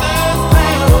gangster's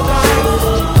paradise.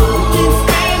 We keep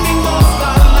spending most of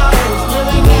our lives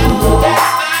living in the gangster's.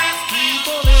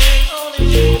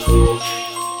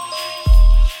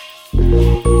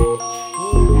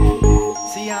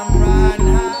 See, I'm riding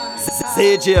high.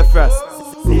 ZJ Frost.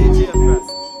 ZJ Frost.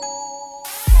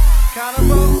 Kind of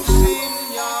broke,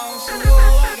 seeing y'all, so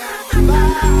I got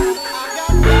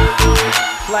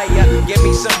Player, give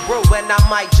me some brew and I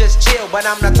might just chill. But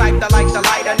I'm the type that like to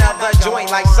light another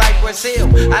joint like Cypress Hill.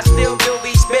 I still do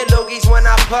be spit loogies when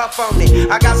I puff on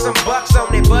it. I got some bucks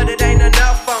on it, but it ain't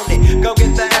enough on it. Go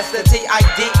get the S, the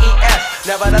T-I-D-E-S.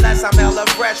 Nevertheless, I'm hella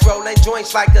fresh, rolling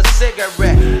joints like a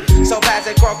cigarette. So pass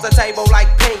it across the table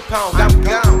like ping pong. I'm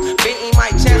gone, beating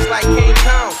my chest like King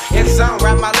Kong. It's on,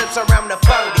 wrap my lips around the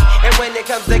 40. And when it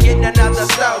comes to getting another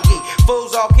stogie,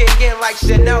 fools all kick in like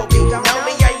Shinobi. Know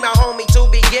me ain't my homie to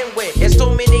begin with. It's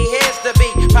too many heads to be.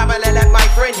 Probably let my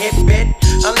friend hit bit.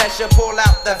 Unless you pull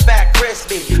out the fat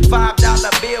crispy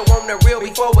 $5 bill on the real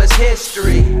before it's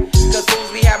history. Cause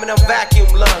fools be having them vacuum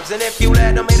lungs. And if you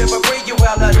let them hit it for free, you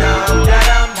hella dumb,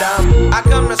 dumb. I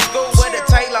come to school with a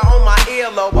Taylor on my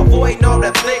earlobe, avoiding all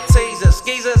the thick teasers,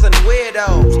 skeezers, and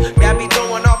weirdos. Got me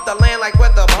throwing off the land like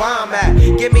where the bomb at.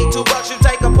 Give me $2, you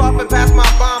take a puff and pass my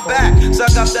bomb back.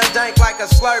 Suck up the dank like a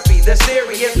Slurpee. The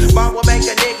serious bomb will make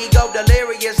a nigga go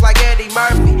delirious like Eddie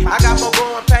Murphy. I got more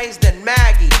growing pains than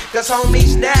Maggie, cause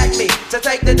homies snagged me to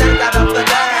take the dank out of the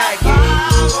bag.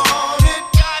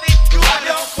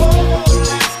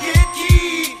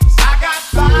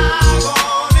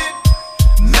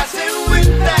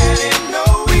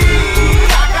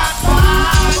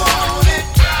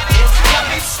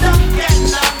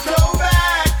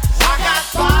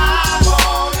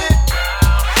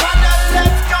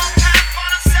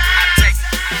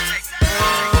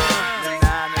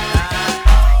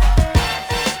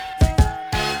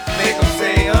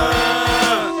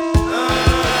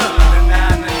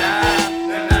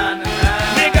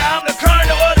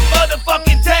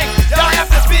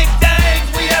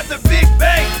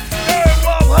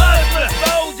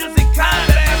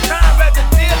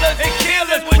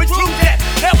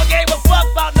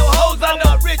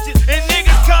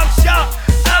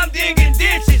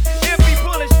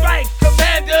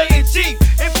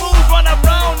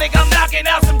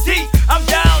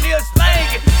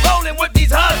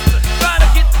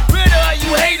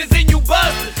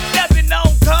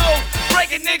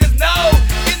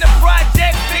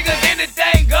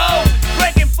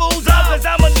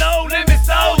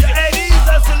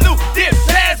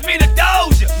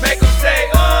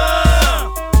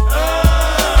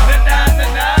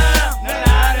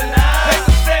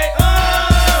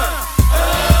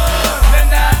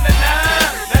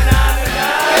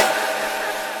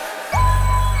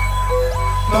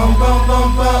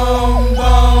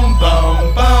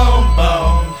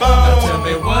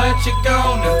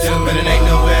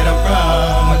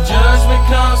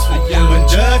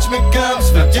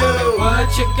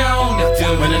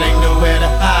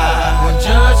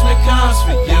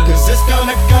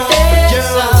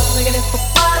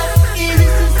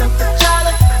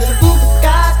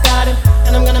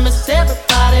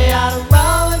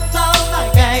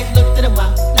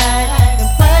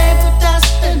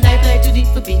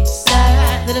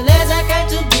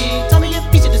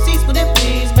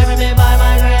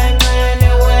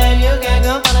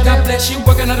 She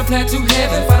working on the plan to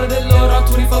heaven. Follow the Lord on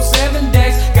 24/7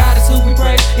 days. God is who we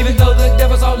praise. Even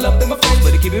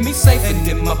keeping me safe and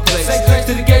in my place. Say grace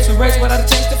to the gates we race, but I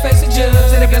change the face of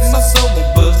judge. And I guess my soul will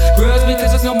buzz. Grudge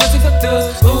because there's no mercy for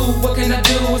thugs. Ooh, what can I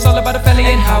do? It's all about the family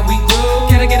and how we grow.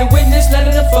 Can I get a witness? Let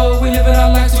it unfold. We living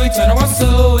our lives, so we turn our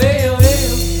soul. Hell,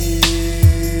 hell.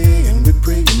 And we're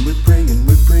praying, we're praying,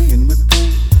 we're praying, we're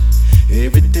praying.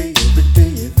 Every day, every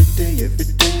day, every day, every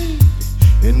day.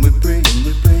 And we're praying,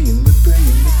 we're praying, we're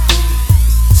praying, we're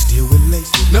praying. Still with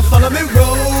laces. Now follow me,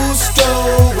 Rosto.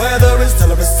 Weather is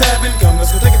tell us it's happening. Come,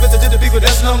 let's go take a visit to the people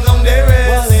that's long gone there.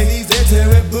 While ladies, they're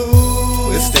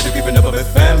terrible. Instead of keeping up with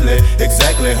family.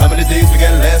 Exactly how many days we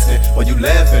got lasting? While you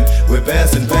laughing, we're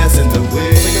passing the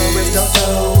way. We gon' rest our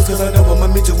souls, cause I know I'ma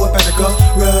meet you up at the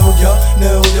crossroad. Y'all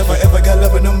know if I ever got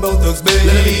love with them both thugs, baby.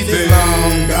 Ladies is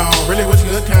long gone, really wish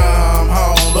you could come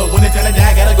home. But when it's time to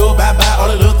die, gotta go bye-bye. All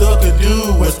the little thug could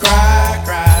do was cry,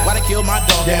 cry. Why they kill my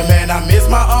dog? Yeah, man, I miss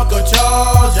my Uncle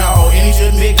Charles, y'all. And he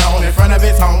shouldn't be gone in front of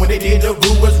his home. When they did, the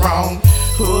boo was wrong.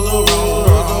 Who's so wrong,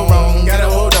 who's so wrong? Gotta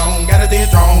hold on, gotta stay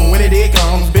strong. When it did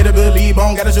comes, better believe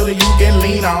on. Gotta show that you can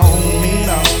lean on, lean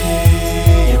on.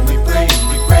 And we praying,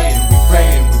 we praying, we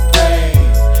praying, we praying.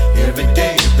 Every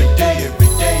day, every day, every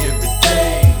day, every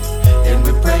day. And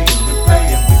we praying, we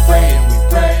praying, we praying, we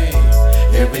praying.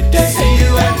 Every day. See you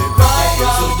at the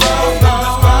crossroads,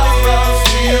 crossroads.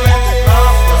 See you at the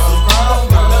crossroads,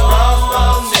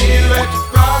 crossroads. See you at the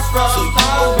crossroads,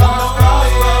 crossroads.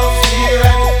 See you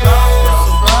at the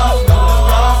crossroads,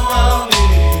 crossroads.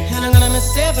 And I'm gonna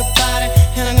miss everybody,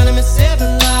 and I'm gonna miss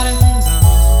everybody.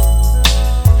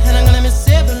 And I'm gonna miss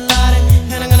everybody,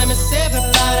 and I'm gonna miss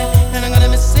everybody, and I'm gonna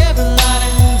miss everybody.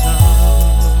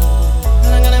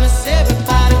 And I'm gonna miss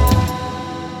everybody.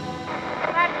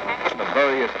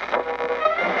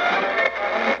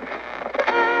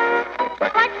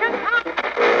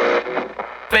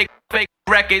 Fake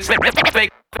records, fake records,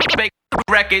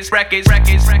 records. Fake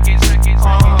records.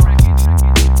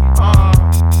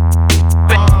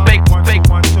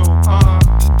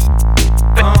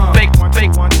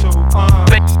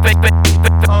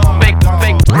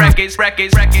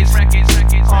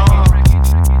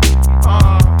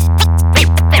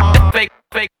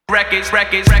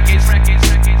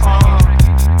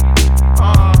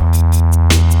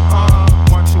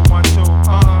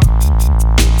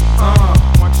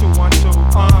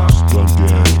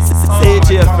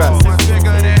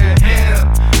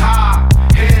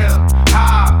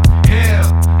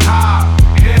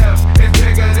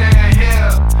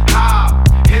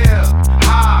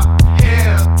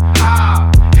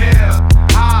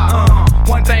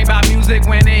 One thing about music,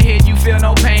 when it hit, you feel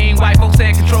no pain. White folks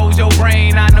say it controls your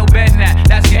brain. I know better than that.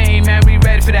 That's game, man. We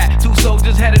ready for that. Two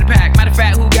soldiers head of the pack. Matter of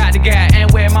fact, who got the gat and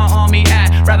where my army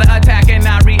at? Rather attack and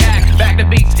not react. Back to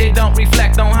beats, it don't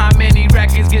reflect on how many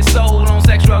records get sold on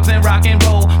sex, drugs, and rock and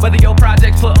roll. Whether your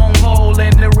project's put on hold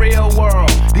in the real world.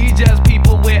 These just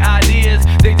people with ideas.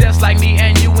 They just like me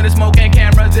and you when the smoke and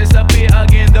cameras disappear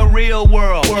again. The real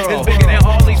world is bigger than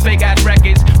all these fake ass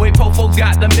records. Wait, po folks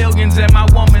got the millions and my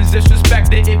woman's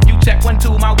disrespected. If you check 1,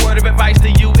 2, my word of advice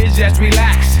to you is just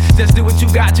relax. Just do what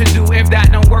you got to do. If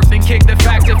that don't work, then kick the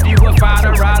facts. If you a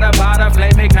fighter, rider, bada,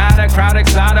 flame igniter, crowd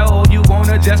exciter, or you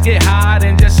wanna just get high,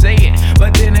 then just say it.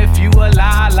 But then if you a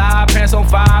lie, pants on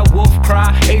fire, wolf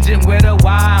cry, agent with a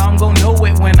Y, I'm gon' know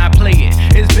it when I play it.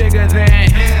 It's bigger than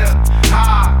hip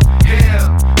hop, hip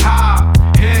hop,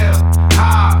 hip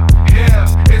hop, hip.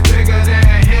 It's bigger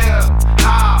than hip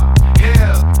hop,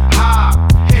 hip hop,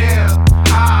 hip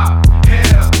hop,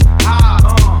 hip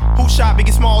hop. Who shot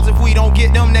Biggie Smalls? If we don't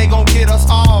get them, they gon' get us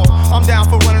all. I'm down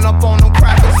for running up on them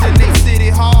crackers in they city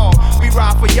hall. We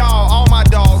ride for y'all, all my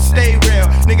dogs, stay real.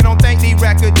 Nigga, don't think these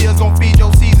record deals gon' feed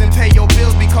your season, pay your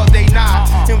bills because they not.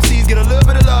 MCs get a little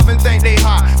bit of love and think they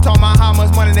hot. Talking about how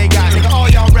much money they got. Nigga, all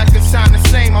y'all records sound the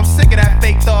same. I'm sick of that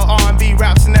fake thug R&B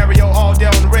rap scenario all day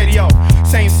on the radio.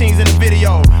 Same scenes in the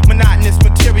video, monotonous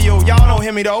material. Y'all don't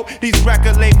hear me though. These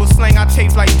record labels slang our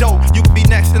tapes like dope. You could be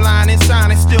next in line and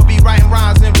sign and still be writing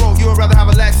rhymes and wrote. You would rather have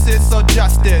a Lexus or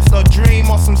justice, a dream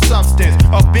or some substance,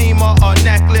 a beamer, a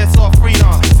necklace or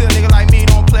freedom. Still a nigga like me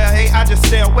don't play a hate, I just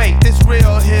stay awake. This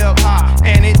real hip hop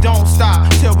and it don't stop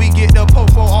till we get the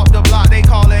popo off the block. They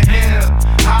call it hip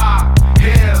hop,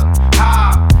 hip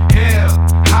hop, hip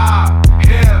hop,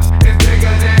 hip. It's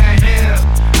bigger than hip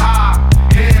hop,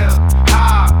 hip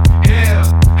hop, hip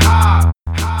hop,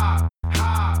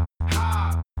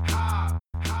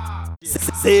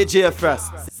 Say it, JFS.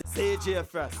 Say it,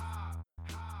 JFS.